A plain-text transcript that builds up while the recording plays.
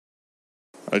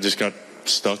I just got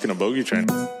stuck in a bogey train.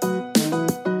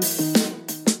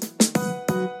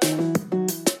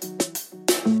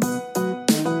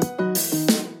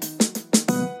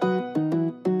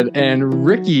 And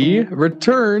Rickie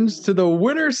returns to the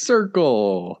winner's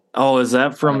circle. Oh, is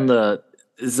that from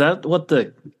is that what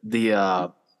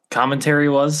the commentary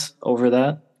was over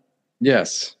that?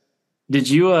 Yes. Did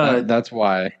you that's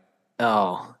why.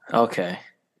 Oh, okay.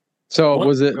 So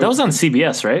was it that was on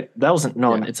CBS, right? That wasn't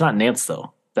Yeah. It's not Nance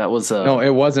though. That was no, it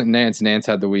wasn't Nance. Nance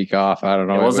had the week off. I don't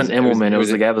know. It wasn't Immelman. It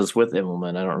was the guy that was with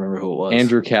Immelman. I don't remember who it was.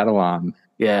 Andrew Catalan.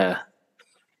 Yeah.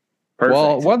 Perfect.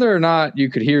 Well, whether or not you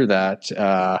could hear that,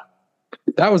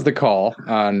 that was the call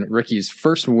on Rickie's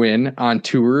first win on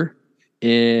tour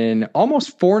in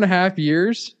almost 4.5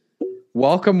 years.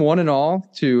 Welcome, one and all,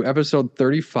 to episode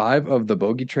 35 of the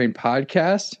Bogey Train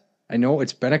podcast. I know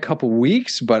it's been a couple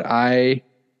weeks, but I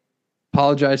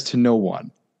apologize to no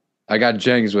one. I got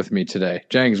Jengs with me today.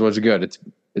 Jengs, what's good? It's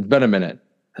been a minute.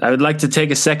 I would like to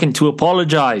take a second to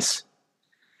apologize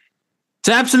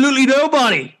to absolutely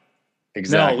nobody.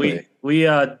 Exactly. No, we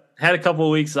had a couple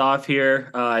of weeks off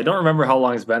here. I don't remember how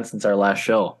long it's been since our last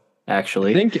show.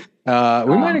 Actually, I think we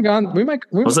might have gone.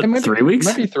 Was it 3 weeks? It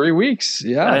might be 3 weeks.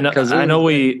 Yeah, I know.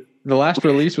 The last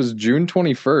release was June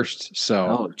 21st. So.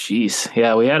 Oh, geez.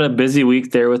 Yeah, we had a busy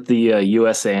week there with the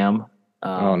USAM.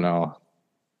 Oh no.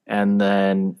 And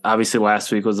then obviously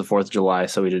last week was the 4th of July,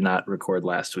 so we did not record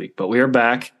last week. But we are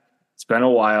back. It's been a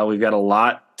while. We've got a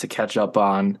lot to catch up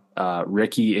on,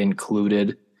 Rickie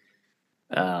included.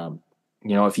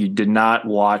 If you did not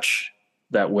watch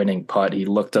that winning putt, he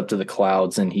looked up to the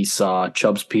clouds and he saw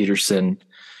Chubbs Peterson,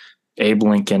 Abe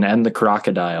Lincoln, and the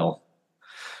crocodile,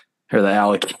 or the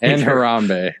alligator. And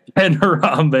Harambe. And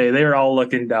Harambe. They were all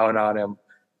looking down on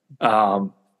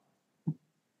him.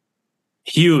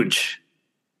 Huge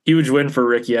win for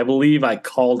Rickie. I believe I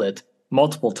called it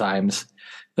multiple times,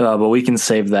 but we can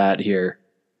save that here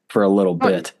for a little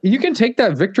bit. You can take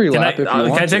that victory lap if you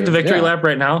want. Can I take the victory lap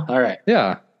right now? All right.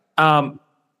 Yeah. I'm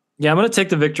going to take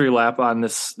the victory lap on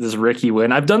this Rickie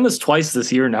win. I've done this twice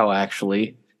this year now,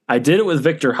 actually. I did it with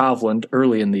Viktor Hovland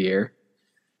early in the year,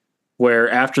 where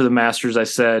after the Masters, I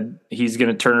said he's going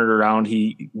to turn it around.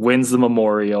 He wins the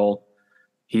Memorial.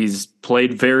 He's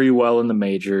played very well in the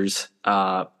majors.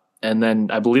 And then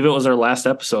I believe it was our last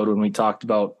episode when we talked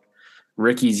about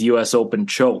Rickie's U.S. Open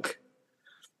choke.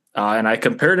 And I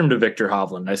compared him to Viktor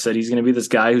Hovland. I said he's going to be this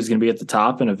guy who's going to be at the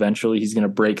top, and eventually he's going to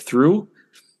break through.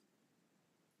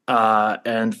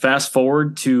 And fast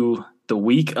forward to the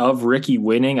week of Rickie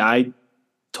winning, I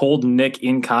told Nick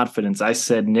in confidence, I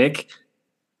said, Nick,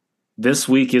 this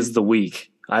week is the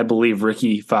week. I believe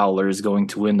Rickie Fowler is going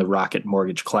to win the Rocket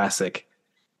Mortgage Classic.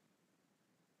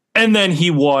 And then he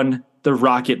won the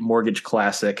Rocket Mortgage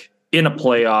Classic in a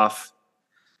playoff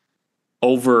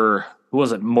over, who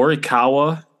was it,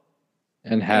 Morikawa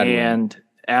and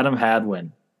Adam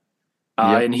Hadwin.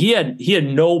 Yep. And he had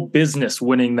no business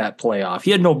winning that playoff. He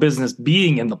had no business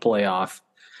being in the playoff.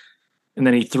 And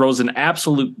then he throws an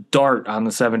absolute dart on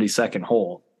the 72nd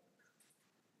hole.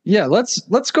 Yeah, let's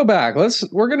go back.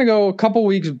 We're gonna go a couple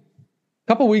weeks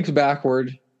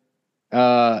backward.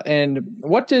 And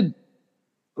what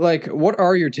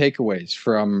are your takeaways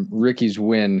from Rickie's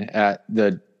win at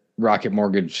the Rocket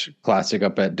Mortgage Classic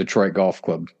up at Detroit Golf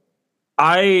Club?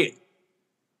 I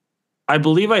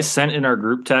believe I sent in our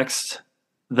group text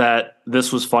that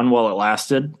this was fun while it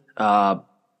lasted.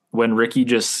 When Rickie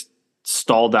just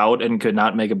stalled out and could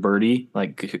not make a birdie,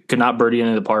 could not birdie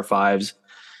any of the par fives.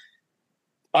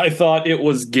 I thought it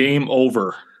was game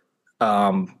over.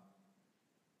 And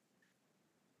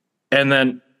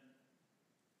then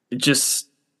it just,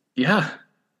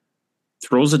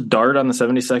 throws a dart on the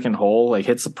 72nd hole,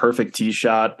 hits a perfect tee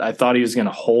shot. I thought he was going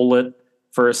to hole it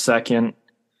for a second.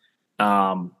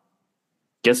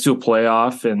 Gets to a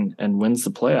playoff and wins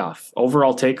the playoff.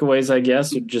 Overall takeaways, I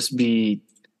guess, would just be,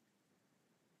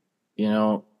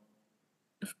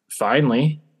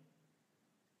 finally,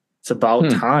 it's about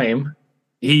time.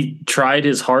 He tried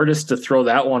his hardest to throw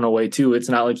that one away, too. It's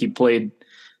not like he played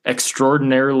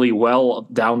extraordinarily well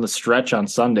down the stretch on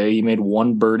Sunday. He made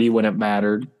one birdie when it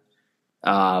mattered.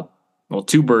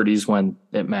 Two birdies when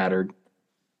it mattered,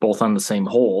 both on the same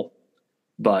hole.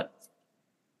 But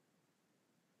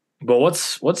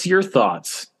what's your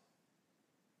thoughts?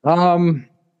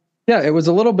 It was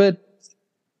a little bit,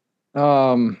 I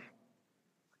don't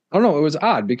know. It was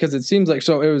odd because it seems like,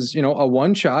 so it was, a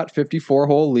one shot 54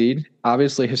 hole lead,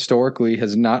 obviously historically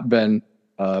has not been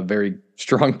a very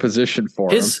strong position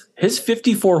for him. His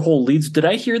 54 hole leads. Did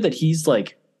I hear that he's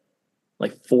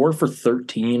like 4 for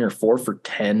 13 or 4 for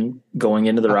 10 going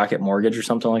into the Rocket Mortgage or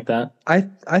something like that.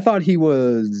 I thought he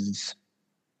was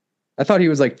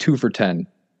like 2 for 10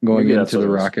 going Maybe into the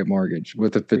Rocket Mortgage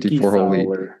with a 54-hole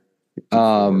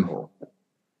lead.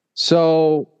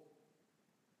 So,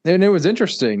 and it was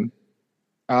interesting.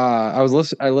 I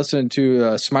listened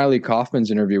to Smiley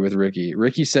Kaufman's interview with Rickie.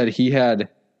 Rickie said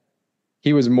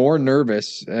he was more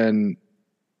nervous and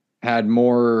had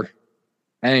more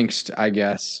angst, I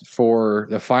guess, for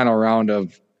the final round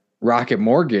of Rocket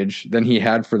Mortgage than he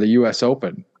had for the U.S.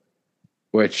 Open,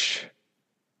 which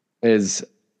is,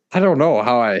 I don't know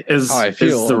how I feel. Is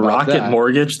the about Rocket that.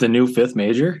 Mortgage the new fifth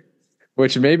major?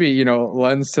 Which maybe,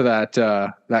 lends to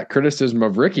that criticism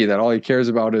of Rickie that all he cares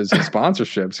about is his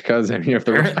sponsorships. Because, if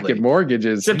the Rocket Mortgage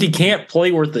is... Except he can't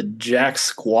play worth a jack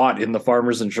squat in the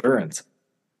Farmers Insurance.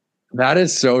 That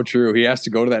is so true. He has to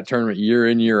go to that tournament year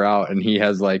in, year out, and he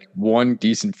has like one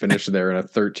decent finish there in a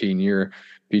 13-year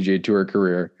PGA Tour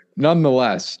career.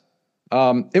 Nonetheless,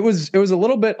 it was a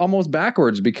little bit almost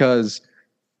backwards because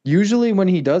usually when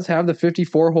he does have the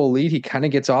 54-hole lead, he kind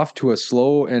of gets off to a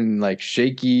slow and like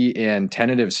shaky and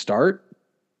tentative start.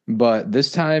 But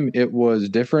this time it was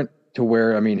different to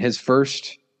where, his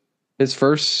first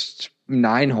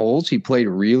 9 holes, he played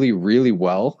really, really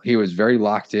well. He was very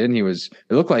locked in. It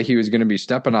looked like he was going to be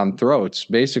stepping on throats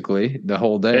basically the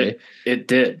whole day. It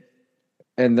did.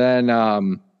 And then,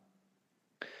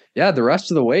 the rest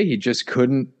of the way, he just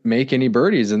couldn't make any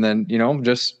birdies. And then,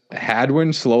 just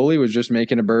Hadwin slowly was just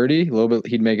making a birdie. A little bit,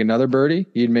 he'd make another birdie.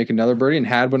 He'd make another birdie, and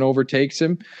Hadwin overtakes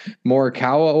him.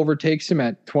 Morikawa overtakes him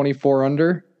at 24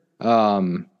 under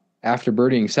after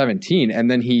birdieing 17.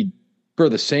 And then he, for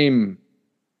the same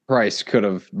price, could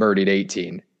have birdied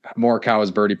 18. Morikawa's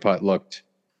birdie putt looked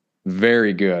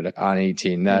very good on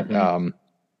 18. That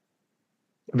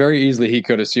very easily he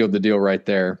could have sealed the deal right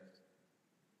there.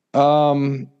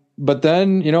 But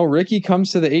then, Rickie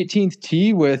comes to the 18th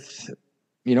tee with,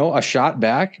 a shot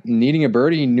back, needing a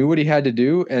birdie. He knew what he had to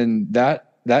do. And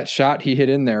that shot he hit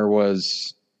in there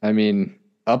was,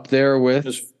 up there with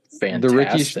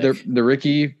the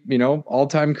Rickie,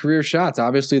 all-time career shots.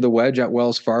 Obviously the wedge at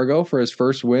Wells Fargo for his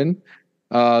first win.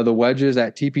 The wedges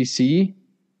at TPC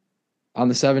on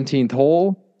the 17th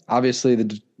hole. Obviously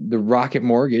the Rocket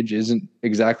Mortgage isn't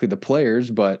exactly the Players,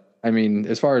 but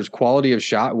as far as quality of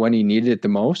shot when he needed it the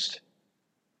most,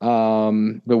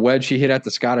 the wedge he hit at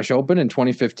the Scottish Open in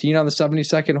 2015 on the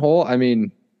 72nd hole.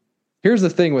 Here's the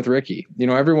thing with Rickie.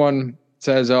 Everyone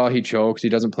says, oh, he chokes, he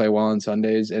doesn't play well on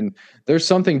Sundays, and there's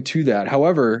something to that.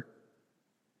 However,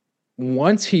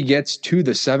 once he gets to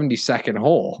the 72nd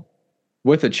hole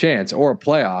with a chance or a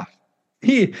playoff,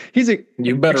 he's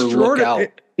you better look out.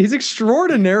 He's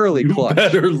extraordinarily clutch. You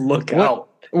better look out.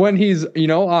 When he's,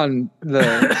 on the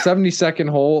 72nd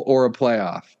hole or a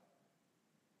playoff.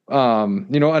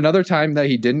 Another time that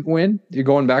he didn't win, you're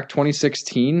going back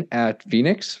 2016 at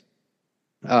Phoenix.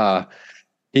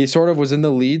 He sort of was in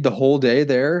the lead the whole day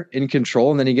there, in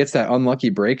control, and then he gets that unlucky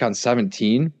break on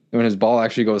 17 when his ball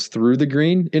actually goes through the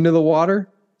green into the water.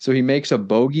 So he makes a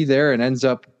bogey there and ends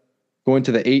up going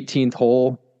to the 18th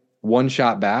hole, one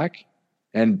shot back,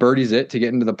 and birdies it to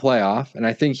get into the playoff. And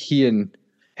I think he and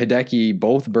Hideki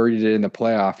both birdied it in the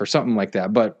playoff or something like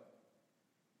that. But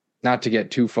not to get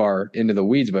too far into the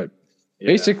weeds, but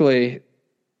basically,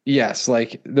 yes,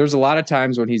 like there's a lot of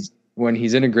times when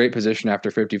he's in a great position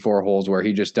after 54 holes where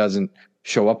he just doesn't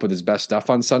show up with his best stuff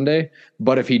on Sunday.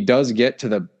 But if he does get to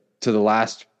the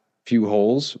last few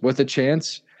holes with a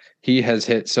chance, he has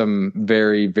hit some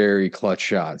very, very clutch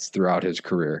shots throughout his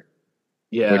career.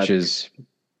 Yeah. Which is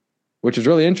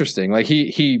really interesting. Like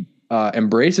he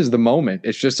embraces the moment.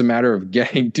 It's just a matter of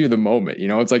getting to the moment.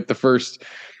 It's like the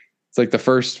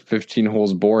first 15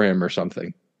 holes bore him or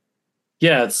something.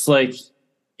 Yeah. It's like,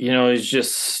 he's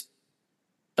just,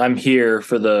 I'm here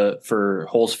for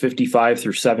holes 55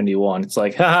 through 71. It's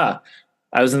like, haha,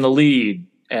 I was in the lead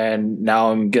and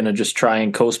now I'm going to just try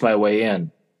and coast my way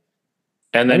in.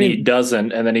 And then he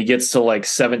doesn't. And then he gets to like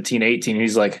 17, 18. And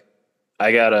he's like,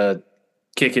 I got to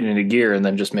kick it into gear, and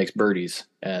then just makes birdies.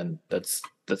 And that's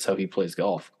how he plays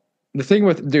golf. The thing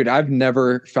with, dude, I've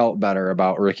never felt better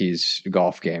about Rickie's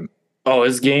golf game. Oh,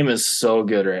 his game is so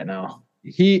good right now.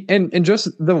 He and just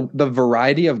the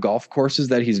variety of golf courses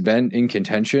that he's been in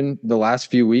contention the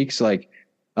last few weeks, like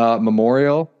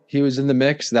Memorial, he was in the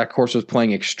mix. That course was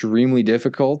playing extremely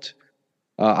difficult.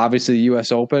 Obviously, the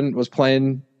U.S. Open was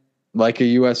playing like a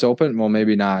U.S. Open. Well,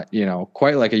 maybe not,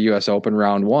 quite like a U.S. Open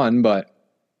round one, but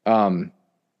a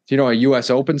U.S.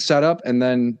 Open setup, and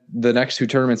then the next 2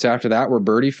 tournaments after that were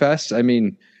birdie fests.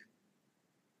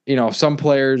 Some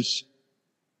players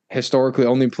historically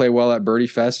only play well at Birdie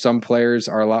Fest. Some players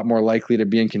are a lot more likely to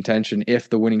be in contention if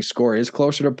the winning score is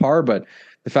closer to par. But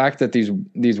the fact that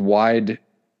these wide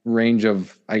range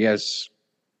of, I guess,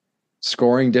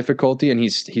 scoring difficulty, and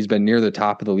he's been near the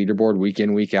top of the leaderboard week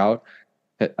in, week out.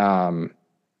 I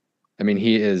mean,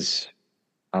 he is.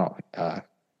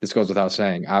 This goes without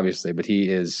saying, obviously, but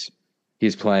he's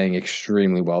playing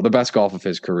extremely well. The best golf of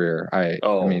his career. I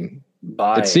mean,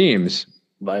 it seems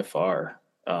by far.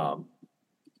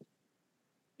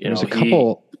 There's a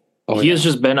couple. He has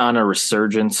just been on a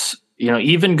resurgence.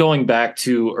 Even going back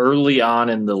to early on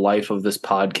in the life of this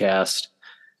podcast,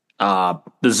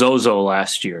 the Zozo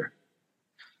last year,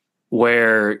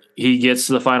 where he gets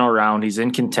to the final round, he's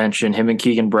in contention, him and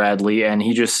Keegan Bradley, and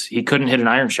he couldn't hit an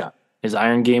iron shot. His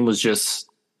iron game was just,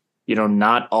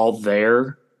 not all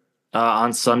there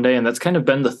on Sunday, and that's kind of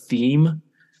been the theme,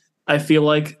 I feel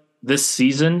like, this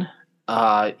season.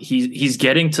 He's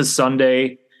getting to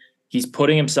Sunday, he's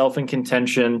putting himself in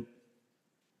contention,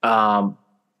 and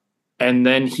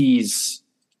then he's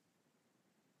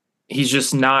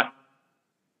just not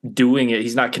doing it.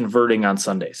 He's not converting on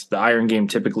Sundays. The iron game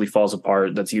typically falls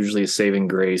apart. That's usually a saving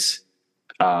grace.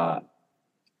 But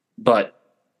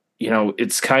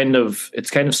it's kind of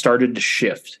started to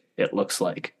shift, it looks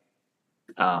like.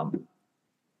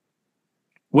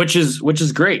 Which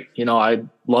is great. I'd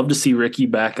love to see Rickie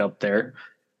back up there.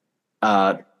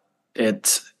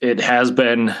 It has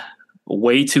been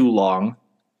way too long.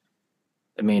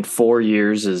 I mean, 4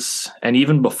 years and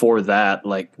even before that,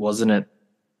 was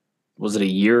it a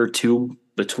year or two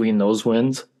between those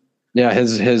wins? Yeah,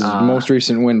 his most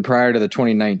recent win prior to the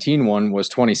 2019 one was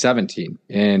 2017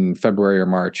 in February or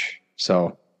March.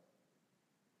 So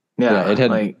it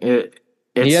had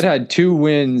he had 2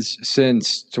 wins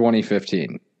since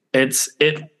 2015.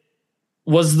 It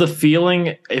was the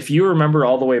feeling, if you remember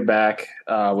all the way back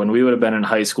when we would have been in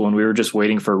high school and we were just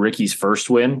waiting for Rickie's first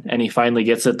win and he finally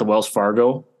gets it at the Wells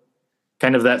Fargo.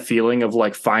 Kind of that feeling of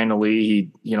finally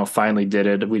he finally did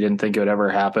it. We didn't think it would ever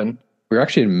happen. We were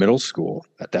actually in middle school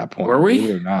at that point. Were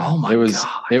we? Oh my gosh.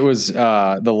 It was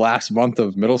the last month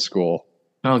of middle school.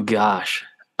 Oh gosh.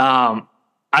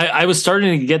 I was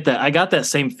starting to get that. I got that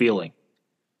same feeling.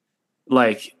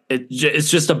 It's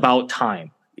just about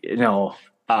time,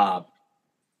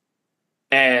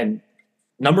 and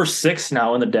number 6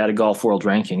 now in the Data Golf World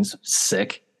Rankings.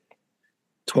 Sick.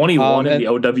 21 in the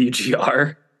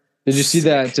OWGR. Did you see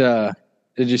that?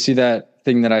 Did you see that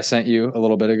thing that I sent you a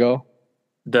little bit ago?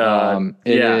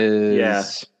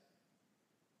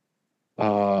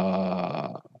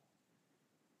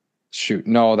 Shoot,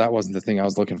 no, that wasn't the thing I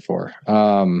was looking for.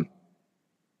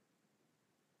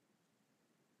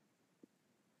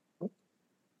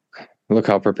 Look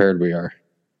how prepared we are.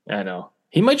 I know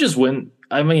he might just win.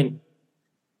 I mean,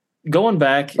 going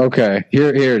back. Okay,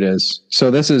 here it is.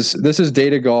 So this is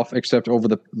Data Golf, except over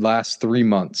the last 3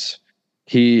 months,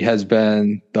 he has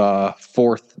been the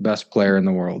 4th best player in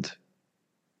the world,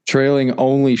 trailing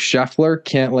only Scheffler,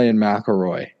 Cantlay, and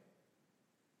McIlroy,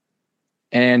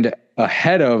 and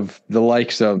ahead of the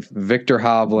likes of Victor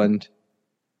Hovland,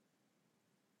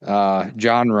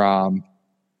 John Rahm,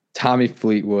 Tommy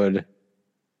Fleetwood.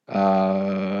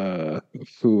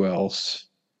 Who else?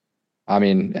 I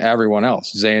mean, everyone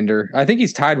else. Xander. I think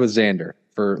he's tied with Xander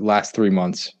for last 3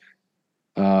 months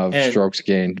of strokes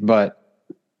gained. But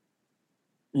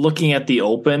looking at the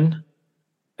Open,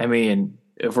 I mean,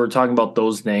 if we're talking about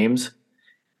those names,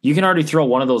 you can already throw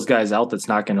one of those guys out that's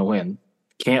not going to win.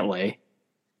 Cantlay.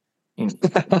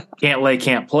 Cantlay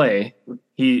can't play.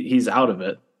 He's out of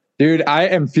it. Dude, I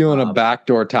am feeling a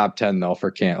backdoor top 10 though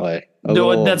for Cantlay.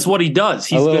 That's what he does.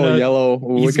 He's gonna yellow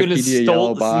Wikipedia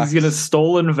yellow box. He's gonna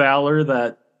stolen valor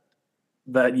that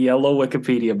yellow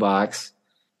Wikipedia box.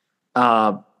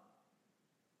 But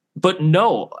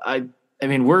no, I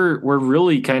mean we're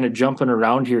really kind of jumping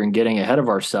around here and getting ahead of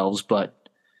ourselves. But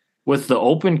with the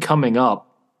Open coming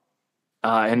up,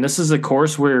 and this is a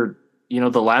course where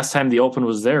the last time the Open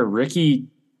was there, Rickie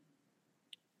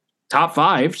top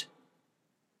 5'd.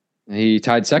 He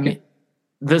tied second.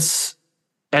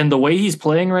 And the way he's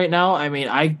playing right now, I mean,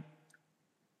 I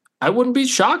wouldn't be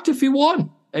shocked if he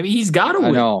won. I mean, he's got to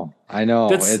win. I know.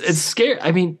 It's scary.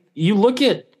 I mean, you look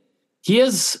at, he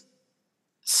has,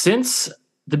 since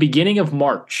the beginning of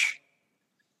March,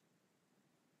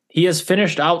 he has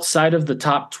finished outside of the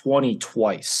top 20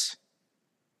 twice.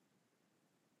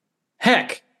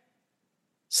 Heck,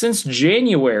 since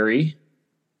January,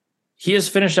 he has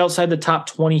finished outside the top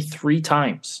 23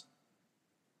 times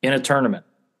in a tournament.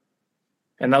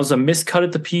 And that was a miscut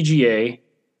at the PGA.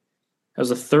 That was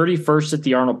a 31st at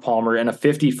the Arnold Palmer and a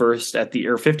 54th at the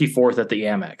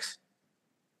Amex.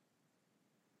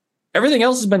 Everything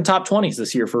else has been top 20s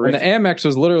this year for Rickie. And the Amex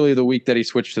was literally the week that he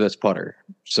switched to this putter.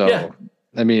 So, yeah.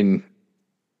 I mean,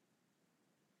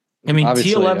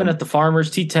 T11 at the Farmers,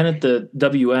 T10 at the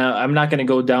WM. I'm not going to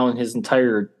go down his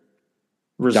entire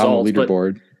results. Down the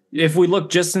leaderboard. But if we look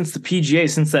just since the PGA,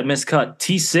 since that miscut,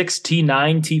 T6,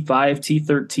 T9, T5,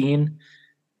 T13,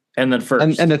 and then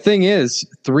first. And the thing is,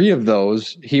 3 of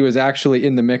those, he was actually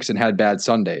in the mix and had bad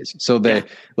Sundays. So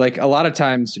like a lot of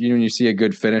times, when you see a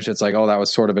good finish, it's like, oh, that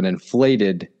was sort of an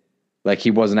inflated, like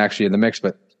he wasn't actually in the mix.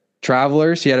 But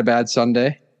Travelers, he had a bad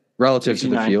Sunday relative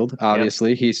 69. To the field.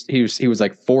 Obviously, he was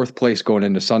like 4th place going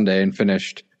into Sunday and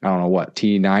finished, I don't know what,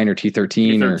 T9 or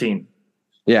T13. T13.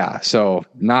 Yeah, so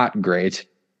not great.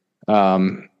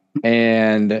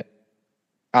 And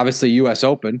obviously US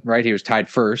Open, right? He was tied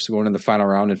first going in the final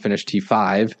round and finished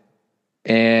T5.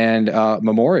 And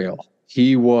Memorial,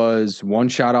 he was 1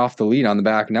 shot off the lead on the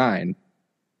back 9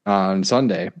 on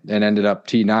Sunday and ended up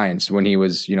T9 when he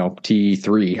was,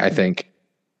 T3, I think.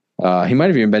 He might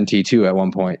have even been T2 at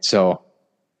one point. So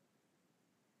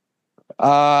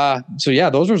yeah,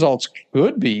 those results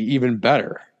could be even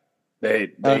better.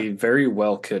 They very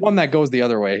well could. One that goes the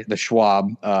other way, the Schwab,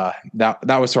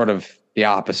 that was sort of the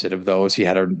opposite of those. He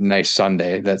had a nice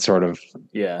Sunday that sort of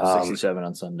 67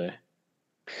 on Sunday.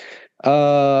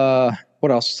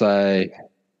 What else was I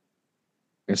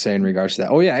gonna say in regards to that?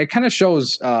 Oh yeah, it kind of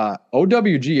shows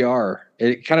OWGR.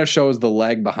 It kind of shows the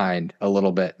lag behind a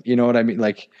little bit. You know what I mean?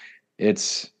 Like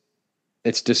it's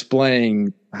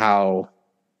displaying how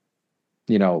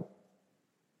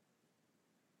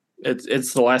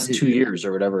it's the last 2 years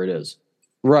or whatever it is.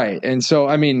 Right. And so,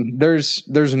 I mean, there's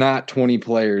not 20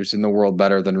 players in the world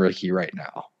better than Rickie right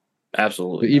now.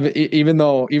 Absolutely. Even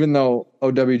though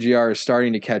OWGR is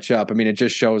starting to catch up, I mean, it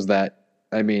just shows that,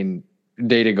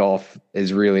 Data Golf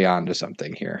is really onto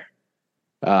something here.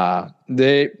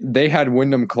 They had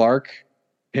Wyndham Clark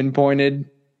pinpointed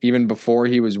even before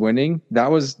he was winning.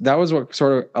 That was what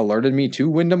sort of alerted me to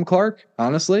Wyndham Clark,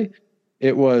 honestly.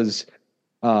 It was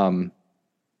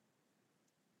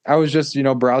I was just,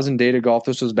 browsing Data Golf.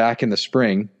 This was back in the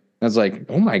spring. I was like,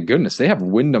 oh my goodness, they have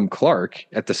Wyndham Clark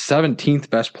at the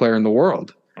 17th best player in the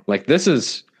world. Like this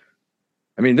is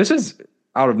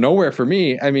out of nowhere for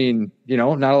me. I mean,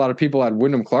 not a lot of people had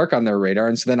Wyndham Clark on their radar.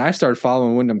 And so then I started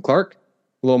following Wyndham Clark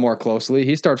a little more closely.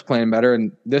 He starts playing better.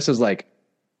 And this is like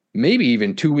maybe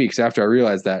even 2 weeks after I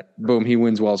realized that, boom, he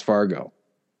wins Wells Fargo.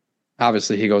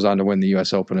 Obviously, he goes on to win the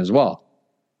US Open as well.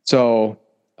 So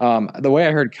the way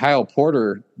I heard Kyle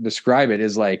Porter describe it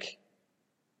is like,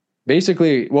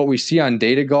 basically what we see on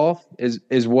Data Golf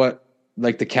is what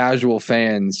like the casual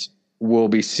fans will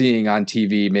be seeing on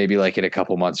TV maybe like in a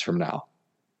couple months from now.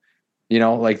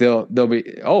 Like they'll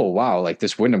be, oh wow, like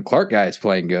this Wyndham Clark guy is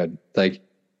playing good. Like,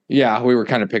 yeah, we were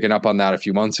kind of picking up on that a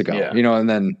few months ago, and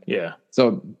then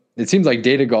so it seems like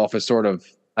Data Golf is sort of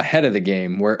ahead of the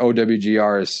game where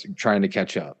OWGR is trying to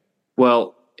catch up.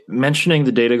 Well, mentioning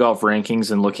the Data Golf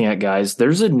rankings and looking at guys,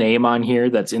 there's a name on here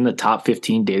that's in the top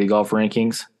 15 Data Golf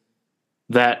rankings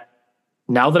that,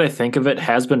 now that I think of it,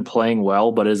 has been playing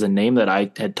well, but is a name that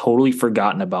I had totally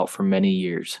forgotten about for many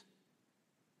years.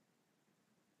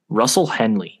 Russell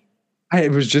Henley.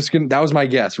 That was my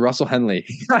guess. Russell Henley.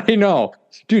 I know.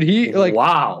 Dude,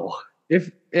 wow.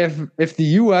 If the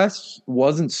US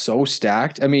wasn't so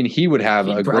stacked, he would have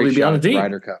a great shot at the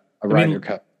Ryder Cup. Ryder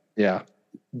Cup. Yeah.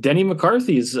 Denny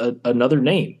McCarthy is another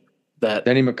name.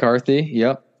 Denny McCarthy,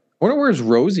 yep. I wonder where's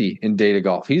Rosie in Data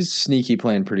Golf. He's sneaky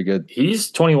playing pretty good.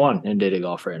 He's 21 in Data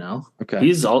Golf right now. Okay.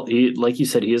 Like you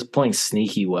said, he is playing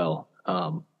sneaky well.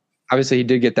 Obviously, he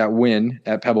did get that win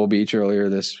at Pebble Beach earlier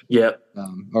this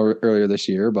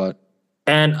year, but.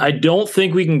 And I don't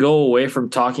think we can go away from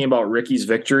talking about Rickie's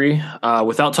victory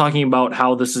without talking about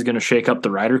how this is going to shake up the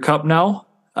Ryder Cup now,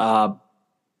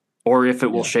 or if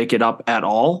it will shake it up at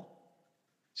all.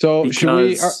 So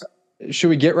should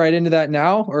we get right into that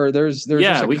now, or there's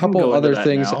just a couple other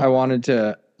things I wanted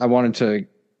to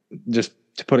just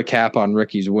to put a cap on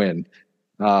Rickie's win.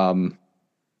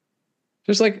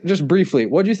 Just briefly,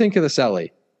 what do you think of the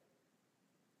celly?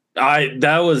 I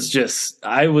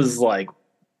was like,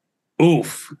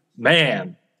 oof,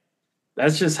 man,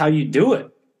 that's just how you do it.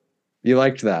 You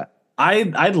liked that?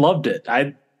 I loved it.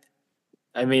 I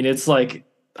mean, it's like,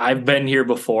 I've been here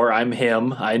before. I'm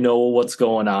him. I know what's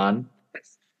going on.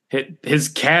 His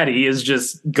caddy is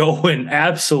just going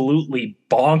absolutely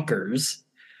bonkers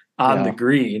on the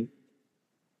green.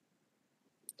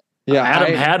 Yeah,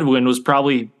 Adam Hadwin was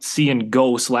probably seeing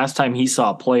ghosts. Last time he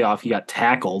saw a playoff, he got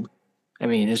tackled. I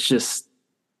mean, it's just.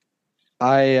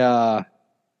 I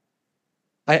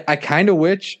kind of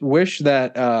wish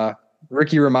that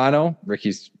Ricky Romano,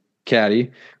 Rickie's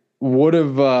caddy, would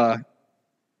have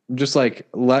just like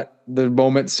let the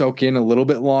moment soak in a little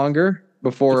bit longer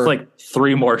before. It's like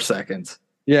 3 more seconds.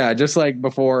 Yeah, just like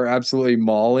before absolutely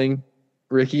mauling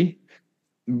Rickie.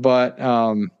 But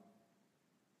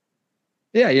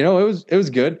yeah, it was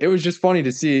good. It was just funny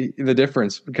to see the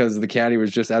difference because the caddy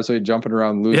was just absolutely jumping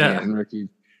around losing it, and Rickie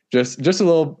just a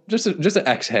little just an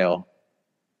exhale.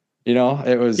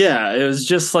 It was it was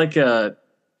just like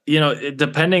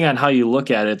depending on how you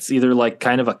look at it, it's either like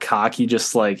kind of a cocky,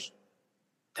 just like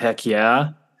heck yeah,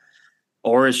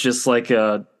 or it's just like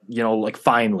like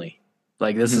finally.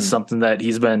 Like this is something that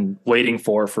he's been waiting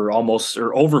for almost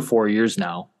or over 4 years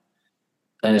now.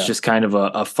 And it's just kind of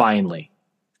a finally.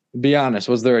 Be honest,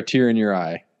 was there a tear in your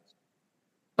eye?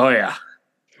 Oh yeah.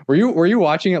 Were you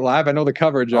watching it live? I know the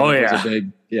coverage of it was a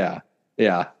big Yeah.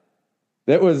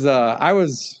 That was I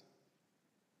was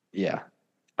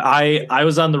I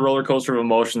was on the roller coaster of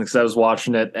emotions because I was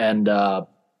watching it, and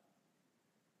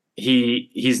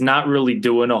he's not really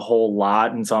doing a whole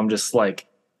lot, and so I'm just like,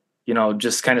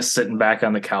 just kind of sitting back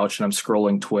on the couch and I'm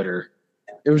scrolling Twitter.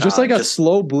 It was just like a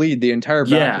slow bleed the entire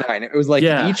back nine. It was like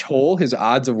each hole, his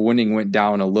odds of winning went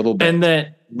down a little bit. And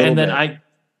then I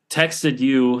texted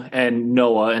you and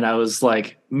Noah, and I was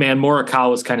like, man,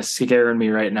 Morikawa is kind of scaring me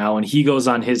right now. And he goes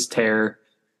on his tear.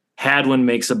 Hadwin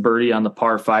makes a birdie on the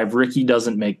par 5. Rickie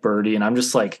doesn't make birdie. And I'm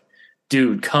just like,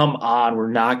 dude, come on.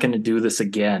 We're not going to do this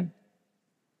again.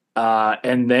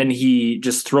 And then he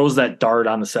just throws that dart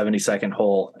on the 72nd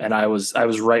hole, and I was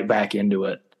right back into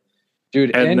it.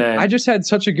 Dude, and then, I just had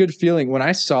such a good feeling when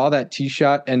I saw that tee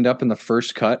shot end up in the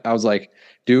first cut. I was like,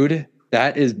 dude,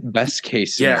 that is best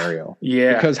case scenario.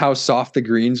 Yeah. Because how soft the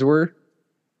greens were.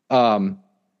 And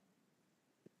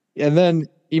then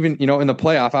even, in the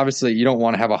playoff, obviously you don't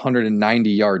want to have 190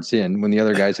 yards in when the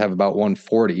other guys have about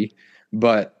 140.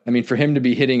 But I mean, for him to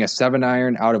be hitting a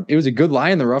 7-iron it was a good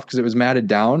lie in the rough because it was matted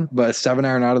down, but a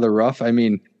 7-iron out of the rough. I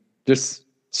mean, just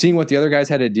seeing what the other guys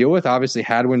had to deal with. Obviously,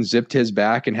 Hadwin zipped his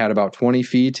back and had about 20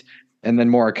 feet, and then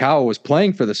Morikawa was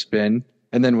playing for the spin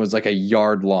and then was like a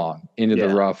yard long into the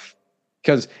rough.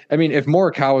 Because I mean, if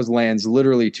Morikawa's lands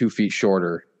literally 2 feet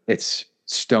shorter, it's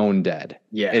stone dead.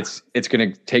 Yeah, it's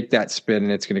going to take that spin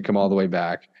and it's going to come all the way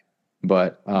back.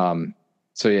 But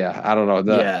so yeah, I don't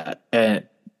know. And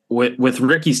with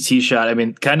Rickie's tee shot, I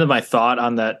mean, kind of my thought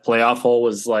on that playoff hole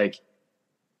was like,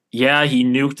 yeah, he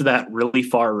nuked that really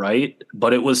far right,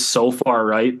 but it was so far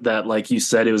right that, like you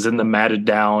said, it was in the matted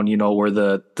down, where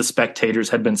the spectators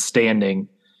had been standing.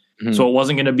 Mm-hmm. So it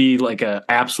wasn't going to be like a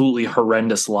absolutely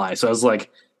horrendous lie. So I was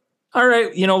like, all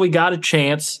right, we got a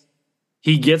chance.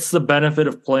 He gets the benefit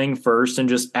of playing first and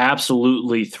just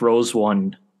absolutely throws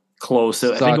one close.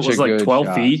 I think it was like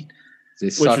 12 feet,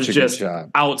 which was just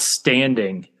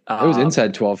outstanding. It was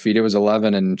inside 12 feet. It was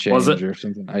 11 and change or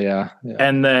something. Yeah.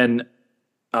 And then,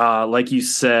 like you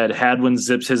said, Hadwin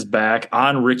zips his back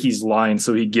on Rickie's line,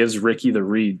 so he gives Rickie the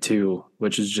read too,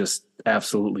 which is just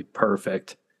absolutely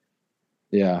perfect.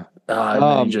 Yeah.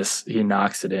 And then he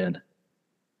knocks it in.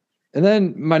 And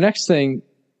then my next thing,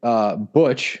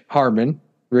 Butch Harmon,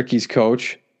 Rickie's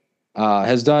coach,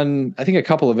 has done, I think, a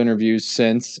couple of interviews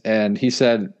since, and he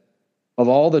said of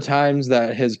all the times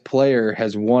that his player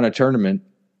has won a tournament,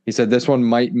 he said this one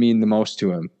might mean the most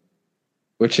to him,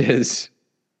 which is,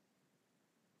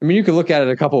 I mean, you could look at it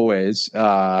a couple of ways.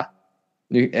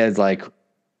 As like,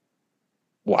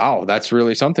 wow, that's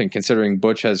really something considering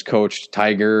Butch has coached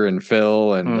Tiger and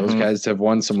Phil and those guys have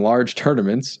won some large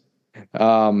tournaments.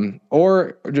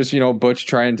 Or just, Butch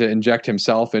trying to inject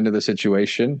himself into the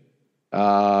situation.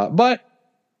 But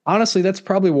honestly, that's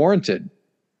probably warranted.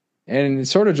 And it's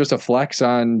sort of just a flex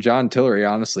on John Tillery,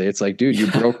 honestly. It's like, dude, you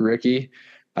broke Rickie.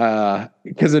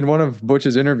 Because in one of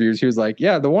Butch's interviews, he was like,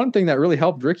 yeah, the one thing that really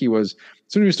helped Rickie was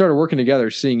as soon as we started working together,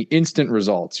 seeing instant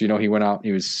results. He went out,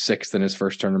 he was 6th in his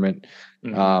first tournament.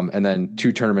 And then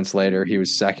 2 tournaments later, he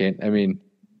was 2nd. I mean,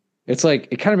 it's like,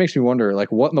 it kind of makes me wonder,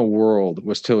 like, what in the world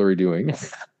was Tillery doing?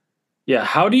 Yeah.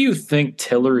 How do you think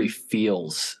Tillery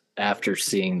feels after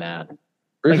seeing that?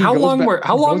 Like, how long were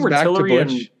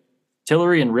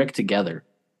Tillery and Rick together?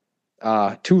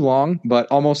 Too long, but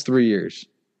almost 3 years.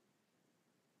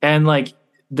 And like,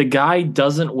 the guy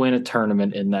doesn't win a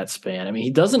tournament in that span. I mean, he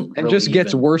doesn't, and just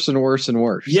gets worse and worse and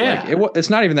worse. Yeah, like,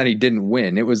 it's not even that he didn't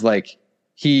win. It was like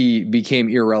he became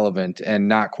irrelevant and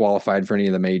not qualified for any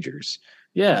of the majors.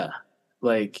 Yeah,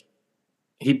 like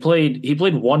he played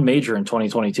 1 major in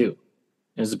 2022.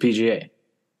 It was the PGA.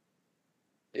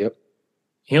 Yep.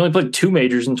 He only played 2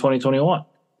 majors in 2021.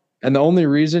 And the only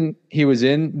reason he was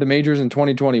in the majors in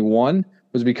 2021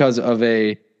 was because of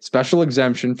a special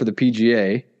exemption for the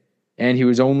PGA. and he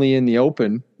was only in the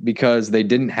Open because they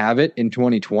didn't have it in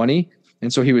 2020.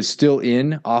 And so he was still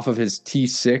in off of his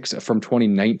T6 from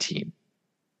 2019.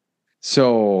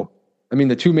 So, I mean,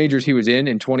 the two majors he was in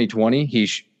 2020, he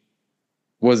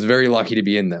was very lucky to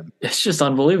be in them. It's just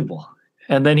unbelievable.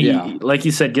 And then he, like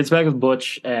you said, gets back with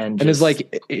Butch and is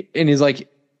like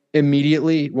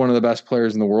immediately one of the best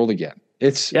players in the world again.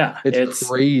 It's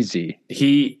crazy.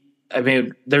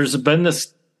 There's been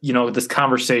this, this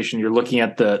conversation. You're looking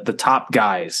at the top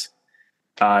guys.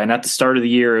 And at the start of the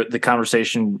year, the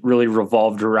conversation really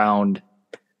revolved around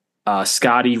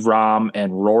Scotty, Rahm,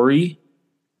 and Rory.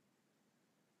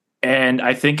 And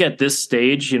I think at this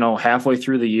stage, halfway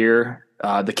through the year,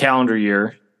 the calendar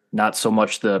year, not so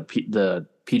much the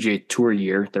PGA Tour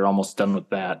year, they're almost done with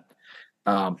that.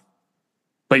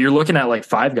 But you're looking at like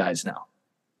 5 guys now.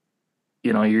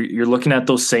 You're looking at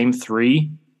those same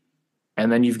 3,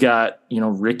 and then you've got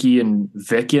Rickie and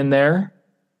Vic in there.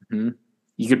 Mm-hmm.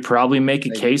 You could probably make a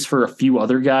case for a few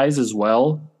other guys as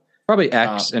well. Probably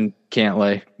X and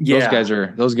Cantlay. Yeah.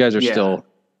 Those guys are still.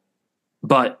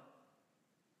 But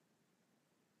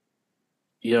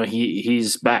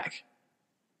he's back.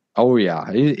 Oh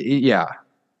yeah,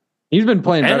 He's been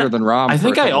playing better than Rahm. I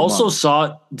think I also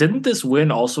saw. Didn't this win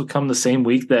also come the same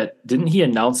week that? Didn't he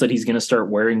announce that he's going to start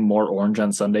wearing more orange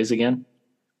on Sundays again?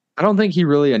 I don't think he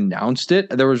really announced it.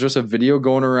 There was just a video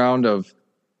going around of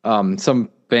some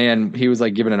fan. He was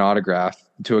like giving an autograph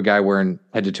to a guy wearing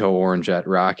head to toe orange at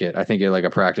Rocket. I think at like a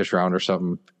practice round or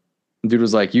something. The dude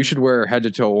was like, "You should wear head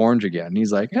to toe orange again." And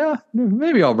he's like, "Yeah,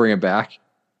 maybe I'll bring it back."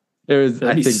 That'd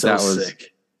be so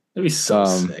sick. That'd be so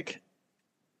sick.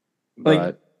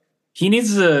 Like he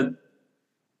needs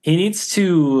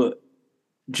to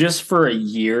just for a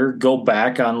year go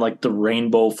back on like the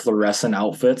rainbow fluorescent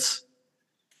outfits.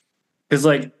 Cause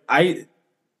like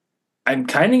I'm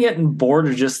kind of getting bored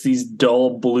of just these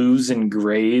dull blues and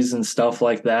grays and stuff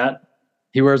like that.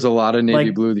 He wears a lot of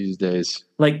navy blue these days.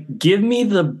 Like give me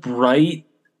the bright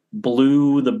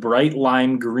blue, the bright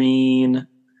lime green,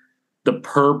 the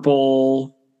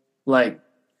purple, like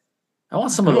I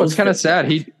want some of those. It's kind of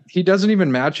sad. He doesn't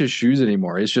even match his shoes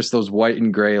anymore. It's just those white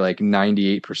and gray, like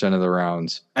 98% of the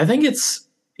rounds. I think it's,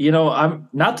 I'm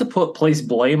not to place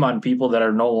blame on people that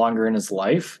are no longer in his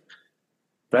life,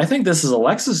 but I think this is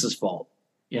Alexis's fault.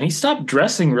 And he stopped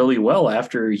dressing really well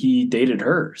after he dated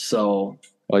her. So,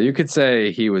 well, you could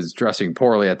say he was dressing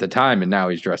poorly at the time and now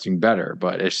he's dressing better,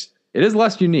 but it is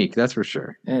less unique. That's for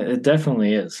sure. It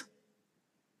definitely is.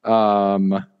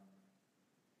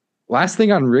 Last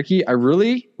thing on Rickie, I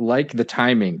really like the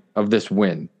timing of this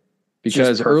win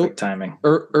because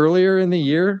earlier in the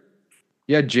year,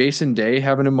 you had Jason Day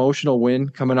have an emotional win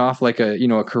coming off like a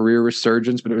career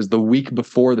resurgence, but it was the week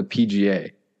before the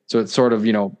PGA. So it's sort of,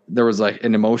 there was like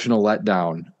an emotional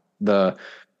letdown the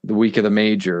week of the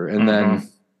major. And then,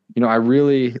 I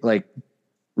really like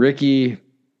Rickie.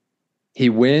 He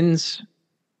wins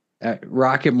at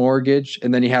Rocket Mortgage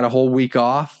and then he had a whole week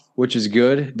off, which is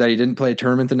good that he didn't play a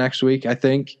tournament the next week, I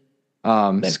think.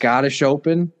 Scottish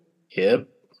Open. Yep.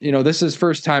 This is his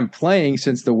first time playing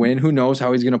since the win. Who knows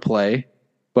how he's going to play?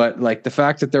 But like the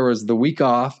fact that there was the week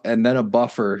off and then a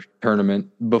buffer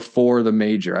tournament before the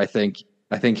major, I think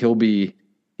he'll be,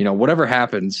 whatever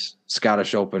happens,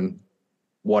 Scottish Open,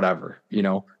 whatever,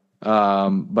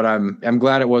 but I'm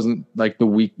glad it wasn't like the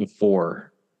week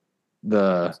before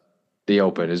the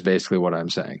Open is basically what I'm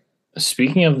saying.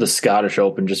 Speaking of the Scottish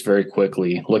Open, just very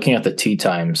quickly, looking at the tee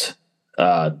times,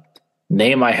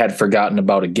 name I had forgotten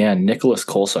about again, Nicholas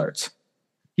Colsaerts.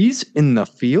 He's in the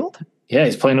field? Yeah,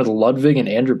 he's playing with Ludwig and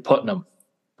Andrew Putnam.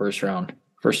 First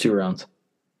 2 rounds.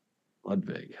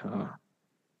 Ludwig, huh?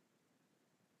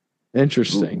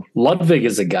 Interesting. Ludwig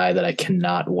is a guy that I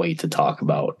cannot wait to talk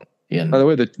about. By the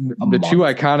way, the two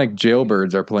iconic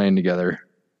jailbirds are playing together.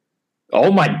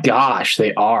 Oh my gosh,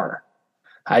 they are.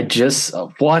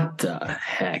 What the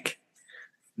heck?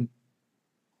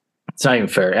 It's not even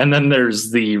fair. And then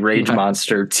there's the Rage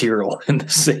Monster Tyrrell in the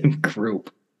same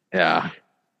group. Yeah.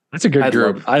 That's a good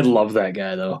group. I love that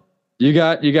guy though. You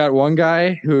got one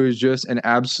guy who's just an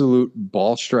absolute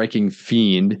ball striking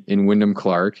fiend in Wyndham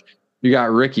Clark. You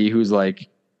got Rickie, who's like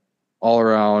all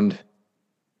around.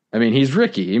 I mean, he's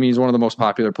Rickie. I mean, he's one of the most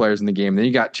popular players in the game. Then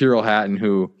you got Tyrrell Hatton,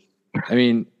 who, I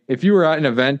mean, if you were at an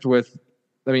event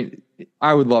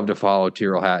I would love to follow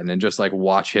Tyrrell Hatton and just like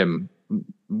watch him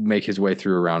make his way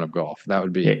through a round of golf. That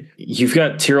would be. You've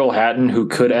got Tyrrell Hatton who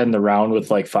could end the round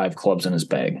with like 5 clubs in his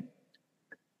bag.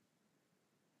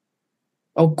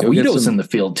 Oh, Guido's in the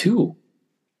field too.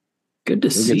 Good to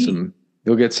see.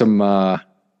 You'll get some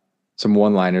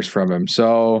one-liners from him.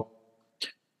 So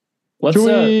Let's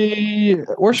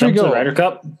where should we go? To the Ryder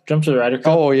Cup. Jump to the Ryder Cup.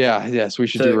 Oh yeah, yes, we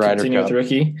should do Ryder continue Cup. With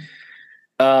Rickie.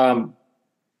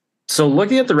 So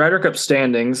looking at the Ryder Cup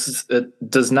standings, it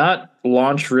does not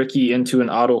launch Rickie into an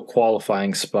auto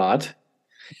qualifying spot,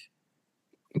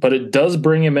 but it does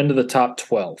bring him into the top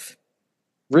 12.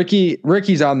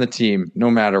 Rickie's on the team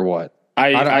no matter what.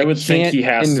 I would think he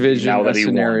has to envision now that a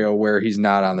scenario where he's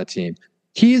not on the team.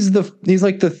 He's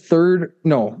like the third.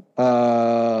 No,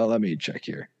 let me check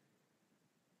here.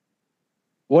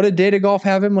 What did Data Golf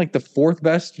have him? Like the fourth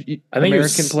best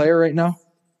American player right now?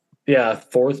 Yeah,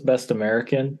 fourth best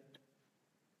American.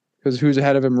 Because who's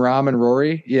ahead of him? Rahm and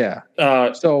Rory? Yeah.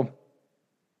 Yeah,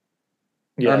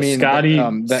 I mean, Scotty,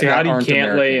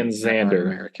 Cantlay, and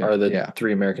Xander are the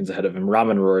three Americans ahead of him.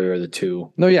 Rahm and Rory are the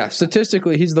two. No, yeah.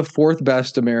 Statistically, he's the fourth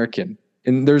best American.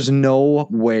 And there's no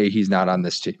way he's not on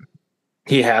this team.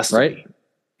 He has to be.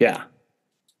 Yeah.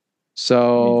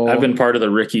 So I've been part of the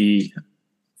Rickie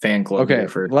fan club. Okay,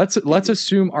 let's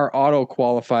assume our auto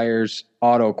qualifiers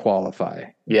auto qualify.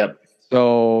 Yep.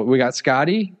 So we got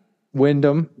Scotty,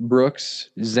 Wyndham, Brooks,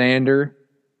 Xander,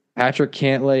 Patrick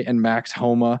Cantlay, and Max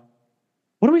Homa.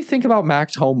 What do we think about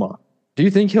Max Homa? Do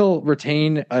you think he'll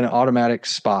retain an automatic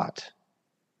spot?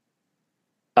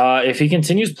 If he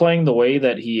continues playing the way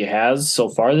that he has so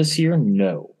far this year,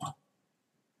 no.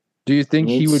 Do you think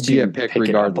he would be a pick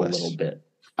regardless? A little bit.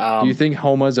 Do you think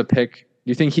Homa's a pick?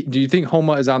 Do you think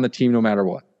Homa is on the team no matter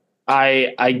what?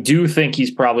 I do think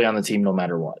he's probably on the team no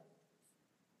matter what.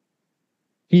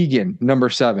 Keegan, number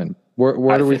 7.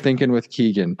 What are we thinking with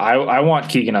Keegan? I want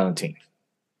Keegan on the team.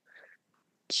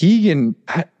 Keegan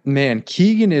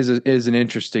is an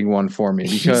interesting one for me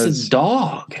because he's a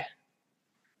dog.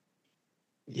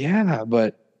 Yeah,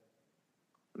 but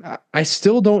I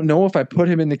still don't know if I put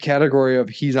him in the category of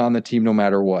he's on the team no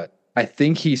matter what. I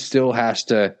think he still has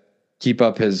to keep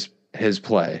up his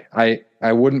play.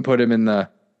 I wouldn't put him in the,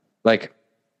 like,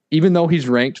 even though he's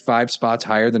ranked 5 spots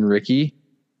higher than Rickie,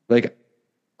 like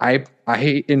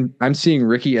I'm seeing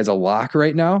Rickie as a lock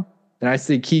right now, and I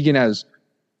see Keegan as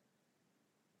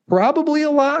probably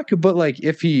a lock, but like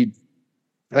if he,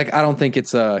 like, I don't think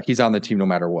it's he's on the team no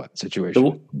matter what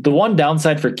situation. The one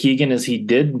downside for Keegan is he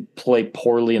did play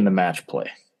poorly in the match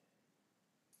play.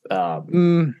 I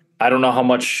don't know how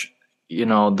much,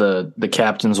 the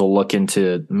captains will look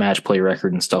into match play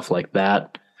record and stuff like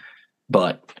that,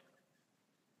 but.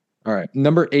 All right.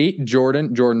 Number 8,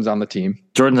 Jordan. Jordan's on the team.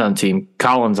 Jordan's on the team.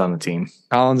 Colin's on the team.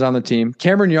 Colin's on the team.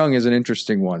 Cameron Young is an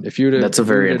interesting one. That's a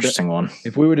very interesting one.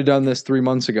 If we would have done this 3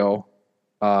 months ago,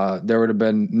 there would have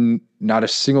been not a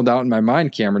single doubt in my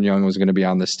mind Cameron Young was going to be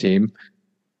on this team.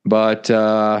 But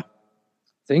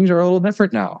things are a little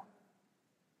different now.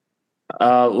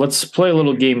 Let's play a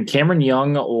little game. Cameron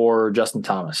Young or Justin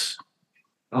Thomas?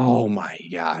 Oh my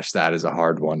gosh, that is a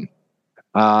hard one.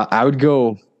 I'd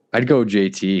go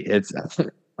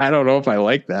JT. I don't know if I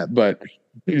like that, but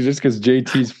it's just because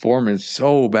JT's form is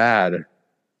so bad.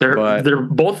 They're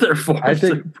both their forms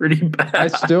are pretty bad.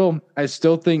 I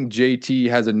still think JT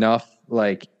has enough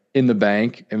like in the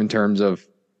bank in terms of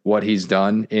what he's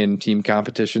done in team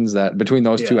competitions that between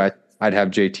those two, I'd have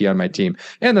JT on my team.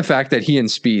 And the fact that he and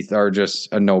Spieth are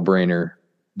just a no-brainer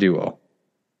duo.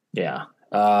 Yeah.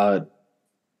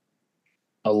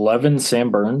 11,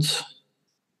 Sam Burns.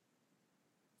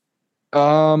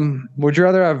 Would you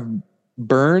rather have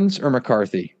Burns or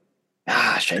McCarthy?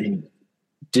 Gosh, I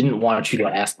didn't want you to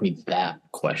ask me that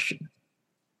question.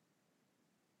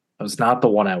 That was not the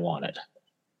one I wanted.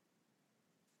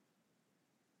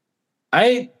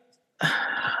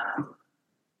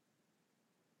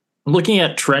 Looking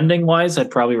at trending wise,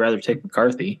 I'd probably rather take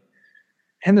McCarthy.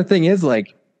 And the thing is,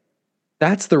 like,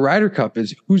 that's the Ryder Cup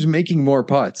is who's making more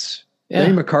putts. Yeah.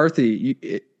 Danny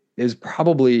McCarthy is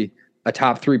probably a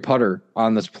top 3 putter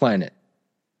on this planet.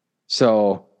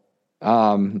 So,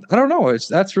 I don't know.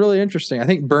 That's really interesting. I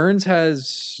think Burns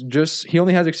he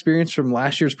only has experience from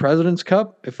last year's President's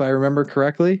Cup, if I remember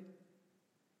correctly.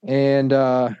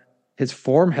 And, his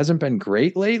form hasn't been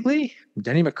great lately.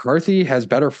 Denny McCarthy has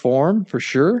better form for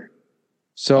sure.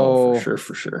 So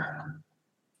for sure.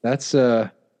 That's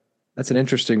an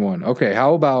interesting one. Okay.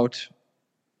 How about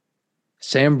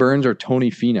Sam Burns or Tony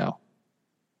Finau?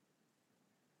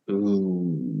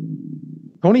 Ooh.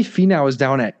 Tony Finau is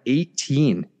down at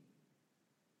 18.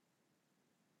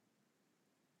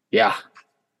 Yeah.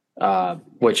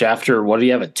 Which after, what did he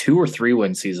have, a 2 or 3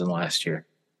 win season last year?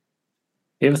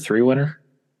 He have a 3 winner?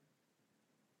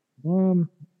 I don't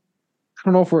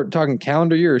know if we're talking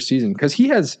calendar year or season, because he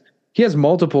has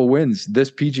multiple wins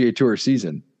this PGA Tour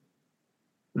season.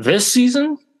 This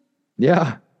season?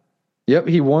 Yeah. Yep,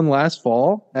 he won last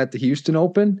fall at the Houston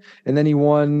Open, and then he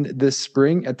won this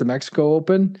spring at the Mexico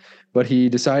Open, but he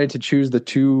decided to choose the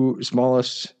two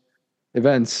smallest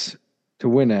events to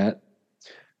win at.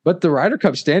 But the Ryder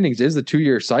Cup standings is the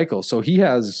 2-year cycle, so he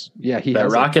has that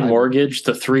Rocket Mortgage,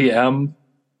 the 3M.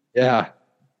 Yeah,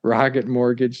 Rocket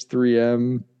Mortgage,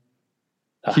 3M,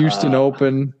 Houston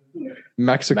Open,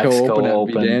 Mexico Open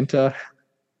at Vidanta.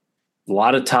 A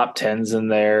lot of top 10s in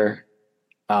there.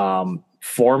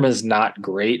 Form is not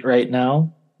great right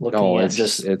now. Looking at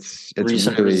it's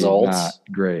recent really results, not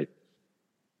great.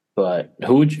 But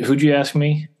who'd you ask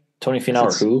me? Tony Finau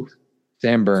or who?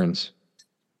 Sam Burns.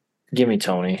 Give me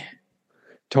Tony.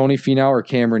 Tony Finau or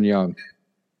Cameron Young?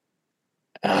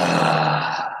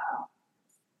 Has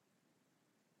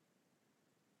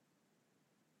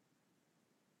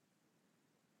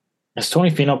Tony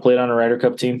Finau played on a Ryder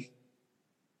Cup team?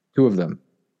 2 of them.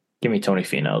 Give me Tony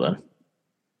Finau then.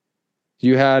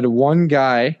 You had one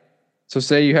guy. So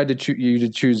say you had to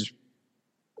choose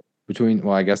between.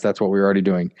 Well, I guess that's what we were already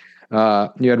doing.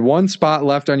 You had one spot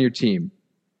left on your team.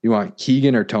 You want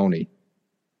Keegan or Tony?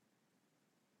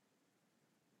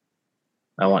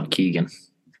 I want Keegan.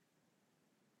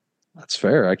 That's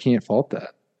fair. I can't fault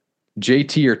that.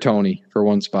 JT or Tony for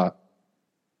one spot?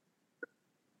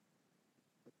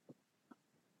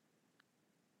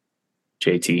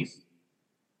 JT.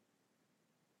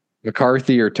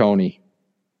 McCarthy or Tony?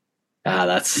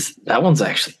 That one's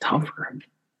actually tougher.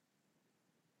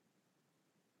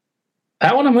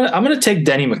 That one I'm gonna take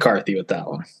Denny McCarthy with that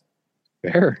one.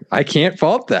 Fair. I can't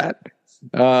fault that.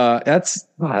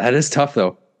 That is tough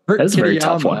though. That's a very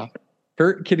tough one.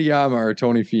 Kurt Kitayama or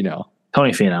Tony Finau?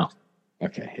 Tony Finau.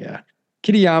 Okay, yeah.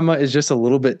 Kitayama is just a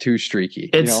little bit too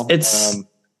streaky. It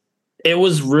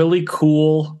was really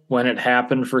cool when it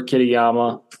happened for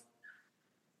Kitayama.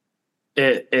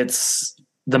 It's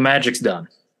the magic's done.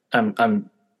 Do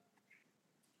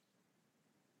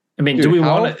we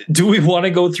want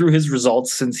to go through his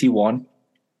results since he won?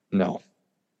 No.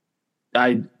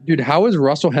 How is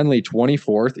Russell Henley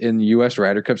 24th in the U.S.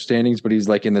 Ryder Cup standings, but he's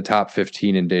like in the top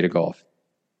 15 in data golf?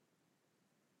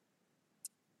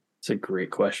 It's a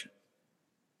great question.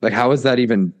 Like, how is that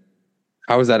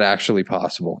actually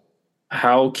possible?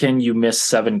 How can you miss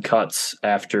 7 cuts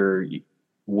after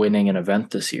winning an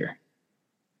event this year?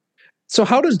 So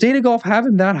how does data golf have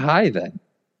him that high then?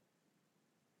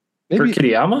 Maybe, for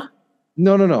Kitayama?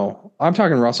 No. I'm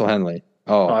talking Russell Henley.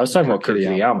 Oh, I was talking about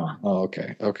Kitayama. Oh,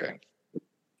 okay.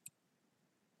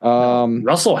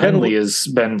 Russell Henley has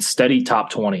been steady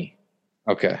top 20.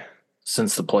 Okay.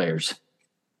 Since the Players.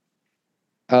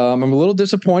 I'm a little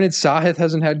disappointed Sahith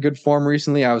hasn't had good form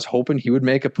recently. I was hoping he would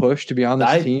make a push to be on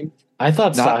this team. I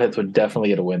thought Sahith would definitely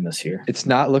get a win this year. It's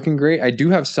not looking great. I do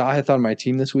have Sahith on my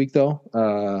team this week though.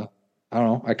 I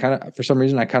don't know. For some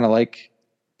reason I kind of like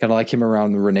him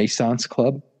around the Renaissance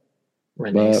Club.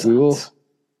 But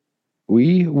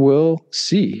we will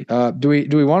see. Do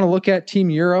we want to look at Team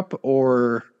Europe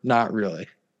or not really?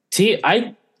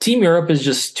 Team Europe is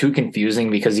just too confusing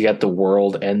because you got the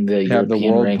world and the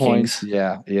European rankings. Points.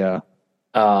 Yeah.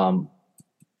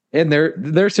 And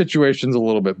their situation's a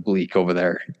little bit bleak over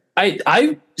there.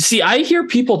 I hear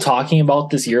people talking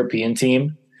about this European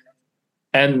team,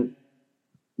 and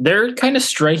they're kind of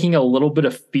striking a little bit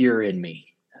of fear in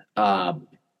me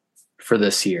for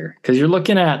this year. Because you're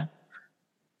looking at,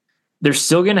 they're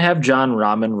still going to have John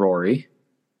Rahm and Rory.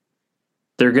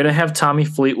 They're going to have Tommy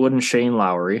Fleetwood and Shane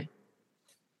Lowry.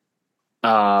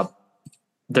 They're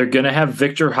going to have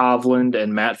Victor Hovland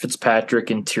and Matt Fitzpatrick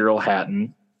and Tyrrell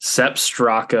Hatton, Sepp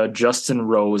Straka, Justin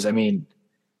Rose. I mean,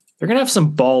 they're going to have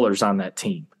some ballers on that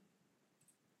team.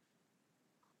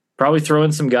 Probably throw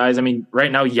in some guys. I mean,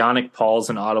 right now, Yannick Paul's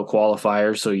an auto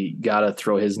qualifier, so you got to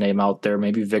throw his name out there.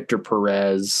 Maybe Victor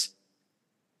Perez.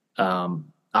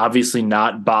 Obviously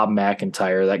not Bob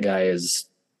McIntyre. That guy is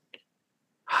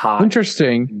hot.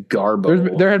 Interesting.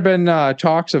 Garbo. There had been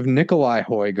talks of Nikolai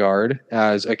Højgaard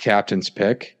as a captain's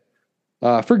pick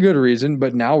for good reason,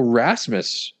 but now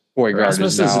Rasmus Højgaard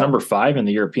is number 5 in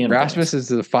the European Rasmus points. Is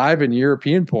the 5 in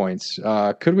European points.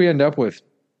 Could we end up with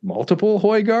multiple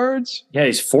Højgaards? Yeah,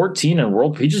 he's 14 in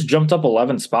world. He just jumped up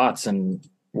 11 spots in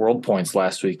world points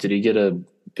last week. Did he get a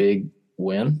big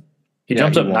win? He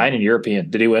jumped up 9 in European.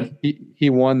 Did he win? He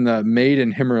won the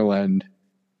Maiden Himmerland.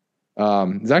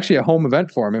 It's actually a home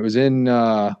event for him. It was in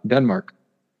Denmark.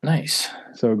 Nice.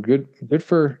 So good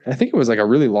for, I think it was like a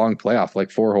really long playoff, like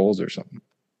 4 holes or something.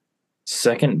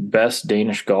 Second best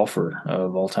Danish golfer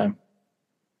of all time.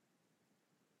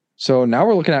 So now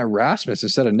we're looking at Rasmus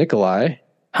instead of Nikolai.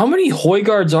 How many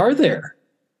Højgaards are there?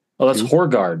 Oh, that's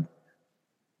Højgaard.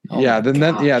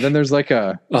 Then there's like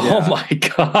a. Oh my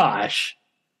gosh.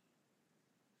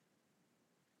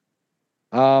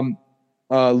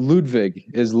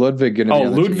 Ludwig going to be on the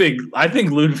Ludwig. team? I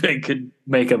think Ludwig could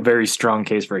make a very strong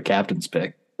case for a captain's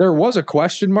pick. There was a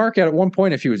question mark at one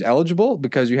point if he was eligible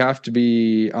because you have to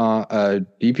be a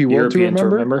DP World Tour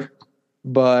member.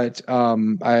 But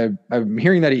I'm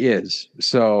hearing that he is.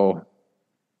 So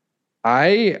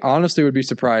I honestly would be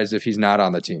surprised if he's not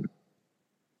on the team.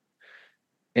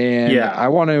 And I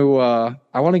want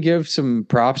to give some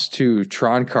props to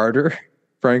Tron Carter,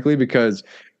 frankly, because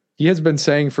he has been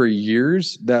saying for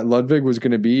years that Ludwig was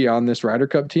going to be on this Ryder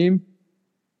Cup team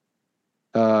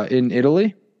in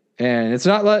Italy. And it's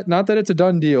not that it's a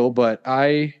done deal, but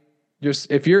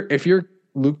if you're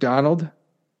Luke Donald,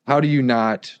 how do you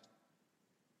not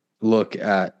look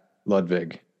at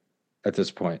Ludwig at this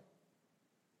point?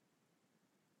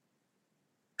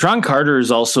 Tron Carter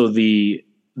is also the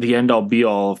end all be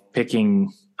all of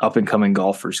picking up and coming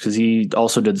golfers because he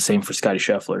also did the same for Scotty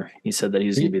Scheffler. He said that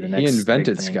he's going to be the next. He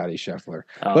invented Scotty Scheffler,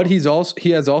 but he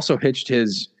has also hitched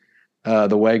his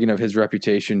the wagon of his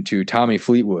reputation to Tommy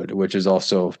Fleetwood, which is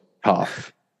also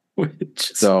tough.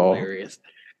 Which is hilarious.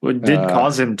 It did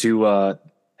cause him to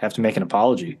have to make an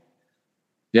apology.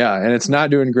 Yeah, and it's not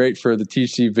doing great for the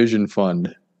TC Vision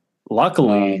Fund.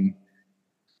 Luckily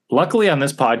on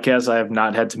this podcast, I have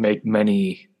not had to make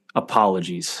many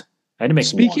apologies. I had to make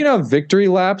Speaking of victory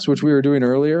laps, which we were doing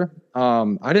earlier,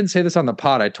 I didn't say this on the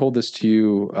pod. I told this to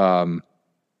you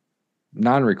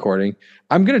non-recording.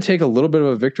 I'm going to take a little bit of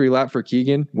a victory lap for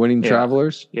Keegan winning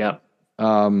Travelers. Yeah.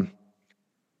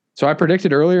 So I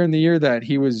predicted earlier in the year that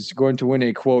he was going to win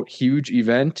a, quote, huge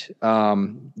event.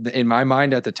 In my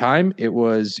mind at the time, it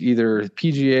was either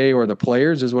PGA or the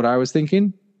Players is what I was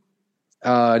thinking.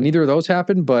 Neither of those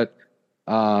happened, but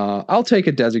I'll take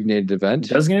a designated event.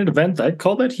 Designated event, I'd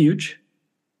call that huge.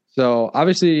 So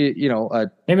obviously,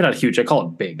 maybe not huge. I call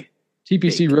it big.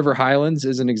 TPC big. River Highlands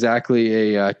isn't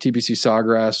exactly a TPC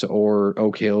Sawgrass or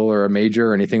Oak Hill or a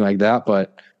major or anything like that,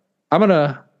 but I'm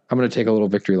gonna take a little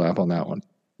victory lap on that one.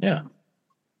 Yeah.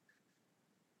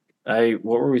 What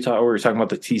were we talking? We were talking about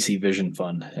the TC Vision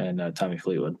Fund and Tommy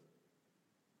Fleetwood.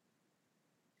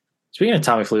 Speaking of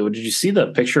Tommy Fleetwood, did you see the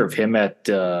picture of him at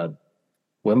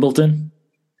Wimbledon?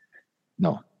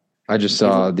 No, I just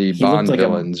saw the Bond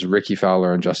villains, Rickie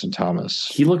Fowler and Justin Thomas.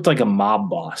 He looked like a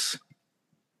mob boss.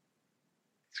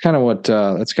 It's kind of what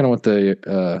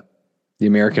the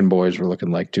American boys were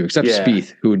looking like too, except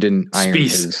Spieth, who didn't iron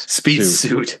his Spieth's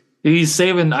suit. He's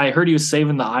saving. I heard he was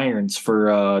saving the irons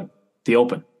for the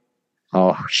Open.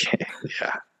 Oh, okay,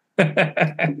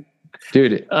 yeah.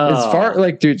 Dude, as far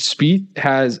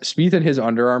Spieth and his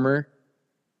Under Armour,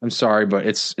 I'm sorry, but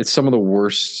it's some of the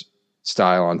worst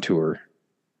style on tour.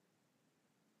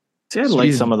 See, I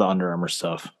like some of the Under Armour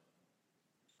stuff.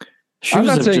 I'm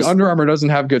not saying Under Armour doesn't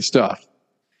have good stuff.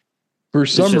 For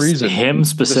some reason, him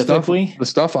specifically, the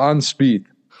stuff on Spieth,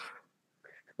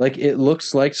 like it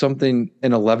looks like something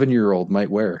an 11-year-old might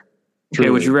wear. Truly.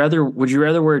 Okay, would you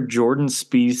rather wear Jordan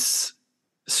Spieth's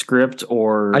script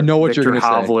or I know what Victor you're going to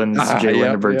say. Hovland's Jay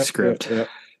Lindeberg script?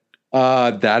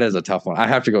 That is a tough one. I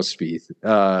have to go Spieth.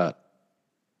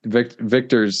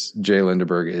 Victor's Jay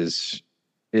Lindeberg is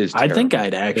terrible. I think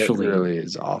I'd actually. It really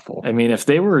is awful. I mean, if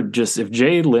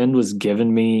Jay Lind was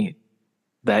giving me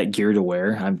that gear to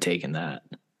wear, I'm taking that.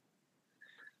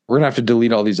 We're gonna have to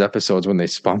delete all these episodes when they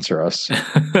sponsor us.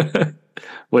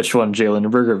 Which one, Jay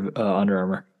Lindeberg or Under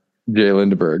Armour? Jay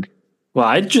Lindeberg. Well,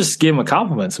 I'd just give them a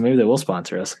compliment, so maybe they will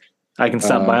sponsor us. I can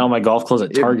stop buying all my golf clothes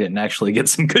at Target and actually get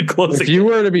some good clothes. If you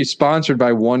were to be sponsored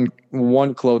by one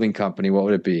clothing company, what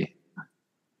would it be?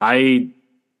 I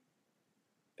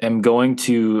am going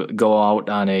to go out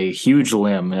on a huge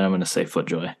limb, and I'm going to say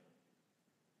FootJoy.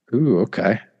 Ooh,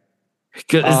 okay.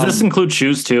 Does this include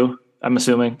shoes too? I'm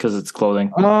assuming because it's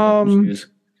clothing. Shoes.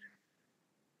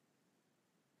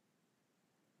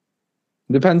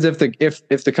 Depends if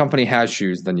the company has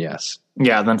shoes, then yes.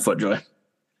 Yeah, then FootJoy.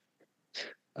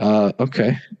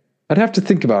 Okay. I'd have to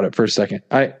think about it for a second.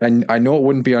 I know it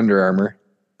wouldn't be Under Armour.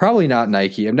 Probably not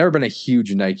Nike. I've never been a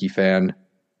huge Nike fan.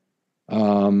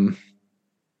 I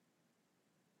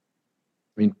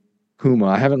mean, Puma.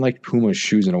 I haven't liked Puma's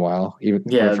shoes in a while.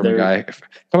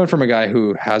 Coming from a guy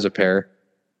who has a pair.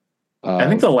 I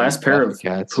think the last pair of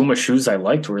Puma shoes I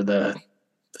liked were the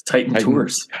Titan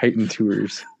Tours. Titan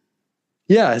Tours.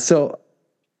 Yeah. So,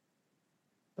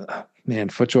 man,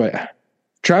 FootJoy.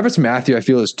 Travis Matthew, I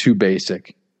feel, is too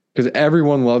basic because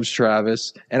everyone loves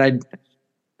Travis, and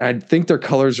I think their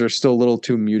colors are still a little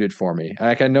too muted for me.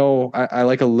 Like I know I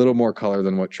like a little more color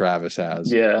than what Travis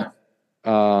has. Yeah.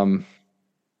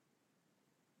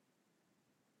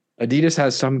 Adidas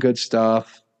has some good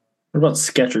stuff. What about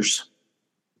Skechers?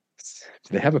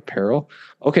 Do they have apparel?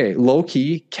 Okay, low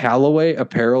key, Callaway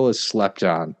apparel is slept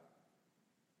on.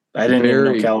 I didn't even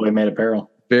know Callaway made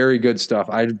apparel. Very good stuff.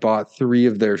 I bought 3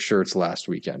 of their shirts last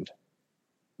weekend.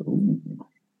 Ooh.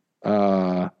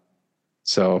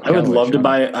 So I would love to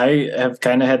buy. I have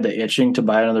kind of had the itching to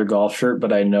buy another golf shirt,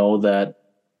 but I know that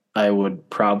I would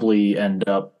probably end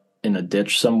up in a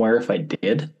ditch somewhere if I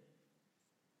did,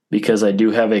 because I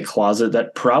do have a closet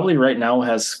that probably right now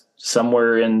has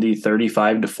somewhere in the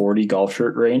 35 to 40 golf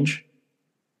shirt range.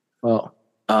 Well,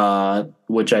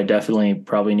 which I definitely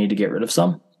probably need to get rid of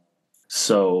some.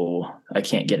 So I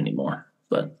can't get any more,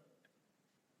 but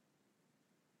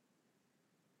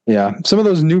yeah, some of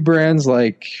those new brands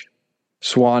like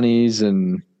Swannies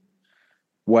and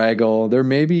Waggle, there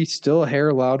may be still a hair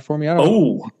allowed for me. I don't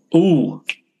know. Ooh.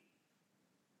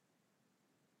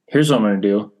 Here's what I'm going to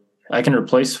do. I can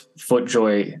replace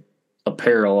FootJoy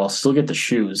apparel. I'll still get the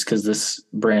shoes because this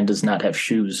brand does not have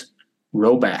shoes.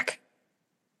 Rowback.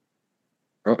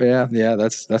 Oh yeah,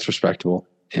 that's respectable.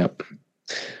 Yep.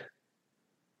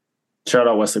 Shout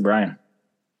out Wesley Bryan.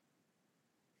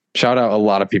 Shout out a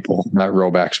lot of people that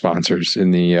Rowback sponsors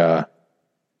in the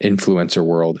influencer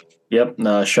world. Yep.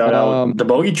 Shout out the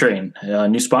Bogey Train.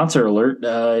 New sponsor alert.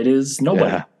 It is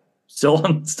nobody. Yeah. Still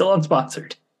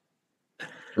unsponsored.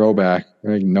 Rowback.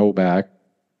 No back.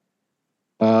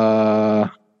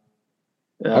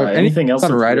 Anything else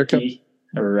on Ryder Cup?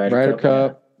 Or Ryder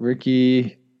Cup, yeah.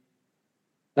 Rickie.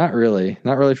 Not really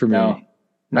for me. No.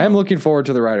 I am looking forward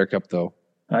to the Ryder Cup though.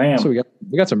 I am. So we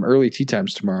got some early tee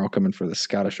times tomorrow coming for the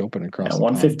Scottish Open across.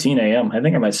 1:15 a.m. I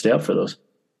think I might stay up for those.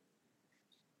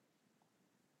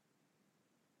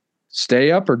 Stay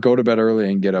up or go to bed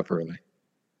early and get up early?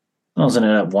 Wasn't it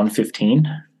at 1:15?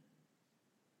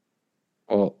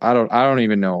 Well, I don't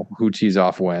even know who tees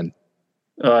off when.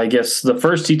 I guess the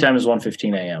first tee time is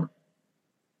 1:15 a.m.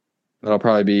 That'll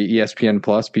probably be ESPN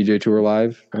Plus, PJ Tour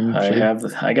Live.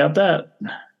 I got that.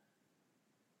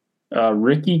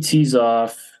 Rickie tees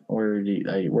off. Where'd he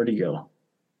go?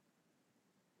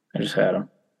 I just had him.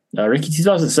 Rickie tees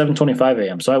off at 7:25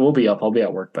 a.m. So I will be up. I'll be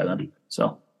at work by then.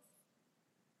 So.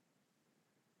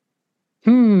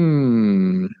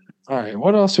 All right.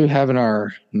 What else do we have in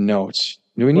our notes?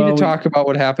 Do we need to talk about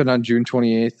what happened on June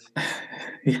 28th?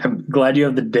 Yeah, I'm glad you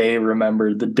have the day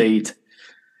remembered, the date.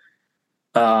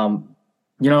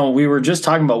 We were just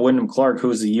talking about Wyndham Clark, who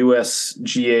was the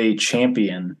USGA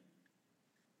champion.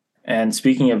 And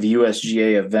speaking of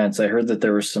USGA events, I heard that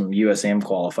there were some USAM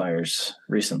qualifiers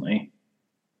recently.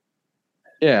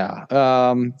 Yeah.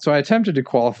 So I attempted to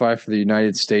qualify for the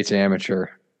United States Amateur.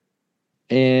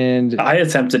 And I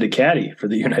attempted to caddy for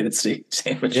the United States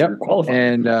Amateur qualifier.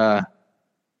 And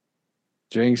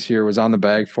Jengs here was on the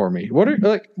bag for me. What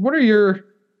are your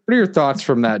thoughts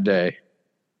from that day?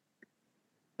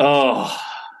 Oh,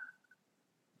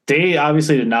 they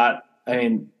obviously did not. I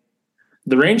mean,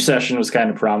 the range session was kind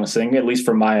of promising, at least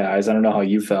from my eyes. I don't know how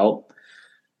you felt,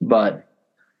 but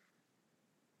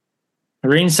the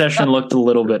range session looked a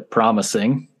little bit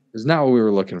promising. It's not what we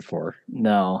were looking for.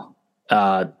 No.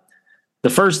 The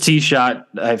first tee shot,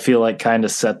 I feel like, kind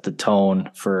of set the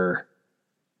tone for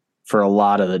a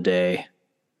lot of the day.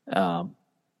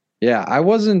 I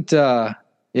wasn't. So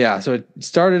it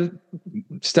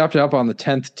stepped up on the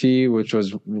 10th tee, which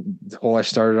was the hole I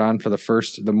started on for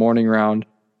the morning round,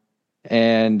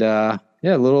 and a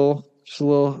little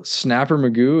snapper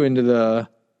Magoo into the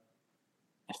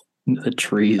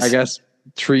trees. I guess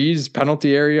trees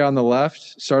penalty area on the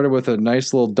left. Started with a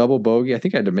nice little double bogey. I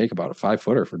think I had to make about a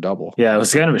 5-footer for double. Yeah, it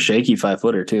was kind of a shaky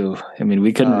 5-footer too. I mean,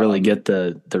 we couldn't really get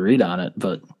the read on it,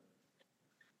 but.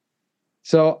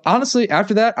 So honestly,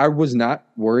 after that, I was not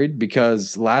worried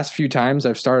because last few times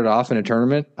I've started off in a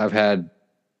tournament, I've had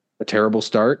a terrible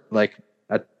start. Like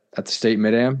at the state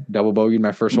mid-am, double bogeyed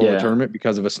my first hole of the tournament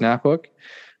because of a snap hook.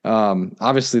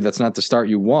 Obviously, that's not the start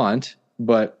you want,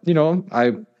 but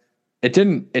it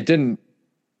didn't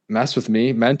mess with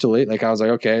me mentally. Like I was like,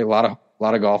 okay, a lot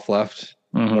of golf left,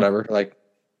 whatever. Like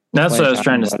that's what I was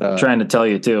trying to tell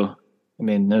you too. I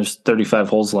mean, there's 35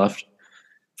 holes left.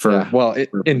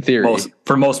 In theory,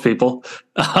 for most people,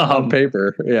 on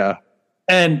paper, yeah.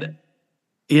 And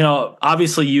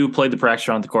obviously, you played the practice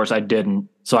round of the course. I didn't,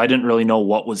 so I didn't really know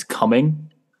what was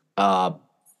coming. But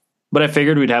I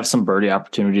figured we'd have some birdie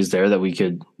opportunities there that we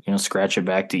could, scratch it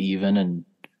back to even and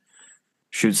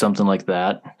shoot something like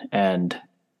that. And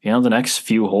the next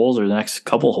few holes or the next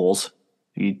couple holes,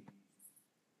 you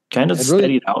kind of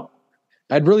steadied out.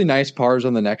 I had really nice pars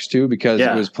on the next two because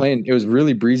it was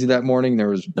really breezy that morning. There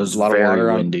was a lot of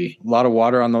water windy. A lot of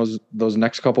water on those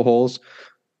next couple holes.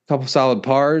 couple solid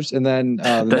pars, and then the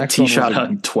that next tee one shot was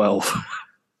on 12.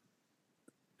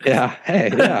 yeah.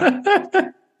 Hey,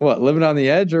 yeah. What, living on the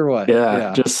edge or what?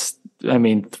 Yeah, just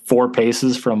 4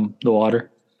 paces from the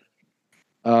water.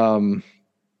 And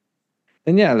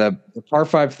yeah, the par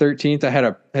 5 13th, I had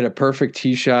a perfect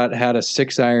tee shot, had a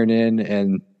 6 iron in,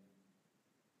 and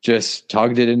just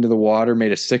tugged it into the water.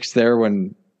 Made a 6 there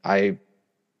when I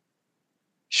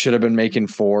should have been making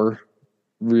 4,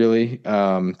 really.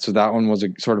 So that one was a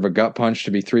sort of a gut punch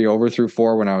to be 3 over through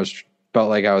 4 when felt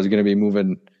like I was going to be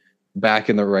moving back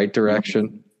in the right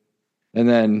direction. And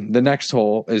then the next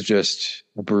hole is just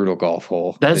a brutal golf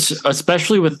hole.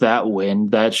 Especially with that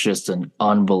wind, that's just an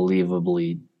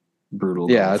unbelievably brutal.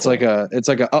 Yeah, it's like a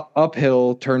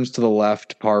uphill, turns to the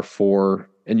left, par 4,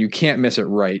 and you can't miss it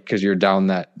right because you're down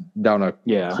a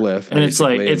cliff. And it's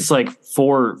like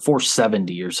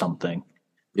 470 or something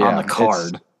on the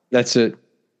card. That's it.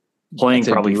 Playing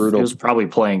probably brutal. It was probably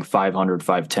playing 500,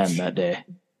 510 that day.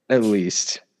 At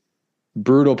least.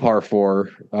 Brutal par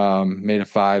 4. Made a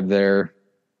 5 there.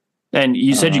 And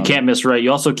you said you can't miss right.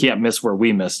 You also can't miss where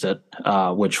we missed it,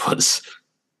 which was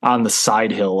on the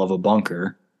side hill of a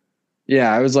bunker.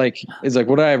 Yeah, it's like,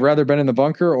 would I have rather been in the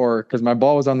bunker, or because my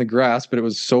ball was on the grass, but it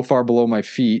was so far below my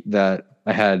feet that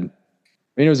it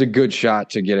was a good shot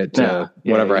to get it to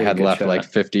whatever I had left, like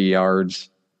 50 yards.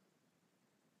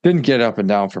 Didn't get up and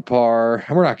down for par.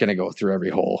 We're not going to go through every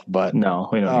hole, but no,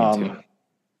 we don't need to.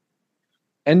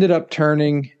 Ended up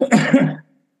turning. I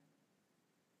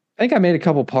think I made a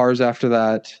couple pars after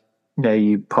that. Yeah,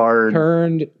 you parred.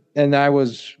 Turned, and I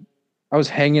was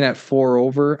hanging at 4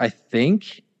 over, I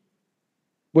think,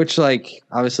 which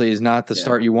obviously is not the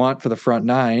start you want for the front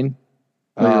 9.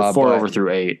 Well, 4 over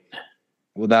through 8.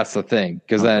 Well, that's the thing,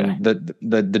 because then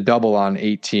the double on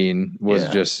 18 was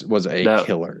a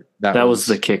killer. That was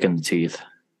the kick in the teeth.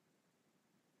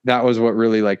 That was what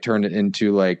really turned it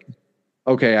into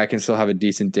okay, I can still have a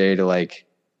decent day to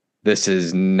this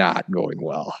is not going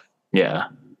well. Yeah.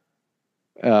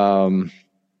 Nice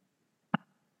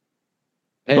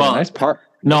part.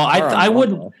 No, I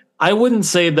wouldn't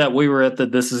say that we were at the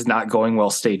this is not going well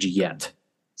stage yet.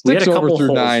 6 over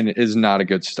through 9 is not a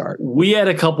good start. We had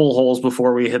a couple holes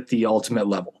before we hit the ultimate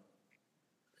level.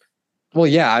 Well,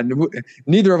 yeah,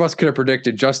 neither of us could have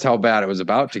predicted just how bad it was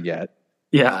about to get.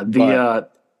 Yeah,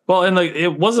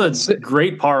 it was a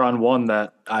great par on 1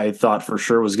 that I thought for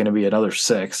sure was going to be another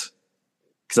 6,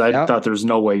 because I thought there's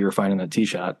no way you were finding that tee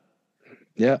shot.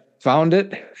 Yeah, found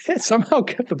it. Somehow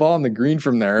kept the ball on the green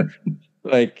from there.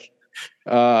 So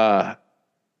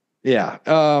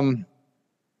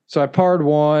I parred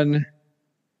 1,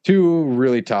 2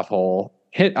 really tough hole.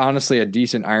 Hit honestly a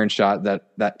decent iron shot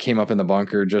that came up in the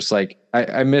bunker. Just I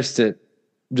missed it,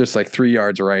 just 3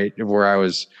 yards right of where I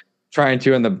was trying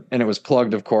to, and it was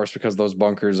plugged, of course, because those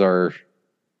bunkers are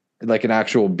like an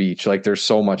actual beach. There's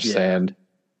so much sand.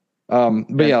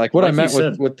 But what I meant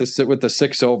with the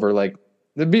 6 over, to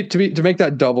make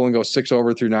that double and go 6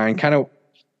 over through 9,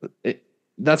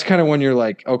 that's kind of when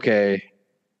you're okay,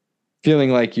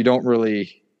 feeling like you don't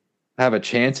really have a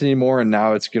chance anymore, and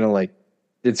now it's gonna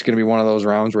be one of those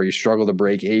rounds where you struggle to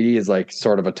break 80 is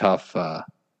sort of a tough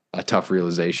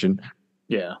realization.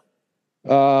 Yeah.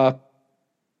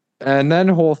 And then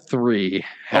hole 3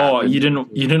 happened. Oh, you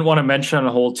didn't want to mention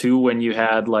on hole 2 when you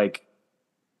had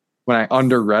when I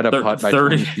underread a putt by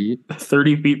 30 feet.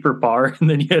 30 feet per par, and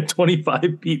then you had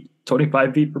 25 feet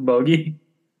for bogey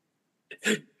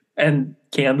and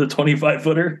canned the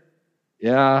 25-footer.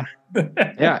 Yeah.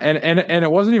 Yeah, and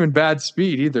it wasn't even bad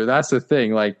speed either. That's the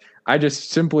thing. I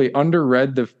just simply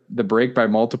underread the break by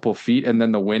multiple feet, and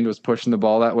then the wind was pushing the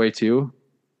ball that way too.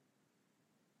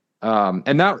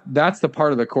 And that's the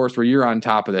part of the course where you're on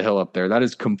top of the hill up there. That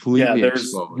is completely there's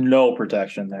exposed. No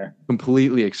protection there.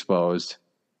 Completely exposed.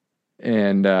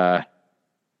 And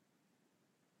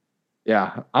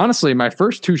honestly, my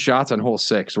first 2 shots on hole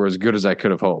 6 were as good as I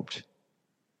could have hoped.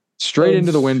 Straight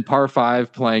into the wind, par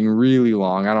 5, playing really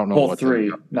long. I don't know hole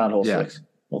 3, not hole 6.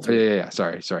 Hole 3. Yeah.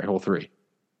 Sorry, hole 3.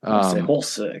 Hole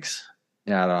 6.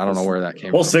 Yeah, I don't know where that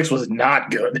came from. Hole 6 was not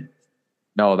good.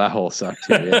 No, that hole sucked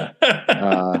too.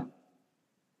 Yeah.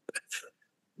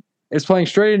 It's playing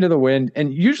straight into the wind,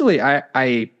 and usually I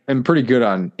am pretty good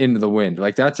on into the wind.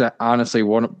 That's honestly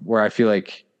one where I feel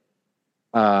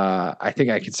I think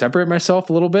I can separate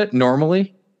myself a little bit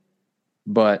normally,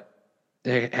 but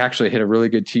I actually hit a really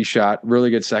good tee shot, really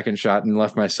good second shot, and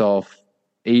left myself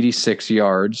 86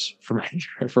 yards for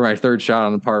my third shot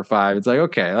on the par 5. It's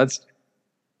okay,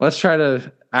 let's try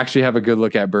to actually have a good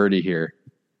look at birdie here.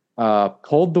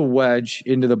 Pulled the wedge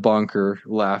into the bunker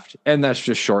left, and that's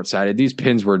just short-sided. These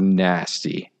pins were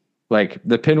nasty. Like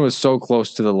the pin was so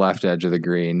close to the left edge of the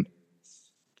green,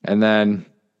 and then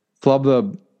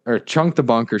chunked the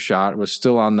bunker shot, was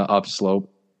still on the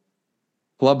upslope.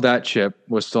 Flubbed that chip,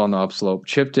 was still on the upslope.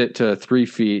 Chipped it to 3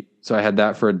 feet, so I had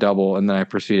that for a double, and then I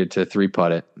proceeded to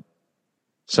 3-putt it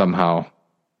somehow.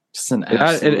 Just an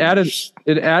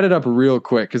it added up real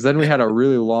quick, because then we had a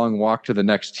really long walk to the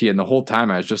next tee, and the whole time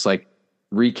I was just like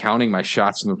recounting my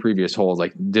shots from the previous holes.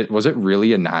 Like, was it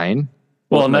really a 9?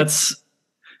 Well, and that's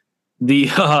the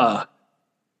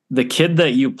kid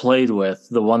that you played with,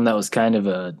 the one that was kind of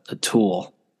a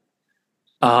tool,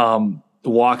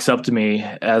 walks up to me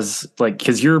as like,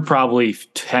 because you're probably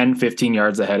 10, 15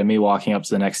 yards ahead of me walking up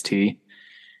to the next tee.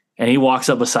 And he walks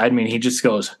up beside me and he just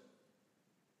goes,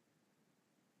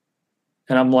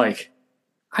 and I'm like,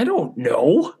 I don't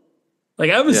know. Like,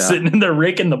 I was sitting in there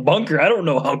raking the bunker. I don't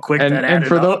know how quick that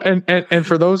added up. And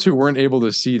for those who weren't able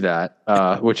to see that,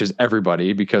 which is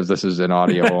everybody, because this is an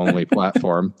audio only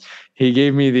platform, he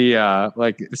gave me the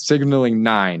like signaling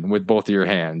 9 with both of your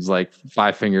hands, like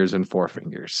 5 fingers and 4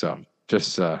 fingers. So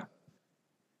just because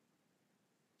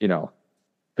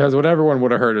what everyone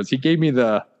would have heard is he gave me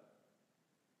and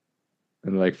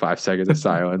like 5 seconds of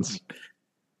silence.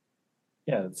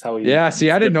 Yeah, that's how he. Yeah,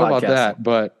 see, I didn't know about that,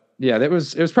 but. Yeah, it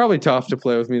was probably tough to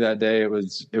play with me that day. It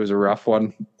was a rough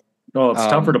one. Oh, it's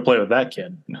tougher to play with that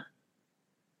kid.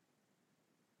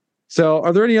 So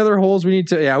are there any other holes we need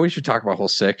to? Yeah, we should talk about hole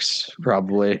 6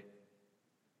 probably.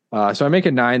 So I make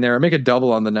a 9 there. I make a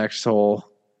double on the next hole.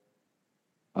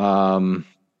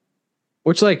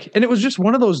 Which and it was just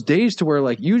one of those days to where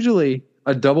like usually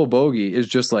a double bogey is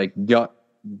just like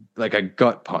a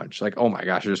gut punch. Like, oh my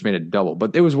gosh, I just made a double.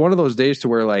 But it was one of those days to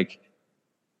where like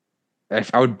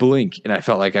I would blink and I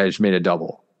felt like I just made a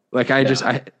double. Like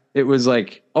it was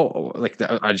like,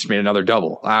 I just made another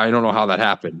double. I don't know how that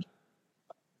happened.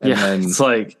 And then, it's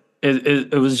like,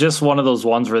 it was just one of those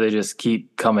ones where they just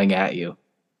keep coming at you.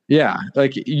 Yeah.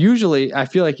 Like usually I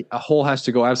feel like a hole has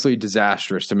to go absolutely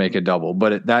disastrous to make a double.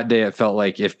 But that day it felt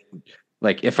like if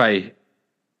I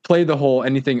played the hole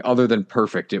anything other than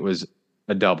perfect, it was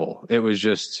a double. It was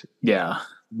just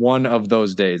one of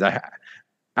those days.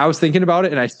 I was thinking about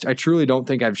it, and I truly don't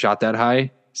think I've shot that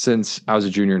high since I was a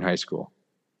junior in high school.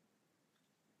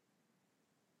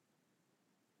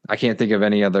 I can't think of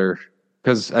any other,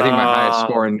 because I think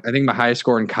my highest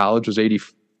score in college was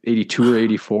 82 or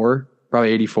 84,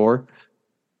 probably 84.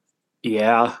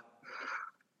 Yeah.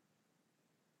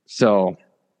 So,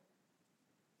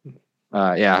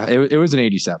 it was an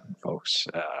 87, folks.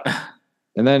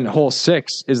 And then hole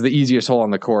 6 is the easiest hole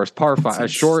on the course. Par 5, a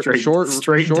short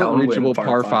reachable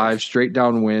par 5, straight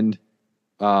downwind.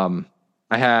 I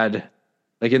had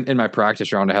like in my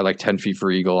practice round, I had like 10 feet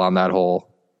for eagle on that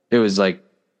hole. It was like,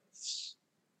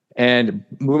 and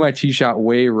moved my tee shot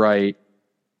way right,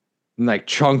 and like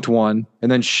chunked one, and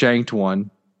then shanked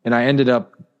one, and I ended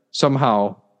up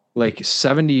somehow like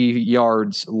 70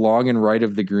 yards long and right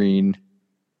of the green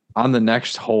on the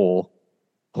next hole,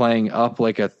 playing up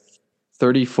like a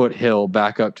 30-foot hill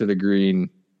back up to the green.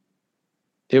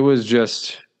 It was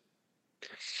just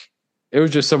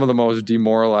some of the most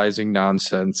demoralizing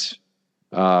nonsense.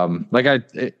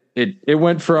 It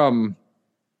went from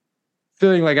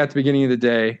feeling like at the beginning of the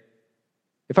day,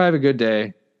 if I have a good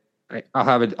day, I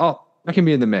can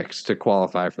be in the mix to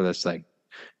qualify for this thing,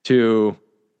 to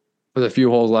with a few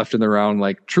holes left in the round,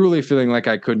 like truly feeling like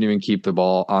I couldn't even keep the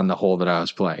ball on the hole that I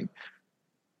was playing.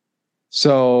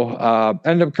 So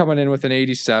ended up coming in with an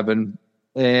 87,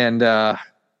 and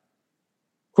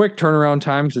quick turnaround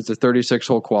time because it's a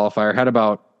 36-hole qualifier. Had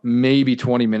about maybe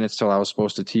 20 minutes till I was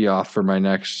supposed to tee off for my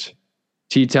next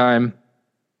tee time.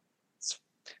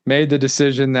 Made the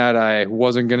decision that I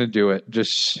wasn't going to do it.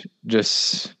 Just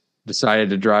decided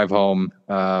to drive home.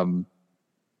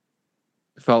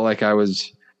 Felt like I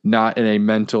was not in a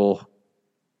mental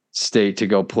state to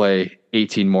go play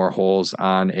 18 more holes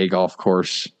on a golf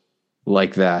course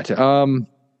like that. I don't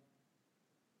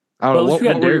know.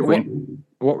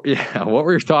 What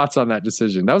were your thoughts on that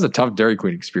decision? That was a tough Dairy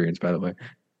Queen experience, by the way.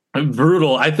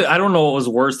 Brutal. I don't know what was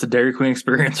worse, the Dairy Queen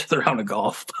experience or the round of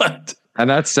golf, but and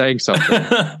that's saying something.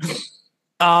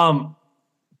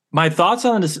 My thoughts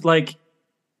on this, like,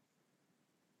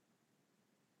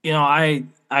 I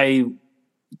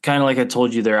kind of, like I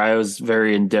told you there, I was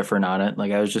very indifferent on it.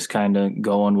 Like, I was just kind of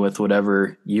going with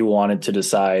whatever you wanted to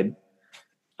decide.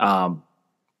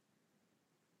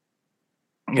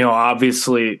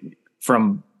 Obviously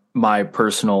from my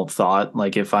personal thought,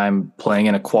 like if I'm playing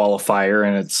in a qualifier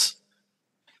and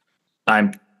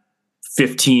I'm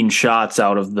 15 shots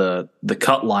out of the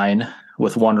cut line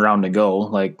with one round to go,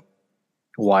 like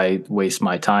why waste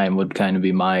my time would kind of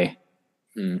be my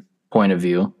point of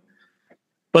view.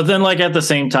 But then, like, at the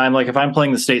same time, like, if I'm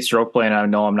playing the state stroke play and I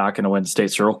know I'm not going to win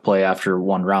state stroke play after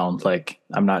one round, like,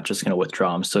 I'm not just going to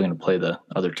withdraw. I'm still going to play the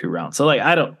other 2 rounds. So, like,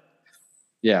 I don't.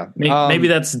 Yeah. Maybe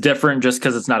that's different just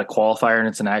because it's not a qualifier and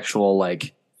it's an actual,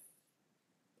 like,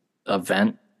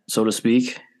 event, so to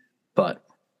speak. But.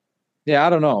 Yeah, I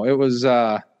don't know. It was.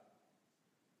 I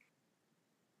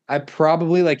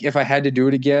probably, like, if I had to do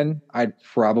it again, I'd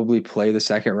probably play the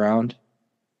second round.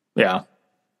 Yeah.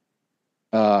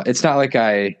 It's not like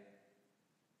I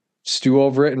stew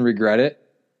over it and regret it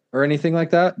or anything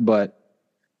like that. But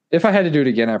if I had to do it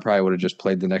again, I probably would have just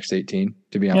played the next 18,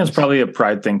 to be honest. Yeah, it's probably a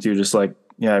pride thing too. Just like,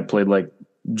 yeah, I played like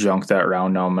junk that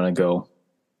round. Now I'm going to go.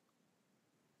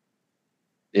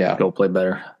 Yeah. Go play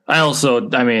better.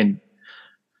 I mean,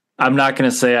 I'm not going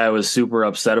to say I was super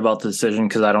upset about the decision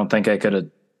because I don't think I could have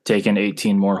taken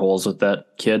 18 more holes with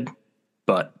that kid.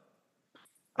 But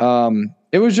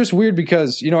it was just weird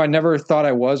because, I never thought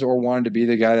I was or wanted to be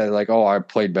the guy that, like, oh, I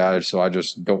played bad, so I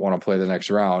just don't want to play the next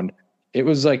round. It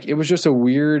was just a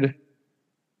weird,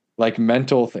 like,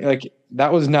 mental thing. Like,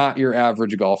 that was not your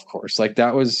average golf course. Like,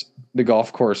 that was the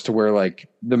golf course to where, like,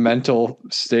 the mental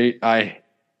state I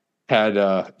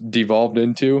had devolved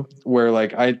into where,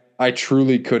 like, I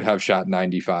truly could have shot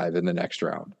 95 in the next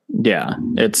round. Yeah,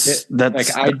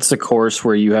 that's a course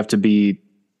where you have to be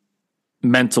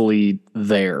mentally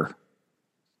there.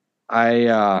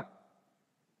 I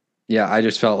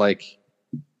just felt like,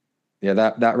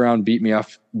 that round beat me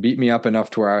up enough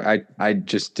to where I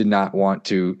just did not want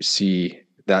to see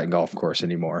that golf course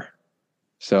anymore.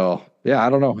 So yeah, I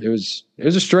don't know. It was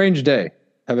a strange day.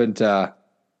 Haven't had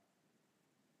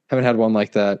one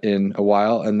like that in a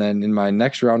while. And then in my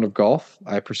next round of golf,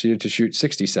 I proceeded to shoot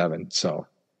 67. So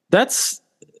that's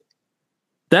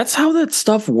how that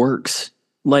stuff works.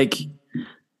 Like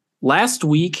last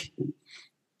week,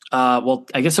 well,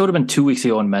 I guess it would have been 2 weeks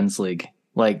ago in men's league.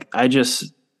 Like I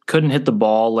just couldn't hit the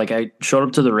ball. Like I showed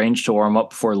up to the range to warm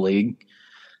up before league.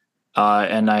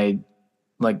 And I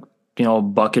a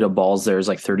bucket of balls there is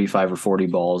like 35 or 40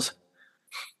 balls.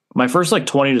 My first like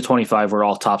 20 to 25 were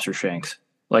all tops or shanks.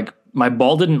 Like my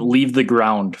ball didn't leave the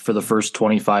ground for the first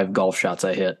 25 golf shots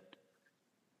I hit.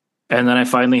 And then I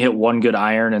finally hit one good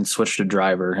iron and switched to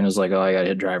driver and was like, oh, I got to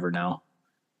hit driver now.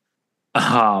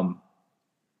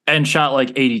 And shot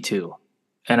like 82.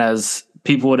 And as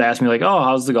people would ask me like, oh,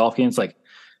 how's the golf game? It's like,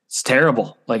 it's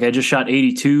terrible. Like I just shot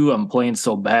 82. I'm playing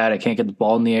so bad. I can't get the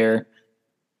ball in the air.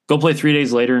 Go play 3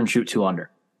 days later and shoot 2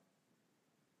 under.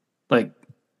 Like,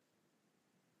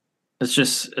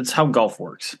 it's how golf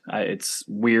works. It's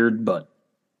weird, but.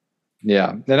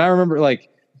 Yeah. And I remember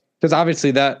because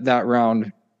obviously that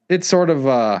round, it sort of,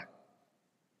 I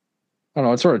don't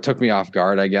know, it sort of took me off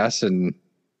guard, I guess, and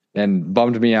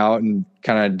bummed me out and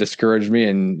kind of discouraged me.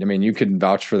 And I mean, you can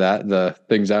vouch for that, the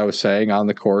things I was saying on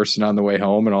the course and on the way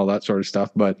home and all that sort of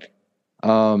stuff. But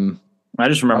I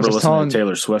just remember listening to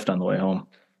Taylor Swift on the way home.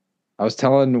 I was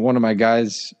telling one of my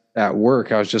guys at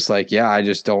work, I was just like, yeah, I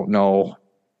just don't know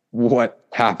what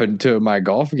happened to my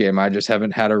golf game. I just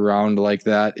haven't had a round like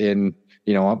that in,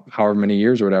 however many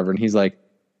years or whatever. And he's like,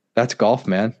 that's golf,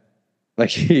 man.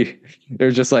 Like it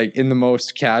was just like in the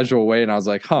most casual way. And I was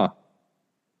like, huh.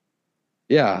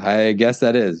 Yeah, I guess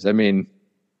that is. I mean,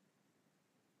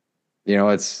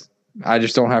 I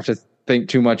just don't have to think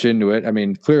too much into it. I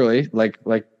mean, clearly, like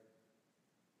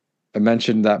I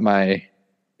mentioned that my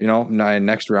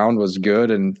next round was good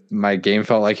and my game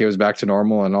felt like it was back to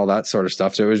normal and all that sort of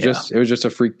stuff. So it was just a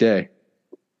freak day.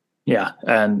 Yeah.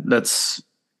 And that's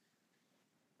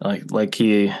like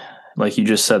you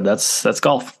just said, that's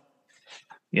golf.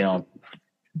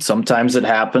 Sometimes it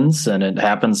happens and it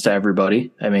happens to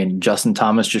everybody. I mean, Justin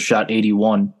Thomas just shot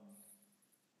 81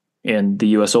 in the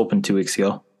US Open 2 weeks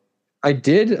ago. I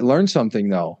did learn something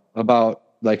though about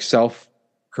like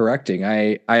self-correcting.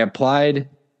 I applied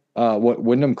what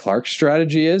Wyndham Clark's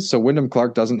strategy is. So Wyndham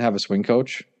Clark doesn't have a swing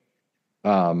coach.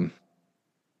 And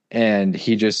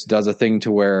he just does a thing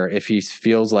to where if he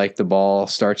feels like the ball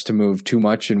starts to move too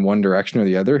much in one direction or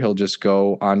the other, he'll just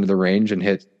go onto the range and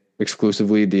hit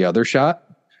exclusively the other shot.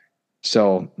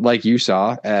 So like you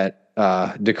saw at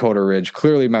Dakota Ridge,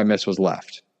 clearly my miss was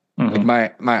left. Mm-hmm.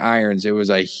 Like my irons, it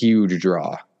was a huge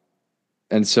draw.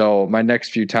 And so my next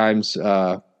few times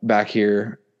back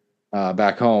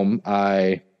home,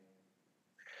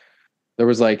 there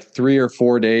was like 3 or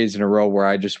 4 days in a row where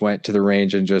I just went to the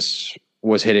range and just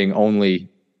was hitting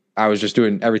I was just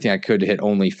doing everything I could to hit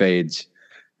only fades.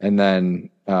 And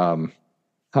then, I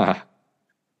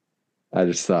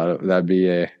just thought that'd be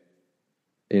an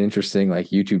interesting like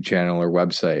YouTube channel or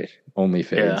website, only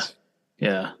fades.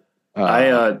 Yeah.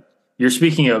 you're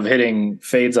speaking of hitting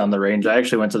fades on the range. I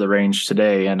actually went to the range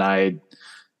today and I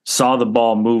saw the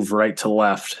ball move right to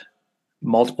left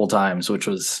multiple times, which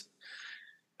was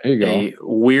a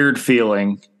weird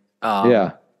feeling.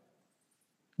 But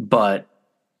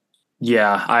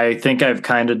yeah, I think I've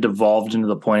kind of devolved into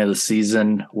the point of the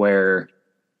season where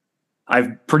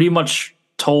I've pretty much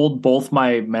told both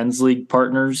my men's league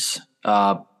partners,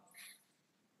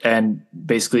 and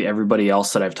basically everybody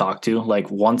else that I've talked to,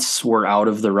 like once we're out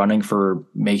of the running for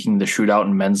making the shootout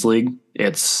in men's league,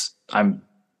 I'm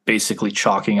basically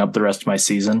chalking up the rest of my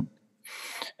season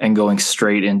and going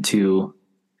straight into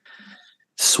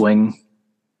swing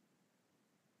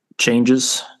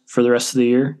changes for the rest of the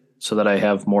year so that I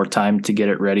have more time to get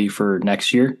it ready for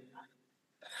next year.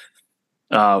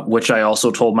 Which I also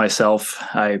told myself,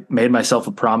 I made myself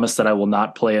a promise that I will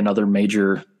not play another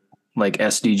major like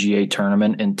SDGA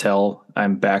tournament until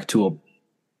I'm back to a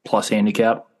plus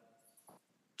handicap.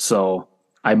 So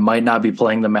I might not be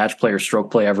playing the match play or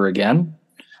stroke play ever again.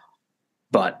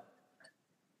 But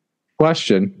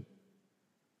question,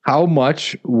 how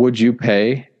much would you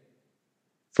pay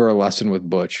for a lesson with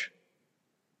Butch?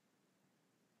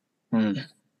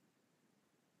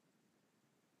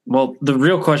 Well, the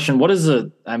real question,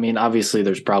 obviously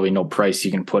there's probably no price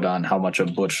you can put on how much a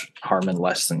Butch Harmon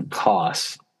lesson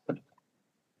costs.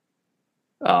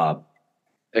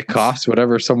 It costs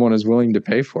whatever someone is willing to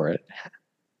pay for it.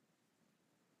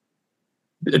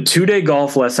 A 2-day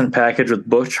golf lesson package with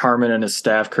Butch Harmon and his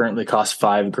staff currently costs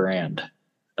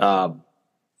 $5,000,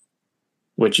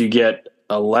 which you get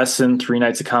a lesson, 3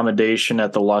 nights accommodation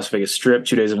at the Las Vegas Strip,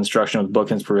 2 days of instruction with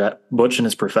Butch and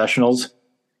his professionals.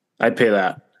 I'd pay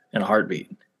that in a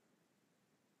heartbeat.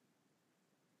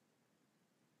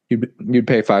 You'd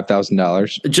pay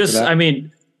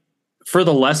 $5,000. For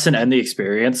the lesson and the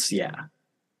experience, yeah.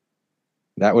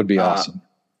 That would be awesome.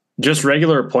 Just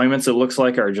regular appointments, it looks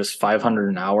like, are just $500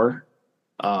 an hour.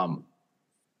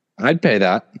 I'd pay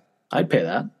that. I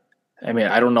don't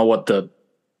know what the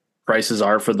prices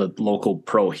are for the local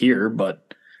pro here,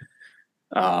 but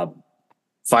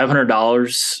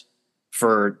 $500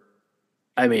 for,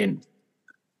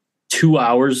 2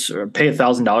 hours, or pay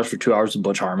 $1,000 for 2 hours with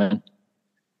Butch Harmon.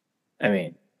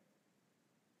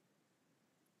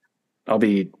 I'll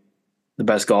be the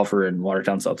best golfer in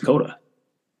Watertown, South Dakota.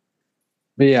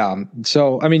 Yeah.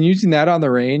 So, using that on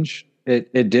the range,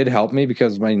 it did help me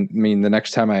because the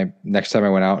next time I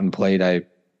went out and played,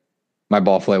 my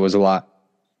ball flight was a lot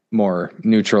more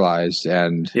neutralized,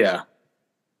 and yeah,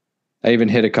 I even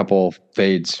hit a couple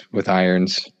fades with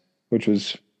irons, which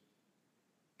was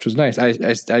nice.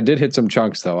 I did hit some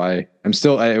chunks though.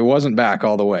 It wasn't back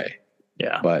all the way.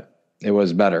 Yeah, but it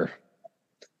was better.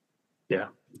 Yeah.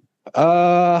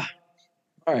 All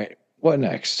right. What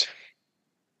next?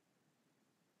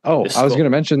 Oh, I was going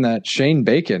to mention that Shane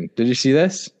Bacon. Did you see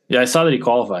this? Yeah, I saw that he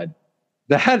qualified.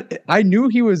 I knew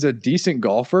he was a decent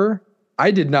golfer. I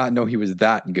did not know he was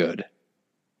that good.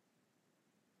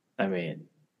 You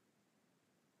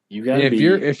got to be.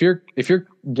 If you're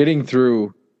getting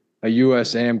through a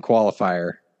USAM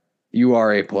qualifier, you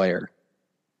are a player.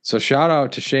 So shout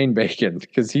out to Shane Bacon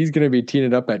because he's going to be teeing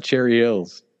it up at Cherry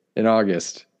Hills in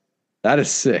August. That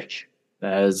is sick.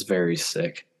 That is very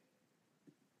sick.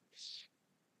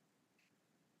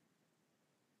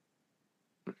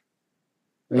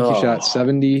 I think he shot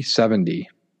 70-70.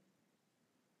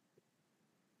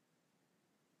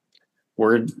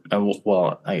 Word.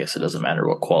 Well, I guess it doesn't matter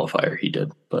what qualifier he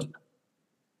did, but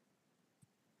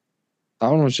that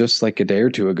one was just like a day or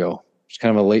two ago. It's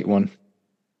kind of a late one.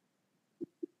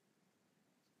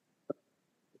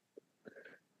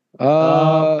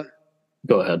 Go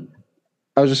ahead.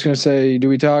 I was just going to say, did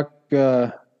we talk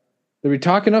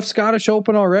enough Scottish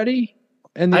Open already?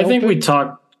 I think we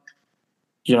talked,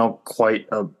 quite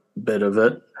a bit of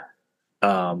it.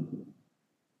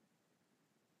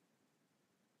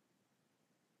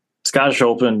 Scottish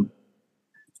Open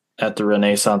at the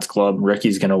Renaissance Club,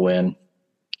 Rickie's going to win.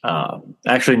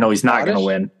 Actually, no, he's not going to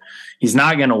win. He's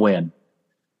not going to win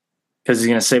because he's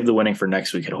going to save the winning for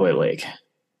next week at Hoyt Lake.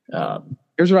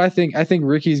 Here's what I think. I think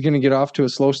Rickie's going to get off to a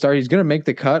slow start. He's going to make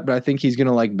the cut, but I think he's going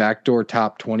to backdoor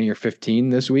top 20 or 15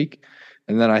 this week.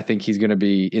 And then I think he's going to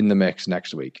be in the mix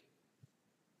next week.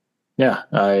 Yeah.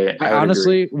 I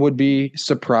honestly would be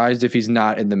surprised if he's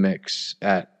not in the mix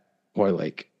at Hoyt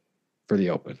Lake for the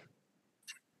Open.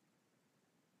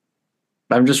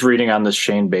 I'm just reading on this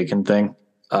Shane Bacon thing.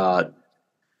 So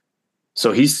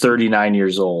he's 39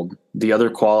 years old. The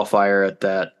other qualifier at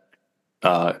that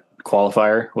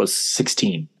qualifier was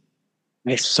 16.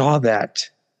 I saw that.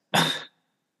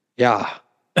 Yeah.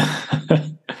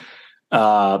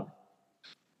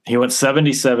 He went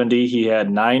 70-70. He had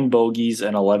 9 bogeys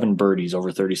and 11 birdies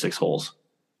over 36 holes.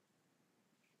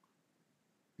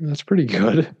 That's pretty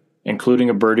good. Including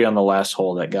a birdie on the last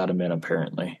hole that got him in,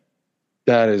 apparently.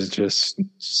 That is just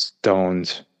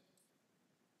stones.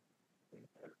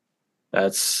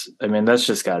 That's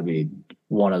just got to be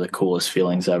one of the coolest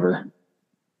feelings ever.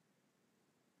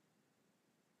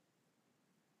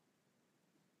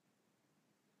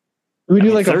 We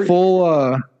do like a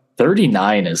full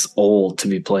 39 is old to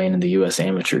be playing in the U.S.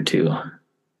 Amateur too.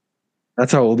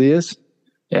 That's how old he is?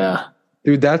 Yeah.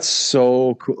 Dude, that's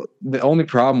so cool. The only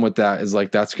problem with that is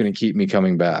like that's going to keep me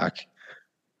coming back.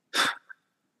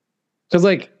 Because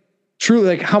like truly,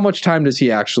 like how much time does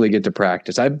he actually get to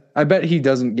practice? I bet he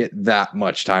doesn't get that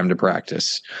much time to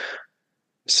practice.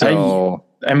 So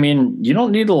I mean, you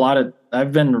don't need a lot of.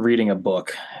 I've been reading a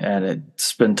book and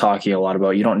it's been talking a lot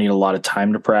about you don't need a lot of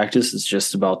time to practice. It's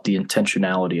just about the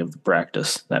intentionality of the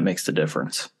practice that makes the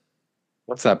difference.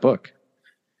 What's that book?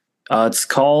 It's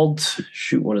called,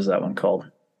 what is that one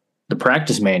called? The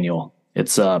Practice Manual.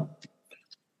 It's so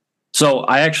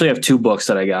I actually have 2 books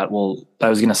that I got. Well, I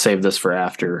was going to save this for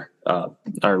after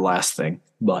our last thing,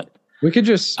 but we could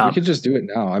just do it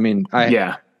now. I mean,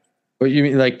 yeah. What you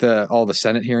mean, like all the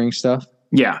Senate hearing stuff?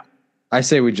 Yeah. I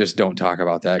say we just don't talk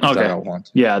about that because I don't want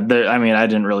to. Yeah, I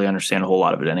didn't really understand a whole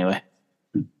lot of it anyway.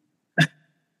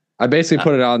 I basically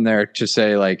put it on there to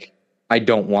say like, I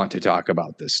don't want to talk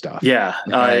about this stuff. Yeah.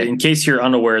 In case you're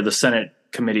unaware, the Senate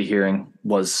committee hearing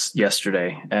was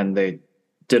yesterday, and they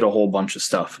did a whole bunch of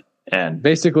stuff. And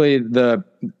basically,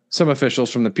 some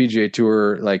officials from the PGA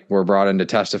Tour like were brought in to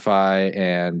testify,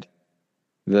 and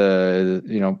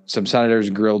some senators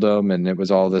grilled them, and it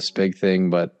was all this big thing.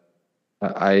 But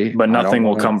nothing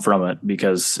will come from it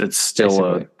because it's still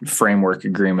a framework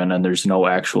agreement, and there's no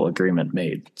actual agreement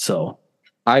made. So.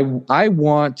 I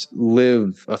want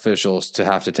live officials to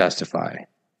have to testify.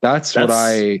 That's what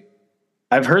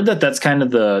I've heard that's kind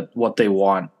of what they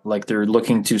want. Like they're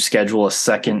looking to schedule a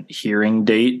second hearing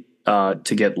date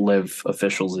to get live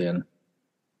officials in.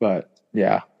 But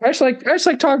yeah, I just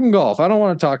like talking golf. I don't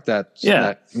want to talk that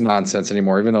nonsense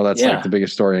anymore, even though that's like the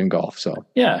biggest story in golf. So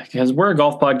yeah, because we're a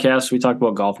golf podcast. We talk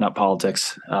about golf, not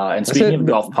politics. And speaking of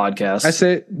golf podcasts, I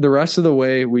say the rest of the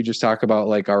way we just talk about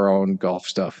like our own golf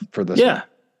stuff for this. Yeah.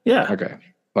 Yeah. Okay.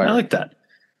 Fire. I like that.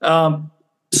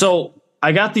 So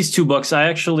I got these 2 books.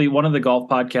 One of the golf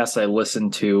podcasts I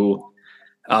listened to,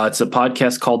 it's a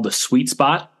podcast called The Sweet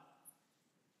Spot.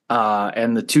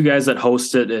 And the 2 guys that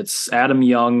host it, it's Adam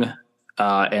Young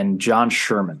and John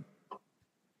Sherman.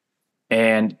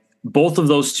 And both of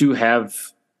those 2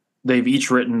 they've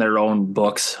each written their own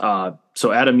books.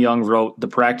 So Adam Young wrote The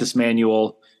Practice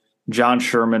Manual. John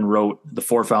Sherman wrote The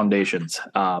 4 Foundations.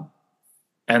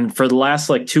 And for the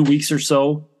last 2 weeks or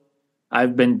so,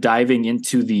 I've been diving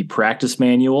into the Practice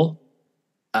Manual.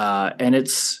 And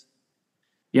it's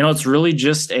really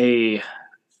just a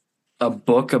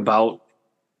book about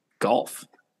golf.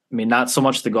 I mean, not so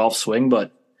much the golf swing,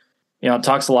 but, it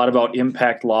talks a lot about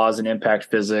impact laws and impact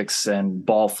physics and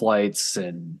ball flights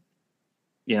and,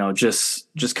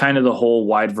 just kind of the whole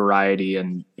wide variety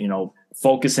and,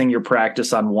 focusing your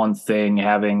practice on one thing,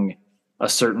 having a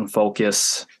certain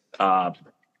focus,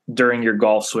 during your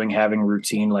golf swing, having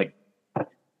routine,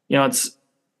 it's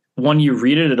when you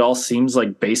read it all seems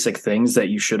like basic things that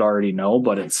you should already know,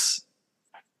 but it's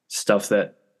stuff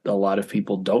that a lot of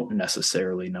people don't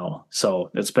necessarily know.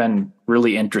 So it's been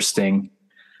really interesting,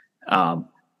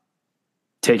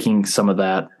 taking some of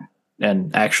that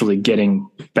and actually getting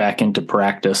back into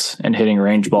practice and hitting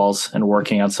range balls and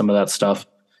working on some of that stuff,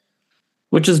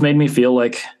 which has made me feel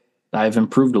like I've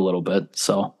improved a little bit.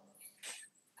 So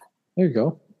there you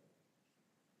go.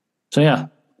 So yeah,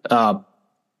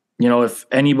 if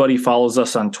anybody follows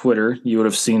us on Twitter, you would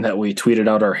have seen that we tweeted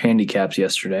out our handicaps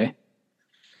yesterday.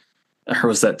 Or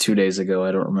was that 2 days ago?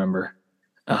 I don't remember.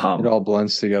 It all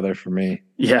blends together for me.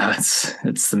 Yeah,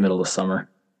 it's the middle of summer.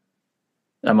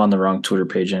 I'm on the wrong Twitter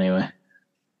page anyway.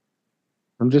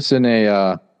 I'm just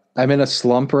I'm in a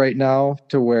slump right now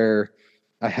to where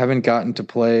I haven't gotten to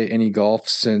play any golf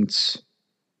since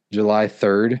July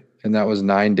 3rd, and that was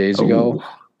 9 days ago.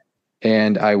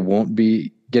 And I won't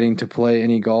be getting to play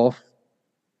any golf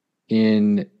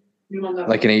in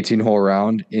like an 18-hole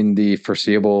round in the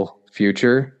foreseeable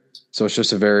future. So it's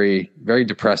just a very, very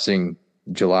depressing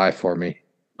July for me.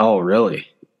 Oh, really?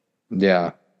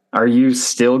 Yeah. Are you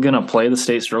still going to play the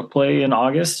state stroke play in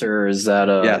August, or is that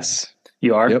Yes.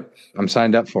 You are? Yep. I'm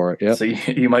signed up for it. Yep. So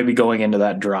you might be going into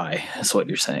that dry. That's what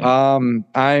you're saying.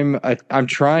 I'm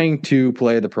trying to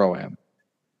play the Pro-Am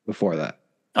before that.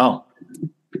 Oh.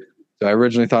 So I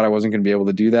originally thought I wasn't going to be able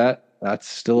to do that. that's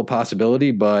still a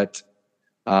possibility, but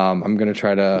I'm going to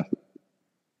try to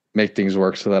make things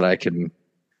work so that I can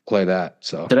play that.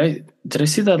 So did I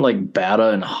see that like Bata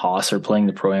and Haas are playing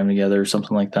the Pro-Am together or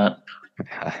something like that?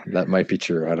 That might be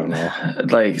true. I don't know.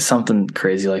 Like something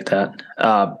crazy like that.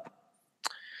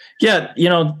 Yeah,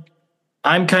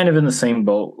 I'm kind of in the same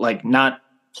boat, like not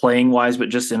playing wise, but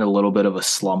just in a little bit of a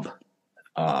slump.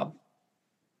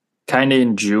 Kind of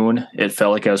in June, it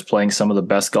felt like I was playing some of the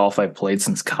best golf I've played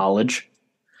since college.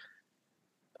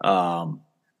 I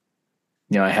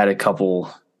had a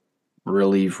couple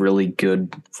really, really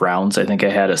good rounds. I think I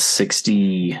had a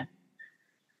 67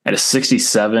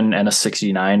 and a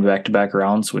 69 back-to-back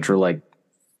rounds, which were like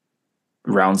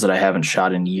rounds that I haven't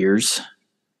shot in years.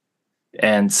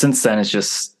 And since then,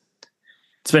 it's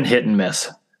been hit and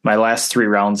miss. My last 3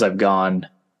 rounds, I've gone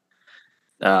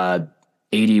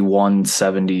 81,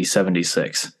 70,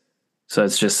 76. So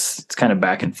it's kind of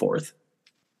back and forth.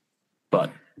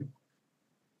 But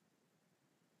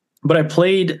I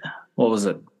played, what was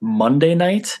it, Monday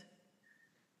night?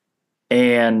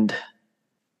 And,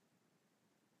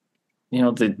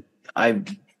 I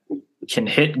can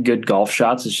hit good golf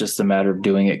shots. It's just a matter of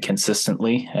doing it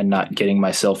consistently and not getting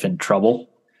myself in trouble.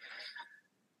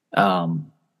 But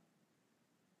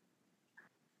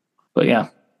yeah,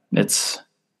 it's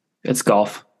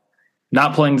golf.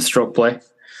 Not playing the stroke play.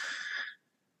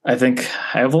 I think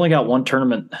I've only got one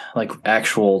tournament, like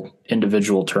actual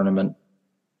individual tournament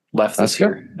left this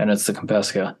year, and it's the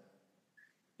Compesca.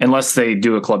 Unless they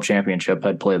do a club championship,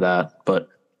 I'd play that. But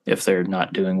if they're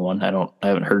not doing one, I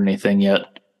haven't heard anything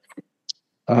yet.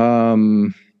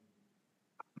 Forgot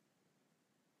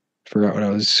what I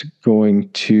was going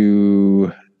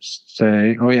to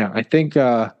say. Oh yeah, I think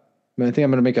I'm going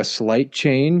to make a slight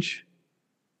change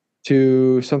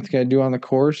to something I do on the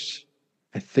course.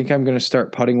 I think I'm going to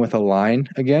start putting with a line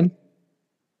again.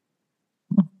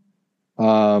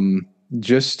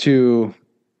 Just to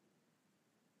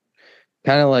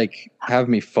kind of like have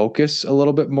me focus a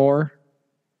little bit more,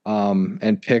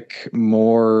 and pick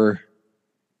more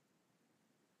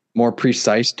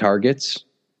precise targets.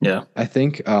 Yeah. I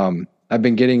think, I've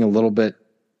been getting a little bit,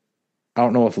 I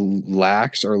don't know if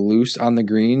lax or loose on the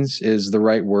greens is the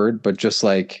right word, but just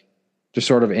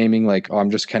sort of aiming like, I'm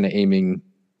just kind of aiming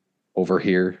over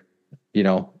here,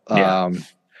 Yeah.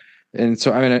 And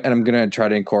so I'm going to try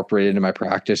to incorporate it into my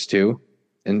practice too.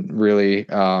 And really,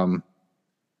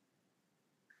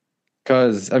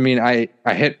 cause I mean, I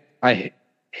hit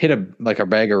a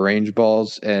bag of range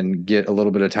balls and get a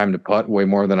little bit of time to putt way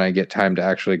more than I get time to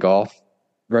actually golf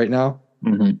right now.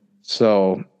 Mm-hmm.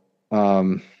 So,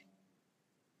 cause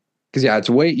yeah, it's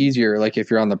way easier. Like if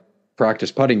you're on the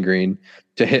practice putting green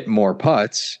to hit more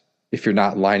putts, if you're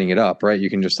not lining it up, right? You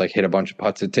can just like hit a bunch of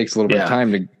putts. It takes a little bit of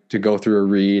time to go through a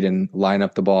read and line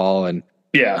up the ball.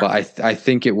 But I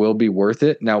think it will be worth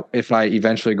it. Now, if I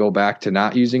eventually go back to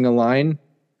not using a line,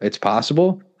 it's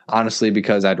possible, honestly,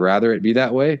 because I'd rather it be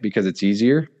that way because it's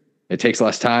easier. It takes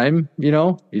less time, you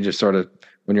just sort of,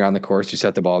 when you're on the course, you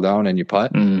set the ball down and you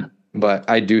putt. But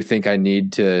I do think I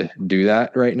need to do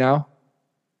that right now.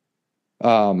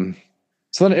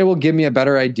 So then it will give me a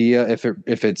better idea if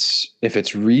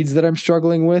it's reads that I'm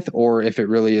struggling with, or if it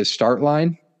really is start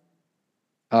line.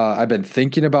 I've been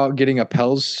thinking about getting a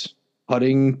Pels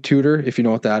putting tutor, if you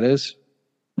know what that is.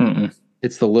 Mm-mm.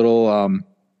 It's the little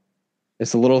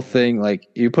thing, like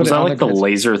you put it on like the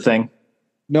laser thing.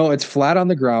 No, it's flat on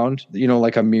the ground,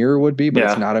 like a mirror would be, but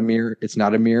it's not a mirror. It's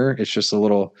not a mirror. It's just a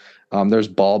little, there's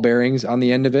ball bearings on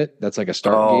the end of it. That's like a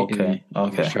start gate. Okay.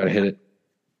 You just try to hit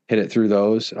it through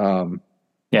those.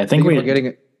 I think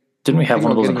didn't we have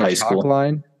one of those in high school?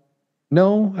 Line?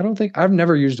 No, I don't think. I've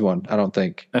never used one. I don't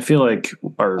think. I feel like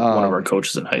one of our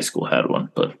coaches in high school had one,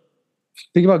 but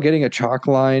think about getting a chalk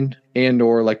line and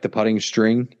or like the putting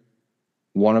string,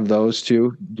 one of those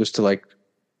two, just to like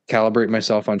calibrate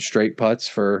myself on straight putts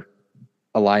for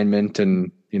alignment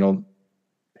and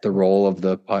the roll of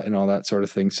the putt and all that sort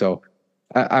of thing. So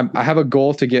I have a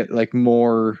goal to get like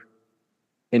more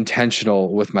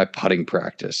intentional with my putting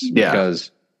practice,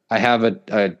 because I have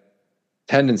a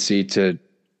tendency to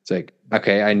like,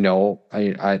 okay, I know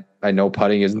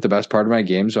putting isn't the best part of my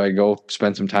game, so I go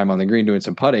spend some time on the green doing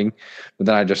some putting, but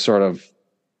then I just sort of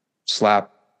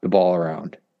slap the ball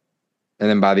around, and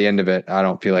then by the end of it, I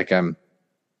don't feel like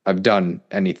I've done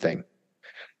anything.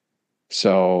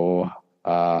 So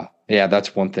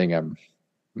that's one thing I'm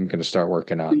going to start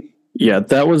working on. Yeah,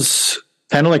 that was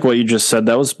kind of like what you just said.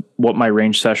 That was what my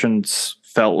range sessions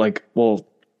felt like. Well,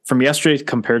 from yesterday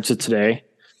compared to today,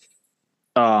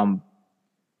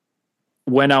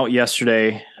 went out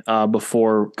yesterday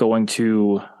before going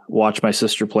to watch my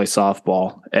sister play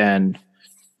softball and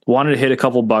wanted to hit a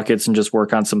couple buckets and just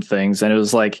work on some things. And it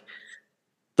was like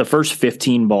the first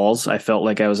 15 balls, I felt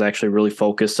like I was actually really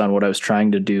focused on what I was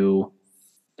trying to do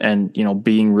and,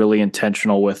 being really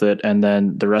intentional with it. And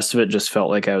then the rest of it just felt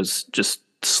like I was just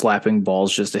slapping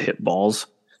balls just to hit balls.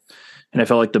 And I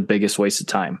felt like the biggest waste of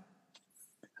time.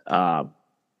 And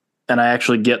I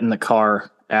actually get in the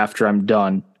car after I'm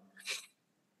done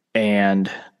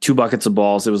and 2 buckets of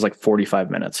balls. It was like 45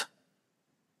 minutes.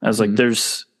 I was like,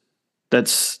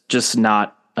 that's just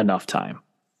not enough time.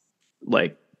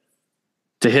 Like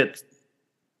to hit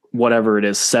whatever it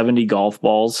is, 70 golf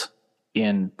balls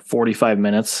in 45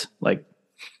 minutes. Like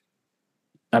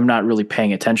I'm not really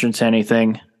paying attention to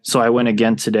anything. So I went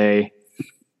again today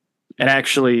and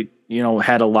actually,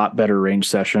 had a lot better range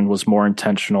session, was more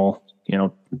intentional,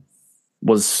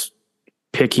 was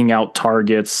picking out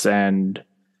targets and,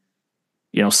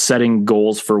 setting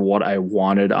goals for what I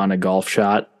wanted on a golf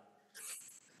shot.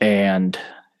 And,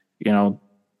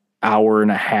 hour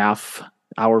and a half,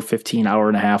 hour 15, hour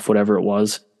and a half, whatever it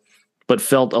was, but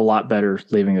felt a lot better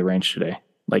leaving the range today.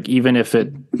 Like, even if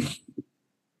it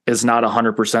is not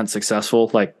 100% successful,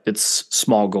 like it's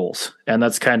small goals. And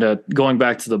that's kind of going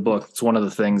back to the book. It's one of the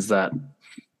things that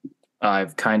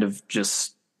I've kind of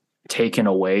just taken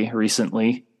away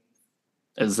recently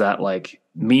is that like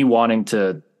me wanting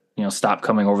to, stop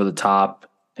coming over the top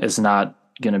is not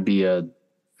going to be a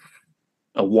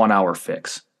 1 hour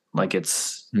fix. Like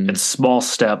it's small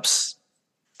steps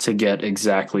to get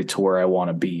exactly to where I want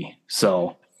to be.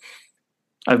 So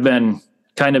I've been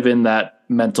kind of in that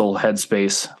mental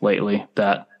headspace lately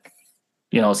that,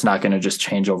 it's not going to just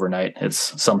change overnight.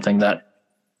 It's something that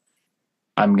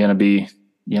I'm going to be,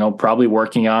 probably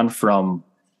working on from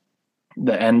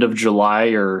the end of July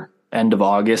or end of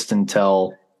August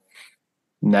until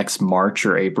next March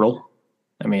or April.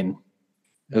 I mean,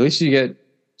 at least you get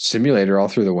simulator all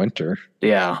through the winter.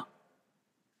 Yeah.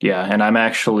 Yeah. And I'm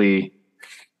actually,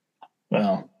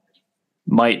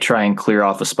 might try and clear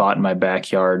off a spot in my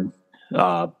backyard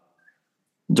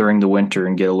during the winter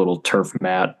and get a little turf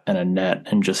mat and a net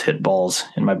and just hit balls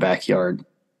in my backyard.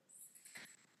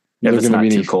 If it's not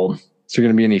too cold. Is there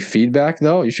going to be any feedback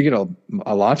though? You should get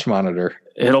a launch monitor.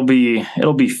 It'll be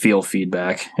feel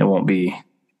feedback. It won't be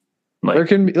like there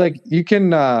can be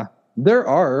there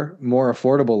are more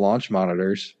affordable launch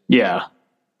monitors. Yeah.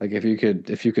 Like if you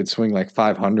could swing like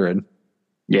 500.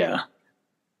 Yeah.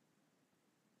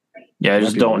 Yeah. I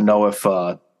just don't know if,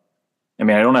 I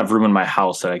don't have room in my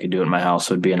house that I could do it in my house.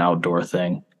 So it'd be an outdoor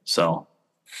thing. So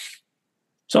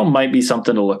it might be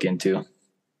something to look into.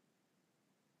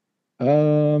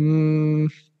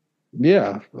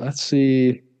 Yeah, let's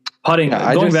see. Putting,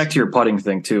 going back to your putting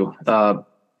thing too.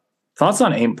 Thoughts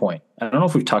on aim point? I don't know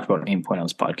if we've talked about aim point on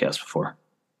this podcast before.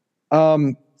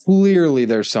 Clearly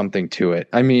there's something to it.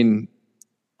 I mean,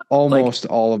 almost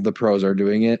all of the pros are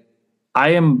doing it. I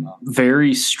am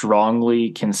very strongly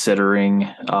considering,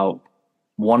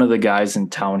 one of the guys in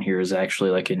town here is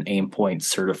actually like an aim point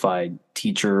certified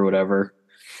teacher or whatever.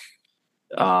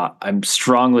 I'm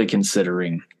strongly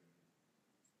considering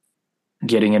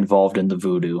getting involved in the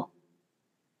voodoo.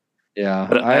 Yeah.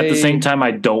 But at the same time,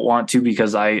 I don't want to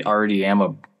because I already am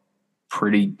a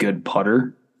pretty good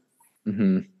putter.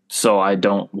 Mm-hmm. So I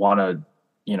don't want to,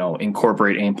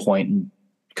 incorporate aim point and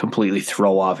completely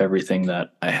throw off everything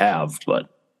that I have. But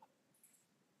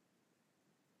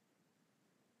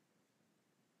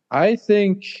I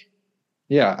think,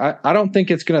 I don't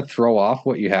think it's going to throw off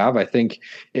what you have. I think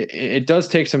it does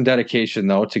take some dedication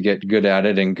though to get good at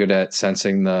it and good at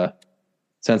sensing the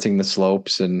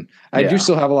slopes. And I do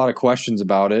still have a lot of questions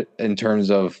about it in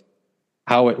terms of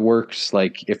how it works.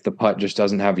 Like if the putt just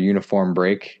doesn't have a uniform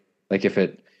break, like if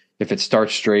it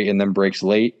starts straight and then breaks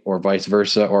late or vice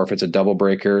versa, or if it's a double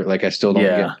breaker, like I still don't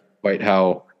get quite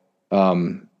how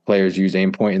players use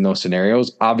aim point in those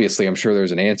scenarios. Obviously I'm sure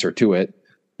there's an answer to it.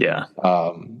 Yeah.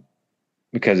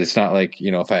 Because it's not like,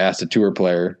 if I asked a tour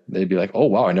player, they'd be like, oh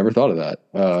wow, I never thought of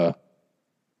that.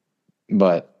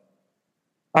 But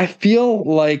I feel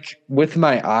like with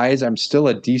my eyes, I'm still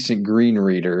a decent green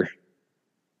reader,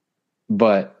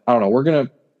 but I don't know. We're going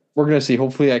to see.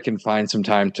 Hopefully I can find some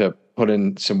time to put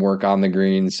in some work on the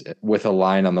greens with a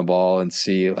line on the ball and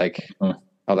see like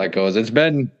how that goes. It's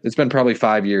been probably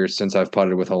 5 years since I've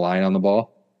putted with a line on the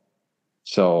ball.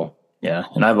 So yeah.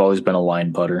 And I've always been a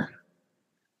line putter,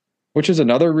 which is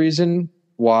another reason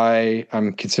why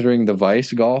I'm considering the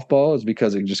Vice golf ball is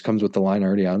because it just comes with the line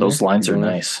already on there. Those lines are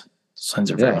nice.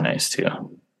 Signs are very nice too.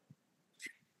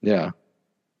 Yeah.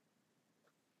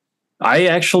 I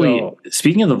actually,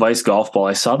 speaking of the Vice golf ball,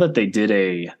 I saw that they did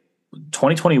a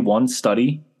 2021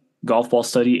 study golf ball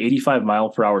study, 85 mile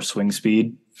per hour swing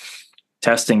speed,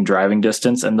 testing driving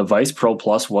distance, and the Vice Pro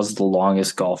Plus was the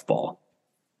longest golf ball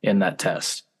in that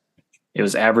test. It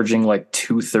was averaging like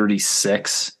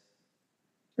 236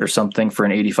 or something for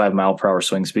an 85 mile per hour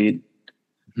swing speed,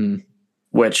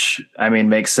 which I mean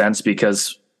makes sense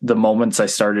because the moments I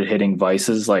started hitting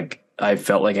Vices, like I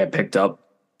felt like I picked up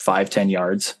 5-10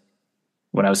 yards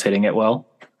when I was hitting it well.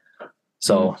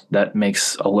 So that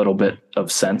makes a little bit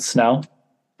of sense now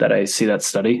that I see that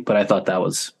study, but I thought that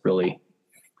was really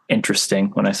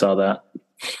interesting when I saw that.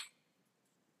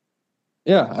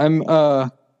 Yeah, I'm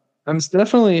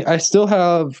definitely, I still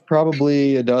have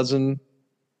probably a dozen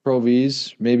Pro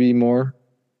Vs, maybe more.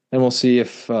 And we'll see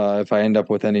if I end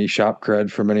up with any shop cred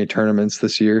from any tournaments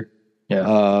this year.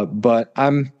 Yeah. But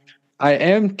I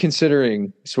am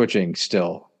considering switching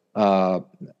still.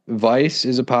 Vice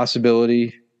is a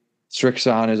possibility.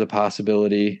 Strixon is a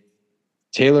possibility.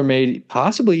 TaylorMade,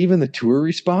 possibly even the Tour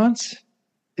Response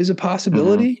is a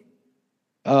possibility.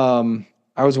 I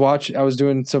was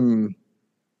doing some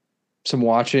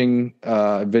watching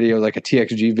video, like a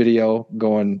TXG video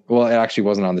going, well, it actually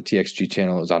wasn't on the TXG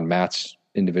channel. It was on Matt's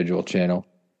individual channel.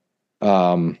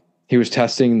 He was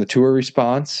testing the Tour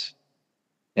Response,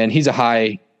 and he's a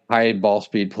high ball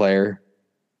speed player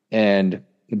and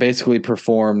basically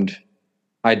performed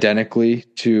identically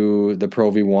to the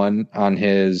Pro V1 on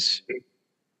his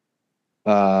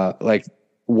like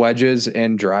wedges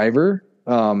and driver.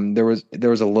 There was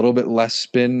a little bit less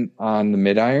spin on the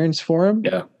mid irons for him.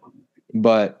 Yeah.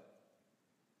 But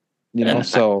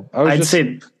so I'd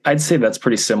say that's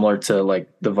pretty similar to like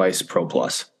the Vice Pro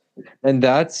Plus. And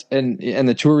that's and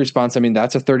the Tour Response, I mean,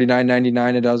 that's a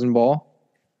 $39.99 a dozen ball.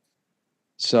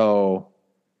 So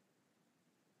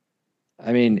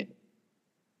I mean,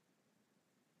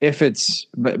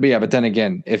 but then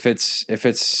again, if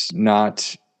it's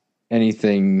not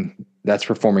anything that's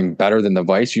performing better than the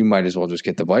Vice, you might as well just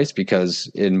get the Vice,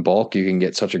 because in bulk you can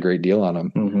get such a great deal on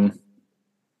them.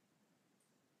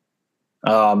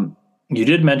 You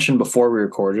did mention before we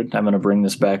recorded, I'm going to bring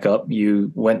this back up,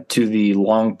 you went to the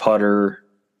long putter,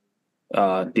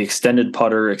 the extended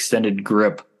putter, extended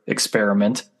grip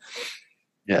experiment.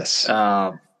 Yes.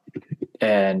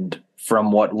 And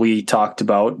from what we talked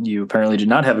about, you apparently did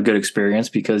not have a good experience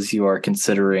because you are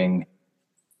considering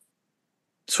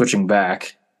switching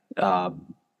back. I'm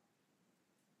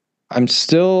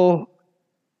still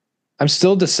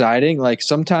deciding. Like,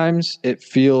 sometimes it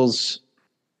feels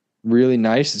really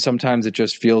nice, and sometimes it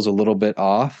just feels a little bit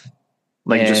off.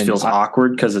 Like, it just feels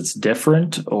awkward because it's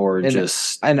different,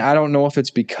 and I don't know if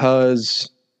it's because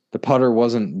the putter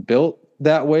wasn't built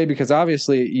that way, because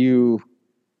obviously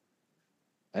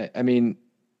I mean,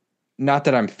 not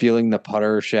that I'm feeling the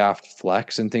putter shaft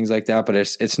flex and things like that, but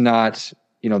it's not,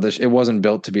 it wasn't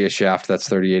built to be a shaft that's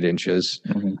 38 inches.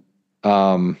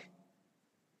 The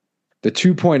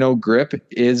 2.0 grip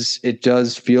it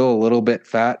does feel a little bit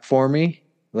fat for me.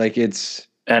 Like which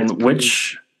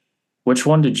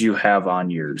one did you have on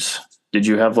yours? Did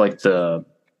you have like the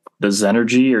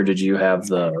Zenergy, or did you have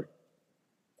what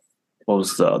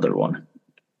was the other one?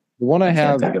 The one I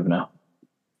have, can't think of now.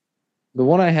 The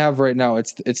one I have right now,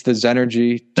 it's the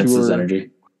Zenergy Tour. It's the Zenergy.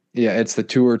 Yeah, it's the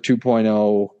Tour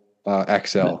 2.0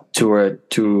 XL. Tour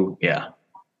 2, yeah.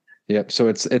 Yep. So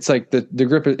it's like the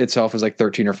grip itself is like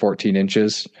 13 or 14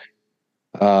 inches.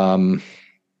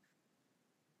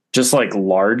 Just like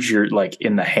large, you're like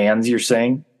in the hands, you're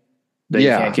saying?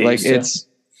 Yeah, like it's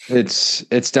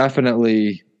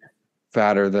definitely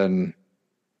fatter than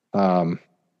I'm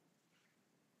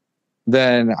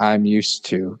used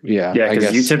to. Yeah. Yeah,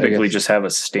 because you typically just have a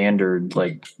standard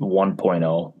like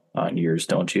 1.0 on yours,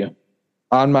 don't you?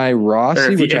 On my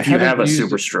Rossi, which if you have a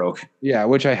Super Stroke. Yeah,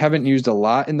 which I haven't used a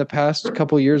lot in the past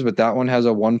couple of years, but that one has a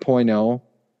 1.0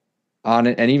 on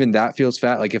it, and even that feels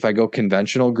fat. Like, if I go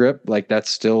conventional grip, like, that's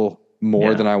still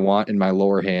more than I want in my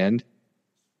lower hand.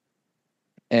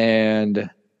 And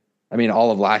I mean, all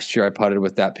of last year I putted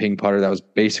with that ping putter that was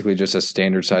basically just a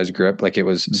standard size grip. Like, it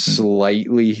was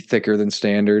slightly thicker than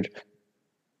standard.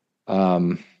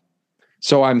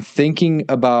 So I'm thinking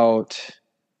about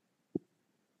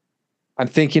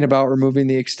removing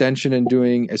the extension and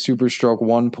doing a Super Stroke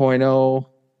 1.0,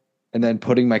 and then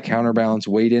putting my counterbalance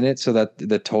weight in it so that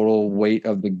the total weight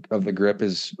of the grip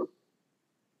is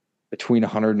between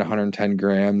 100 and 110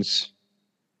 grams.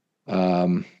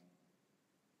 I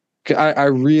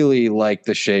really like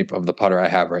the shape of the putter I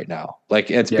have right now.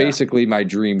 Like, it's basically my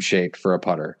dream shape for a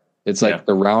putter. It's like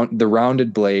the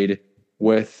rounded blade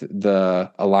with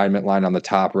the alignment line on the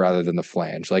top rather than the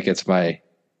flange. Like, it's my,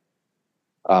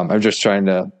 I'm just trying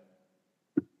to,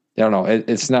 I don't know.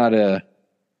 It's not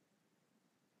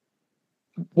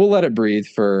we'll let it breathe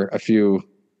for a few,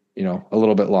 a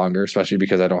little bit longer, especially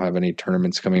because I don't have any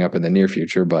tournaments coming up in the near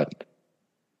future. But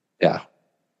yeah.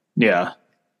 Yeah.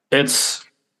 It's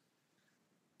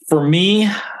for me,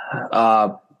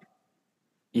 I've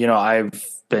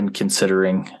been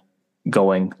considering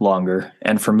going longer.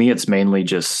 And for me, it's mainly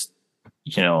just,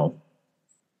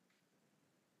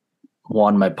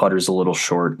 one, my putter's a little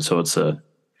short. So it's a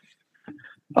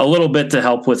little bit to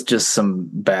help with just some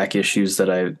back issues that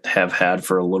I have had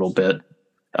for a little bit.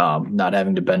 Not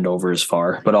having to bend over as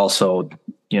far, but also,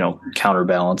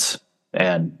 counterbalance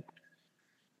and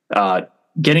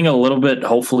getting a little bit,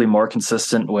 hopefully more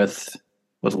consistent with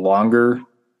longer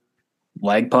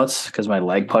lag putts, because my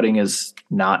lag putting is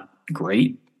not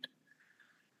great.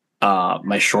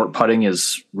 My short putting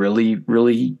is really,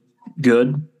 really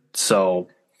good. So,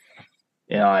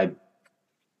 I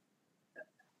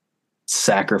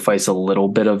sacrifice a little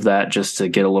bit of that just to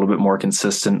get a little bit more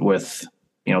consistent with,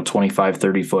 25,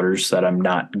 30 footers that I'm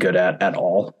not good at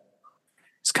all.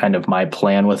 It's kind of my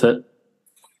plan with it.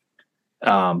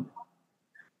 I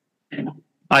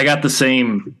got the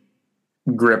same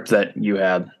grip that you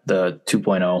had, the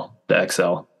 2.0, the XL.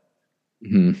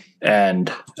 Mm-hmm.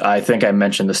 And I think I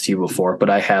mentioned this to you before, but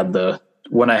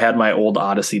when I had my old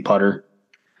Odyssey putter,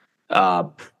 I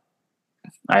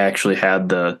actually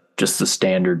had just the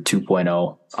standard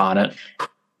 2.0 on it.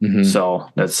 Mm-hmm. So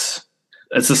it's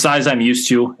the size I'm used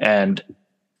to, and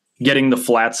getting the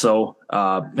Flatso,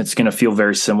 it's going to feel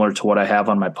very similar to what I have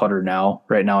on my putter now.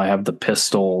 Right now I have the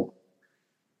Pistol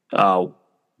GTR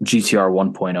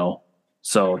 1.0.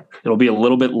 So it'll be a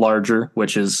little bit larger,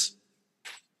 which is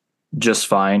just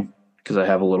fine because I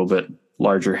have a little bit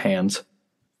larger hands.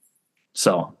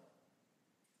 So.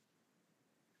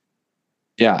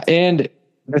 Yeah. And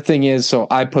the thing is, so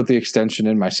I put the extension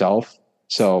in myself.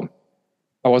 So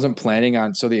I wasn't planning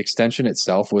on, so the extension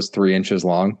itself was 3 inches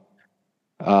long.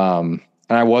 And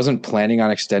I wasn't planning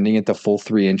on extending it the full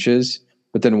 3 inches,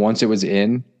 but then once it was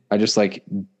in, I just I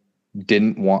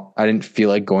didn't feel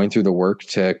like going through the work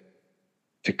to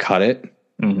cut it.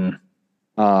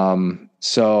 Mm-hmm.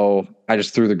 So I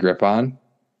just threw the grip on,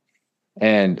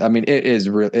 and I mean, it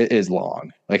is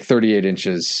long, like 38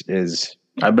 inches is,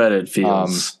 I bet it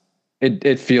feels,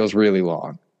 it feels really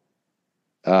long.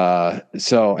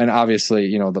 So, and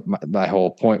obviously, my whole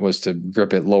point was to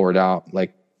grip it lower down,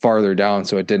 like farther down,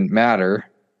 so it didn't matter,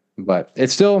 but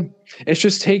it's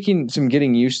just taking some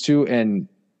getting used to and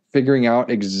figuring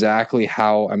out exactly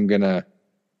how I'm going to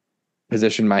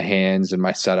position my hands and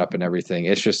my setup and everything.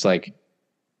 It's just it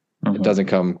doesn't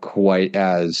come quite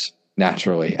as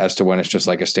naturally as to when it's just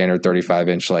like a standard 35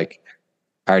 inch,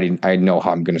 I know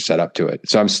how I'm going to set up to it.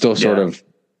 So I'm still sort of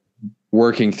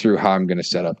working through how I'm going to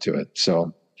set up to it.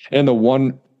 So, and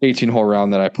the 18 hole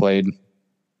round that I played,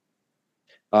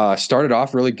 started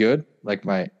off really good. Like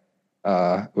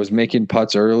was making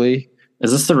putts early.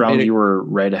 Is this the round you were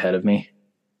right ahead of me?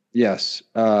 Yes.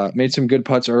 Made some good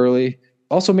putts early.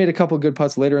 Also made a couple good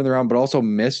putts later in the round, but also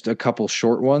missed a couple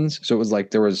short ones. So it was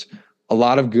there was a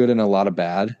lot of good and a lot of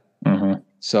bad. Mm-hmm.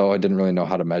 So I didn't really know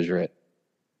how to measure it.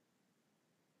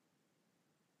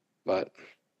 But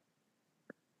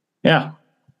yeah,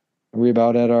 we're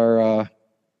about at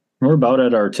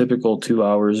our typical 2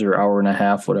 hours or hour and a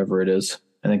half, whatever it is.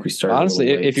 I think we started. Honestly,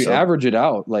 if you average it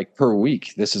out per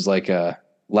week, this is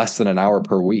less than an hour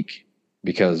per week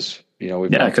because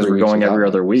because we're going every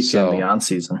other week in the on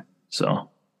season. So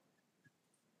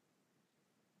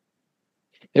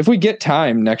if we get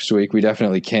time next week, we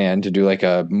definitely can to do a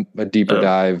deeper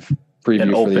dive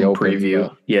preview for the open preview.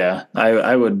 But. Yeah,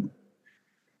 I would.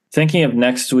 Thinking of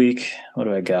next week, what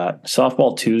do I got?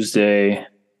 Softball Tuesday. I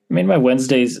mean, my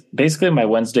Wednesdays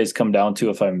come down to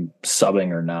if I'm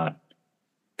subbing or not.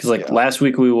 Because last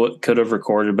week we could have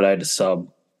recorded, but I had to sub.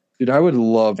 Dude, I would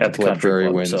love to play Prairie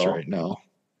Winds right now.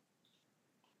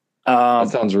 That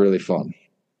sounds really fun.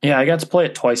 Yeah, I got to play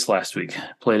it twice last week.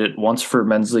 Played it once for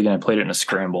men's league, and I played it in a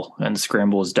scramble. And the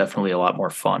scramble is definitely a lot more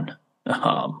fun,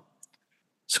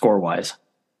 score-wise.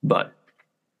 But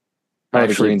how are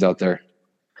the greens out there?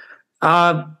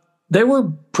 They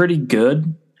were pretty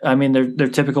good. I mean, they're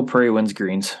typical Prairie Winds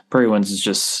greens. Prairie Winds is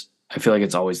just, I feel like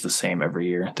it's always the same every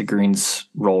year. The greens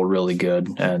roll really good,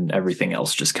 and everything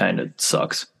else just kind of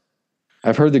sucks.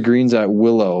 I've heard the greens at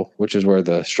Willow, which is where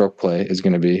the stroke play is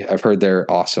going to be. I've heard they're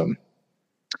awesome.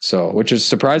 So, which is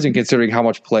surprising considering how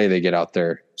much play they get out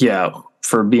there. Yeah,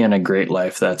 for being a Great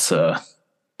Life, that's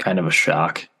kind of a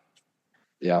shock.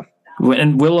 Yeah.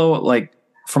 And Willow,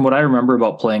 from what I remember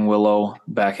about playing Willow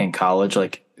back in college,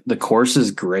 the course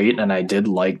is great, and I did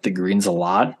like the greens a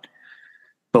lot.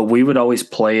 But we would always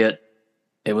play it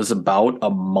it was about a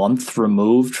month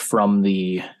removed from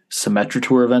the Symetra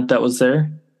Tour event that was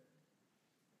there.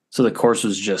 So the course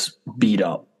was just beat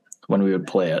up when we would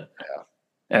play it. Yeah.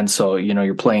 And so,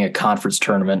 you're playing a conference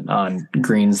tournament on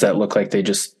greens that look like they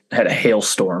just had a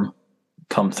hailstorm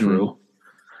come through.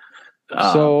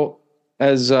 So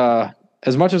as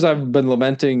much as I've been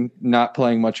lamenting not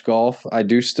playing much golf, I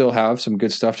do still have some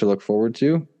good stuff to look forward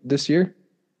to this year.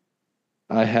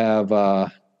 I have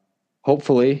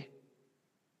hopefully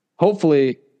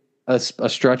a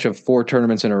stretch of 4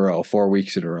 tournaments in a row, 4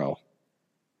 weeks in a row.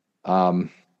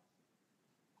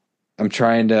 I'm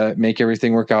trying to make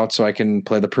everything work out so I can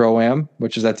play the Pro-Am,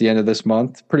 which is at the end of this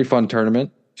month. Pretty fun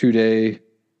tournament, 2-day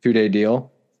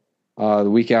deal. The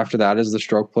week after that is the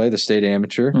Stroke Play, the state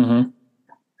amateur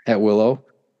at Willow.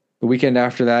 The weekend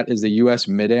after that is the U.S.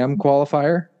 Mid-Am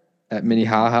qualifier at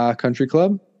Minnehaha Country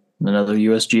Club. Another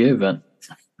USGA event.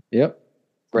 Yep.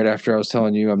 Right after I was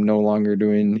telling you I'm no longer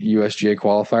doing USGA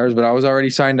qualifiers, but I was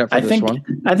already signed up for this one.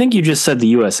 I think you just said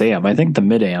the USAM. I think the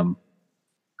Mid-Am.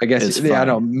 I guess, I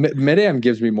know. Mid-Am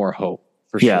gives me more hope,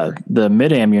 for sure. Yeah, the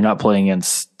Mid-Am, you're not playing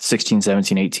against 16,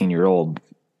 17, 18-year-old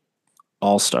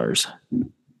all-stars.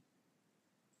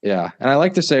 Yeah, and I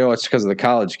like to say, it's because of the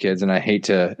college kids, and I hate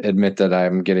to admit that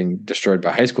I'm getting destroyed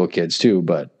by high school kids too,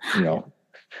 but,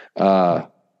 so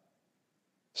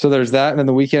there's that, and then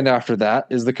the weekend after that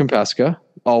is the Compesca,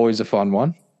 always a fun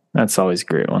one. That's always a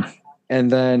great one.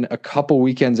 And then a couple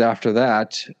weekends after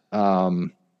that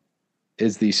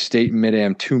is the state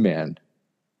Mid-Am 2-man.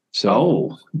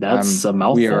 So that's a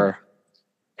mouthful. We are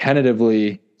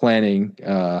tentatively planning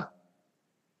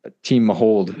Team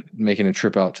Mahold making a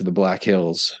trip out to the Black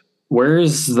Hills. Where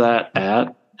is that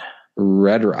at?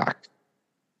 Red Rock.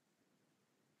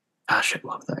 Gosh, I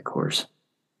love that course.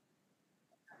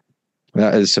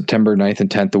 That is September 9th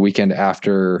and 10th, the weekend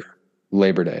after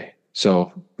Labor Day.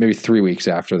 So maybe 3 weeks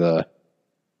after the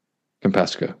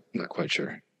Compesca. Not quite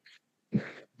sure.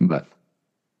 But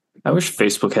I wish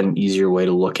Facebook had an easier way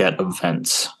to look at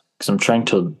events, because I'm trying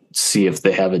to see if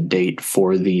they have a date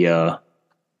for the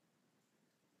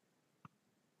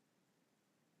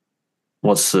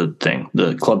what's the thing?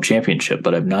 The club championship,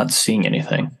 but I'm not seeing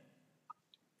anything. I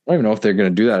don't even know if they're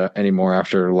going to do that anymore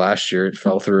after last year. It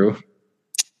fell through.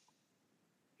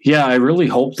 Yeah, I really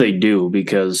hope they do,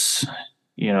 because,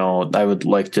 I would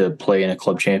like to play in a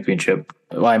club championship.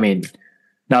 Well, I mean,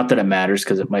 not that it matters,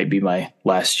 because it might be my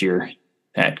last year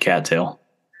at Cattail.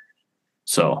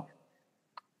 So,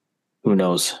 who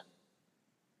knows?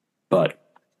 But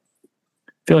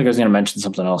I feel like I was going to mention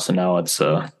something else, and now it's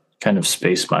kind of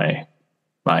spaced my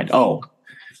mind. Oh,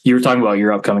 you were talking about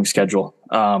your upcoming schedule.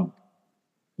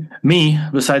 Me,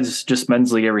 besides just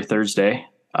men's league every Thursday,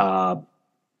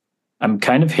 I'm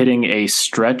kind of hitting a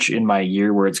stretch in my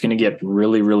year where it's going to get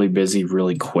really, really busy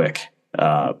really quick.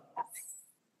 The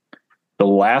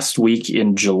last week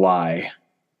in July,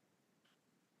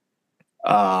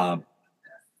 I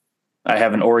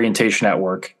have an orientation at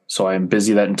work, so I'm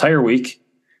busy that entire week.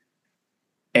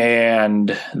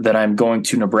 And then I'm going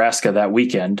to Nebraska that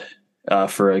weekend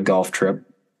for a golf trip.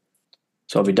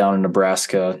 So I'll be down in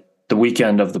Nebraska the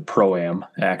weekend of the Pro-Am,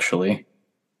 actually.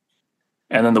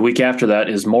 And then the week after that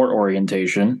is more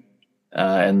orientation.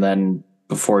 And then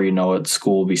before you know it,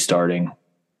 school will be starting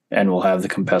and we'll have the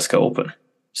Compesca Open.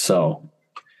 So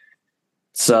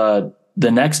it's the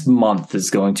next month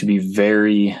is going to be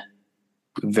very,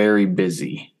 very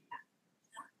busy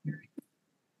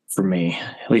for me.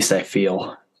 At least I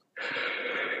feel.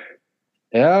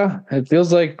 Yeah, it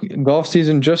feels like golf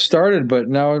season just started, but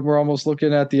now we're almost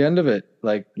looking at the end of it.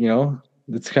 Like,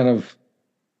 it's kind of,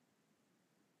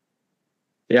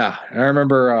 yeah. And I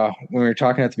remember when we were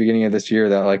talking at the beginning of this year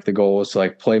that like the goal was to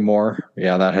like play more.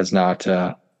 Yeah, that has not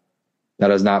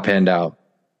panned out.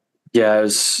 Yeah, I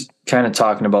was kind of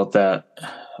talking about that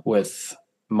with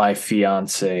my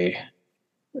fiance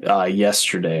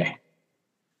yesterday.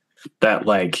 That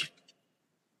like,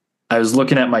 I was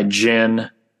looking at my gin,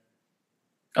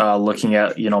 looking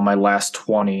at, my last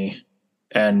 20,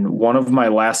 and one of my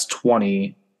last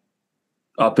 20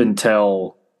 up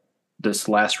until this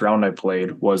last round I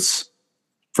played was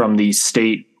from the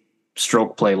state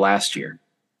stroke play last year.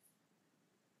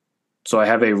 So I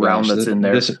have a round that's in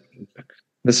there.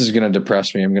 This is going to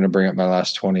depress me. I'm going to bring up my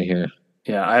last 20 here.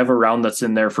 Yeah, I have a round that's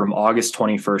in there from August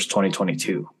 21st,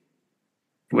 2022,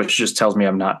 which just tells me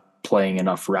I'm not playing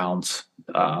enough rounds.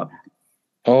 I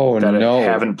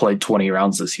haven't played 20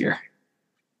 rounds this year.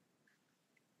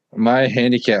 My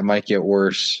handicap might get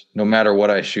worse no matter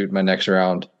what I shoot my next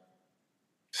round.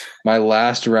 My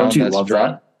last round that's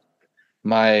dropped.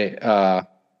 My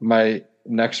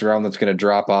next round that's going to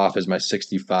drop off is my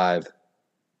 65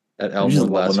 at I just Elmwood love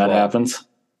last when that fall. happens.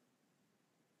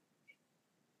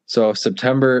 So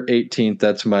September 18th,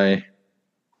 that's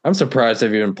I'm surprised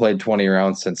I've even played 20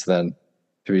 rounds since then,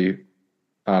 to be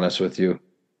honest with you.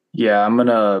 Yeah,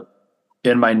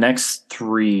 in my next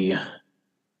 3,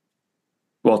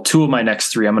 well, 2 of my next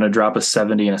 3, I'm going to drop a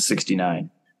 70 and a 69.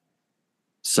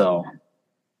 So.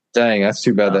 Dang, that's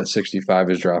too bad that 65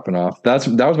 is dropping off. That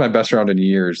was my best round in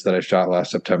years that I shot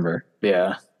last September.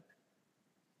 Yeah.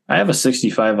 I have a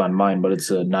 65 on mine, but it's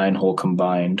a 9-hole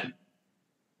combined.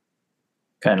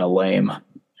 Kind of lame.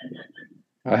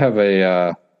 I have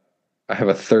a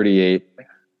 38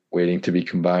 waiting to be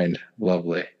combined.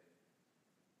 Lovely.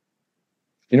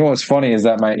 You know what's funny is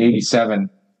that my 87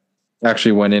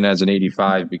 actually went in as an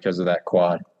 85 because of that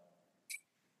quad.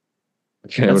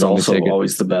 That's also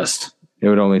always the best. It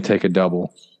would only take a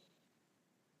double.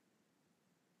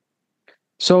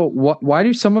 So why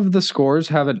do some of the scores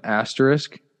have an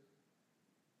asterisk?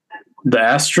 The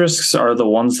asterisks are the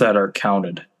ones that are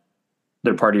counted.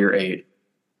 They're part of your 8.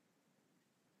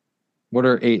 What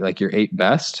are 8? Like your 8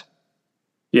 best?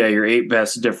 Yeah, your 8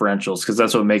 best differentials, because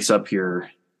that's what makes up your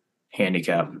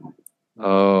handicap.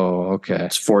 Oh, okay.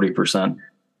 It's 40%.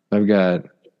 I've got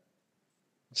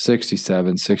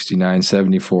 67, 69,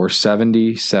 74,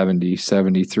 70, 70,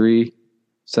 73,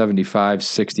 75,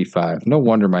 65. No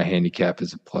wonder my handicap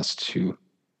is a +2.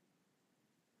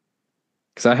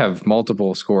 Because I have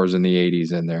multiple scores in the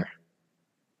 80s in there.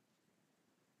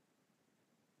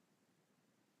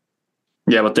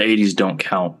 Yeah, but the 80s don't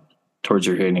count towards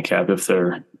your handicap if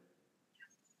they're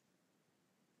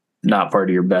not part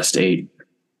of your best 8.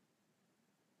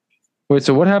 Wait,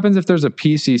 so what happens if there's a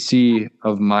PCC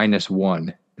of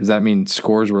 -1? Does that mean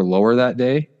scores were lower that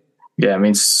day? Yeah, it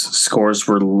means scores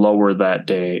were lower that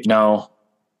day. No.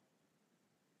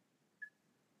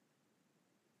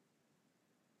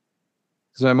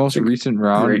 Because my most recent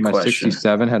round, my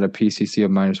 67 had a PCC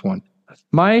of -1.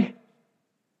 My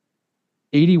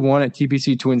 81 at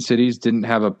TPC Twin Cities didn't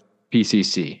have a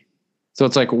PCC. So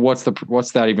it's like, what's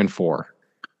that even for?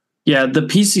 Yeah, the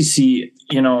PCC,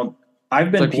 I've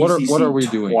been like, PCC what are we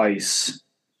doing? Twice.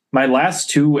 My last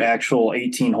 2 actual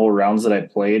 18-hole rounds that I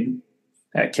played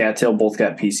at Cattail both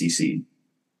got PCC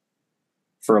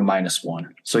for a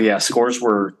 -1. So yeah, scores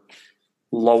were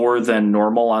lower than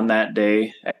normal on that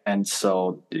day, and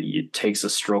so it takes a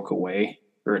stroke away,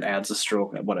 or it adds a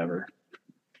stroke, whatever.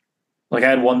 Like I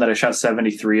had one that I shot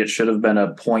 73. It should have been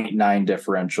a 0.9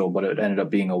 differential, but it ended up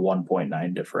being a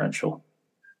 1.9 differential.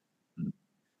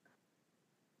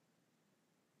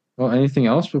 Well, anything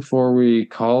else before we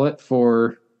call it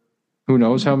for who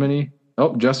knows how many?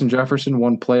 Oh, Justin Jefferson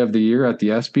won play of the year at the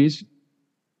ESPYs.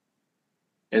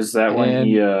 Is that when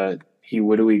he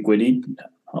whittled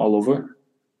all over?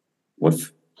 What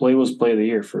play was play of the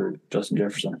year for Justin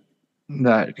Jefferson?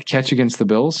 That catch against the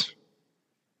Bills.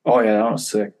 Oh yeah, that was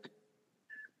sick.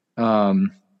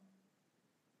 And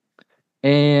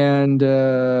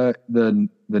the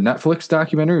Netflix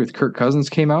documentary with Kirk Cousins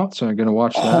came out, so I'm going to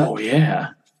watch that. Oh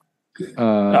yeah.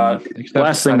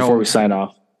 Last thing before we sign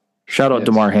off, shout out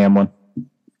DeMar Hamlin.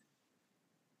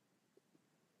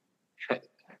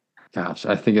 Gosh,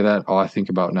 I think of that. All I think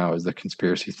about now is the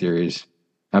conspiracy theories.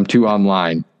 I'm too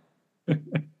online.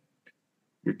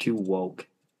 You're too woke.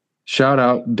 Shout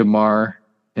out DeMar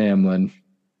Hamlin.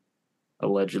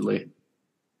 Allegedly.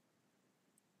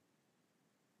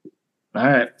 All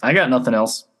right. I got nothing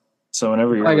else. So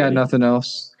whenever you're ready. Nothing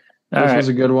else. This was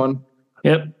a good one.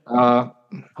 Yep.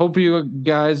 Hope you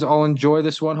guys all enjoy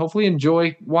this one. Hopefully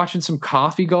enjoy watching some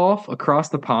coffee golf across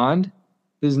the pond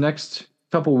this next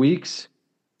couple weeks.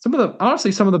 Some of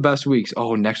the best weeks.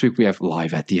 Oh, next week we have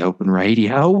Live at the Open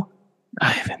Radio.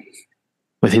 Ivan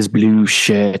with his blue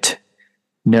shirt,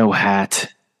 no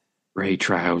hat, gray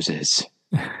trousers.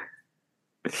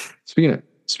 Speaking of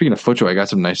FootJoy, I got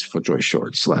some nice FootJoy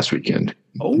shorts last weekend.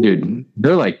 Oh. Dude,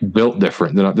 they're like built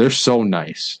different. They're so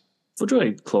nice.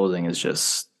 FootJoy clothing is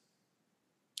just.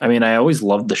 I mean, I always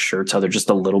loved the shirts how they're just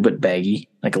a little bit baggy,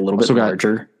 like a little bit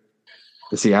larger.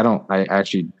 See, I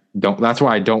actually don't. That's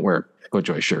why I don't wear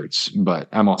FootJoy shirts. But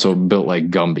I'm also built like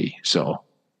Gumby, so.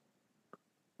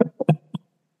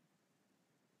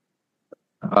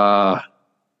 And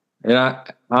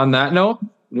on that note,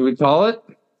 do we call it?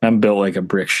 I'm built like a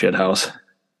brick shit house.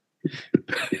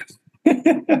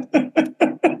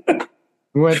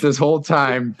 We went this whole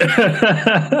time.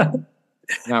 Had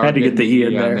to get the E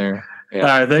in there. Yeah. All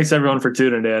right. Thanks everyone for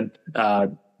tuning in.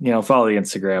 Follow the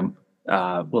Instagram.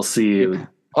 We'll see you.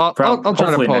 I'll try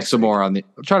to post some more on the.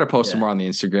 I'll try to post some more on the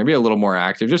Instagram. Be a little more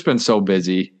active. Just been so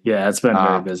busy. Yeah, it's been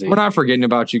very busy. We're not forgetting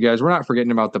about you guys. We're not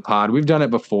forgetting about the pod. We've done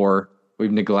it before.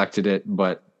 We've neglected it,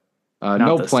 but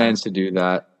No plans to do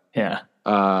that. Yeah.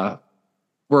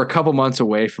 We're a couple months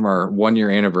away from our 1-year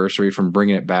anniversary from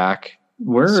bringing it back.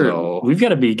 We've got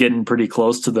to be getting pretty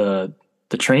close to the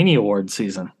trainee award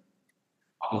season.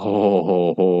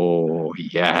 Oh,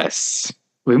 yes.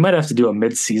 We might have to do a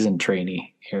mid-season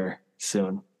trainee here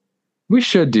soon. We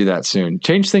should do that soon.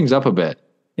 Change things up a bit.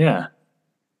 Yeah.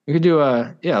 We could do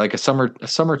like a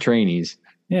summer trainees.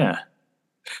 Yeah.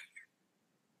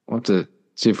 We'll have to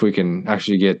see if we can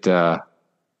actually get Mr.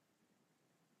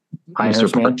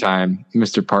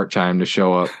 Part-Time to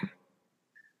show up.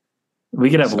 We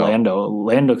could have Lando.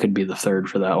 Lando could be the third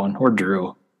for that one, or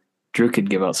Drew. Drew could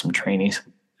give out some trainees.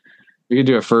 We could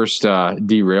do a first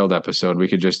derailed episode. We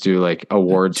could just do like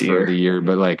awards for the year,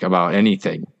 but like about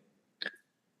anything.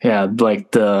 Yeah,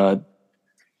 like who's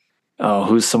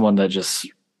someone that just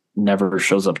never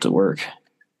shows up to work?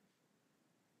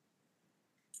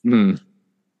 I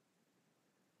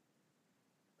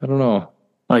don't know.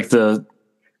 Like the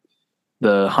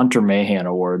Hunter Mahan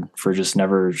Award for just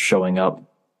never showing up.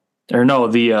 Or no,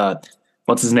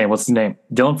 what's his name?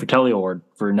 Dylan Fratelli Award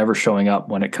for never showing up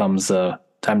when it comes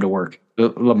time to work.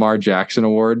 The Lamar Jackson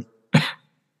Award.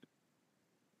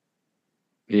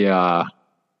 Yeah.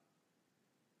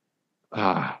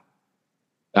 I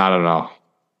don't know.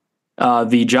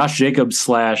 The Josh Jacobs /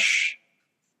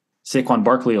 Saquon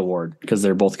Barkley Award, because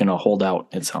they're both going to hold out,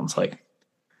 it sounds like.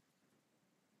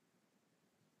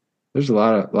 There's a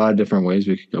lot of different ways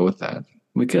we could go with that.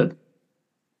 We could.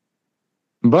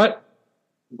 But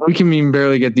we can even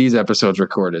barely get these episodes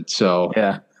recorded, so.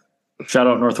 Yeah. Shout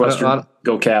out Northwestern.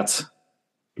 Go Cats.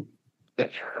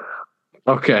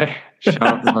 Okay. Shout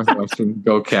out Northwestern.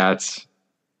 Go Cats.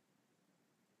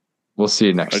 We'll see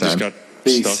you next time. I just got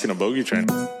stuck in a bogey train.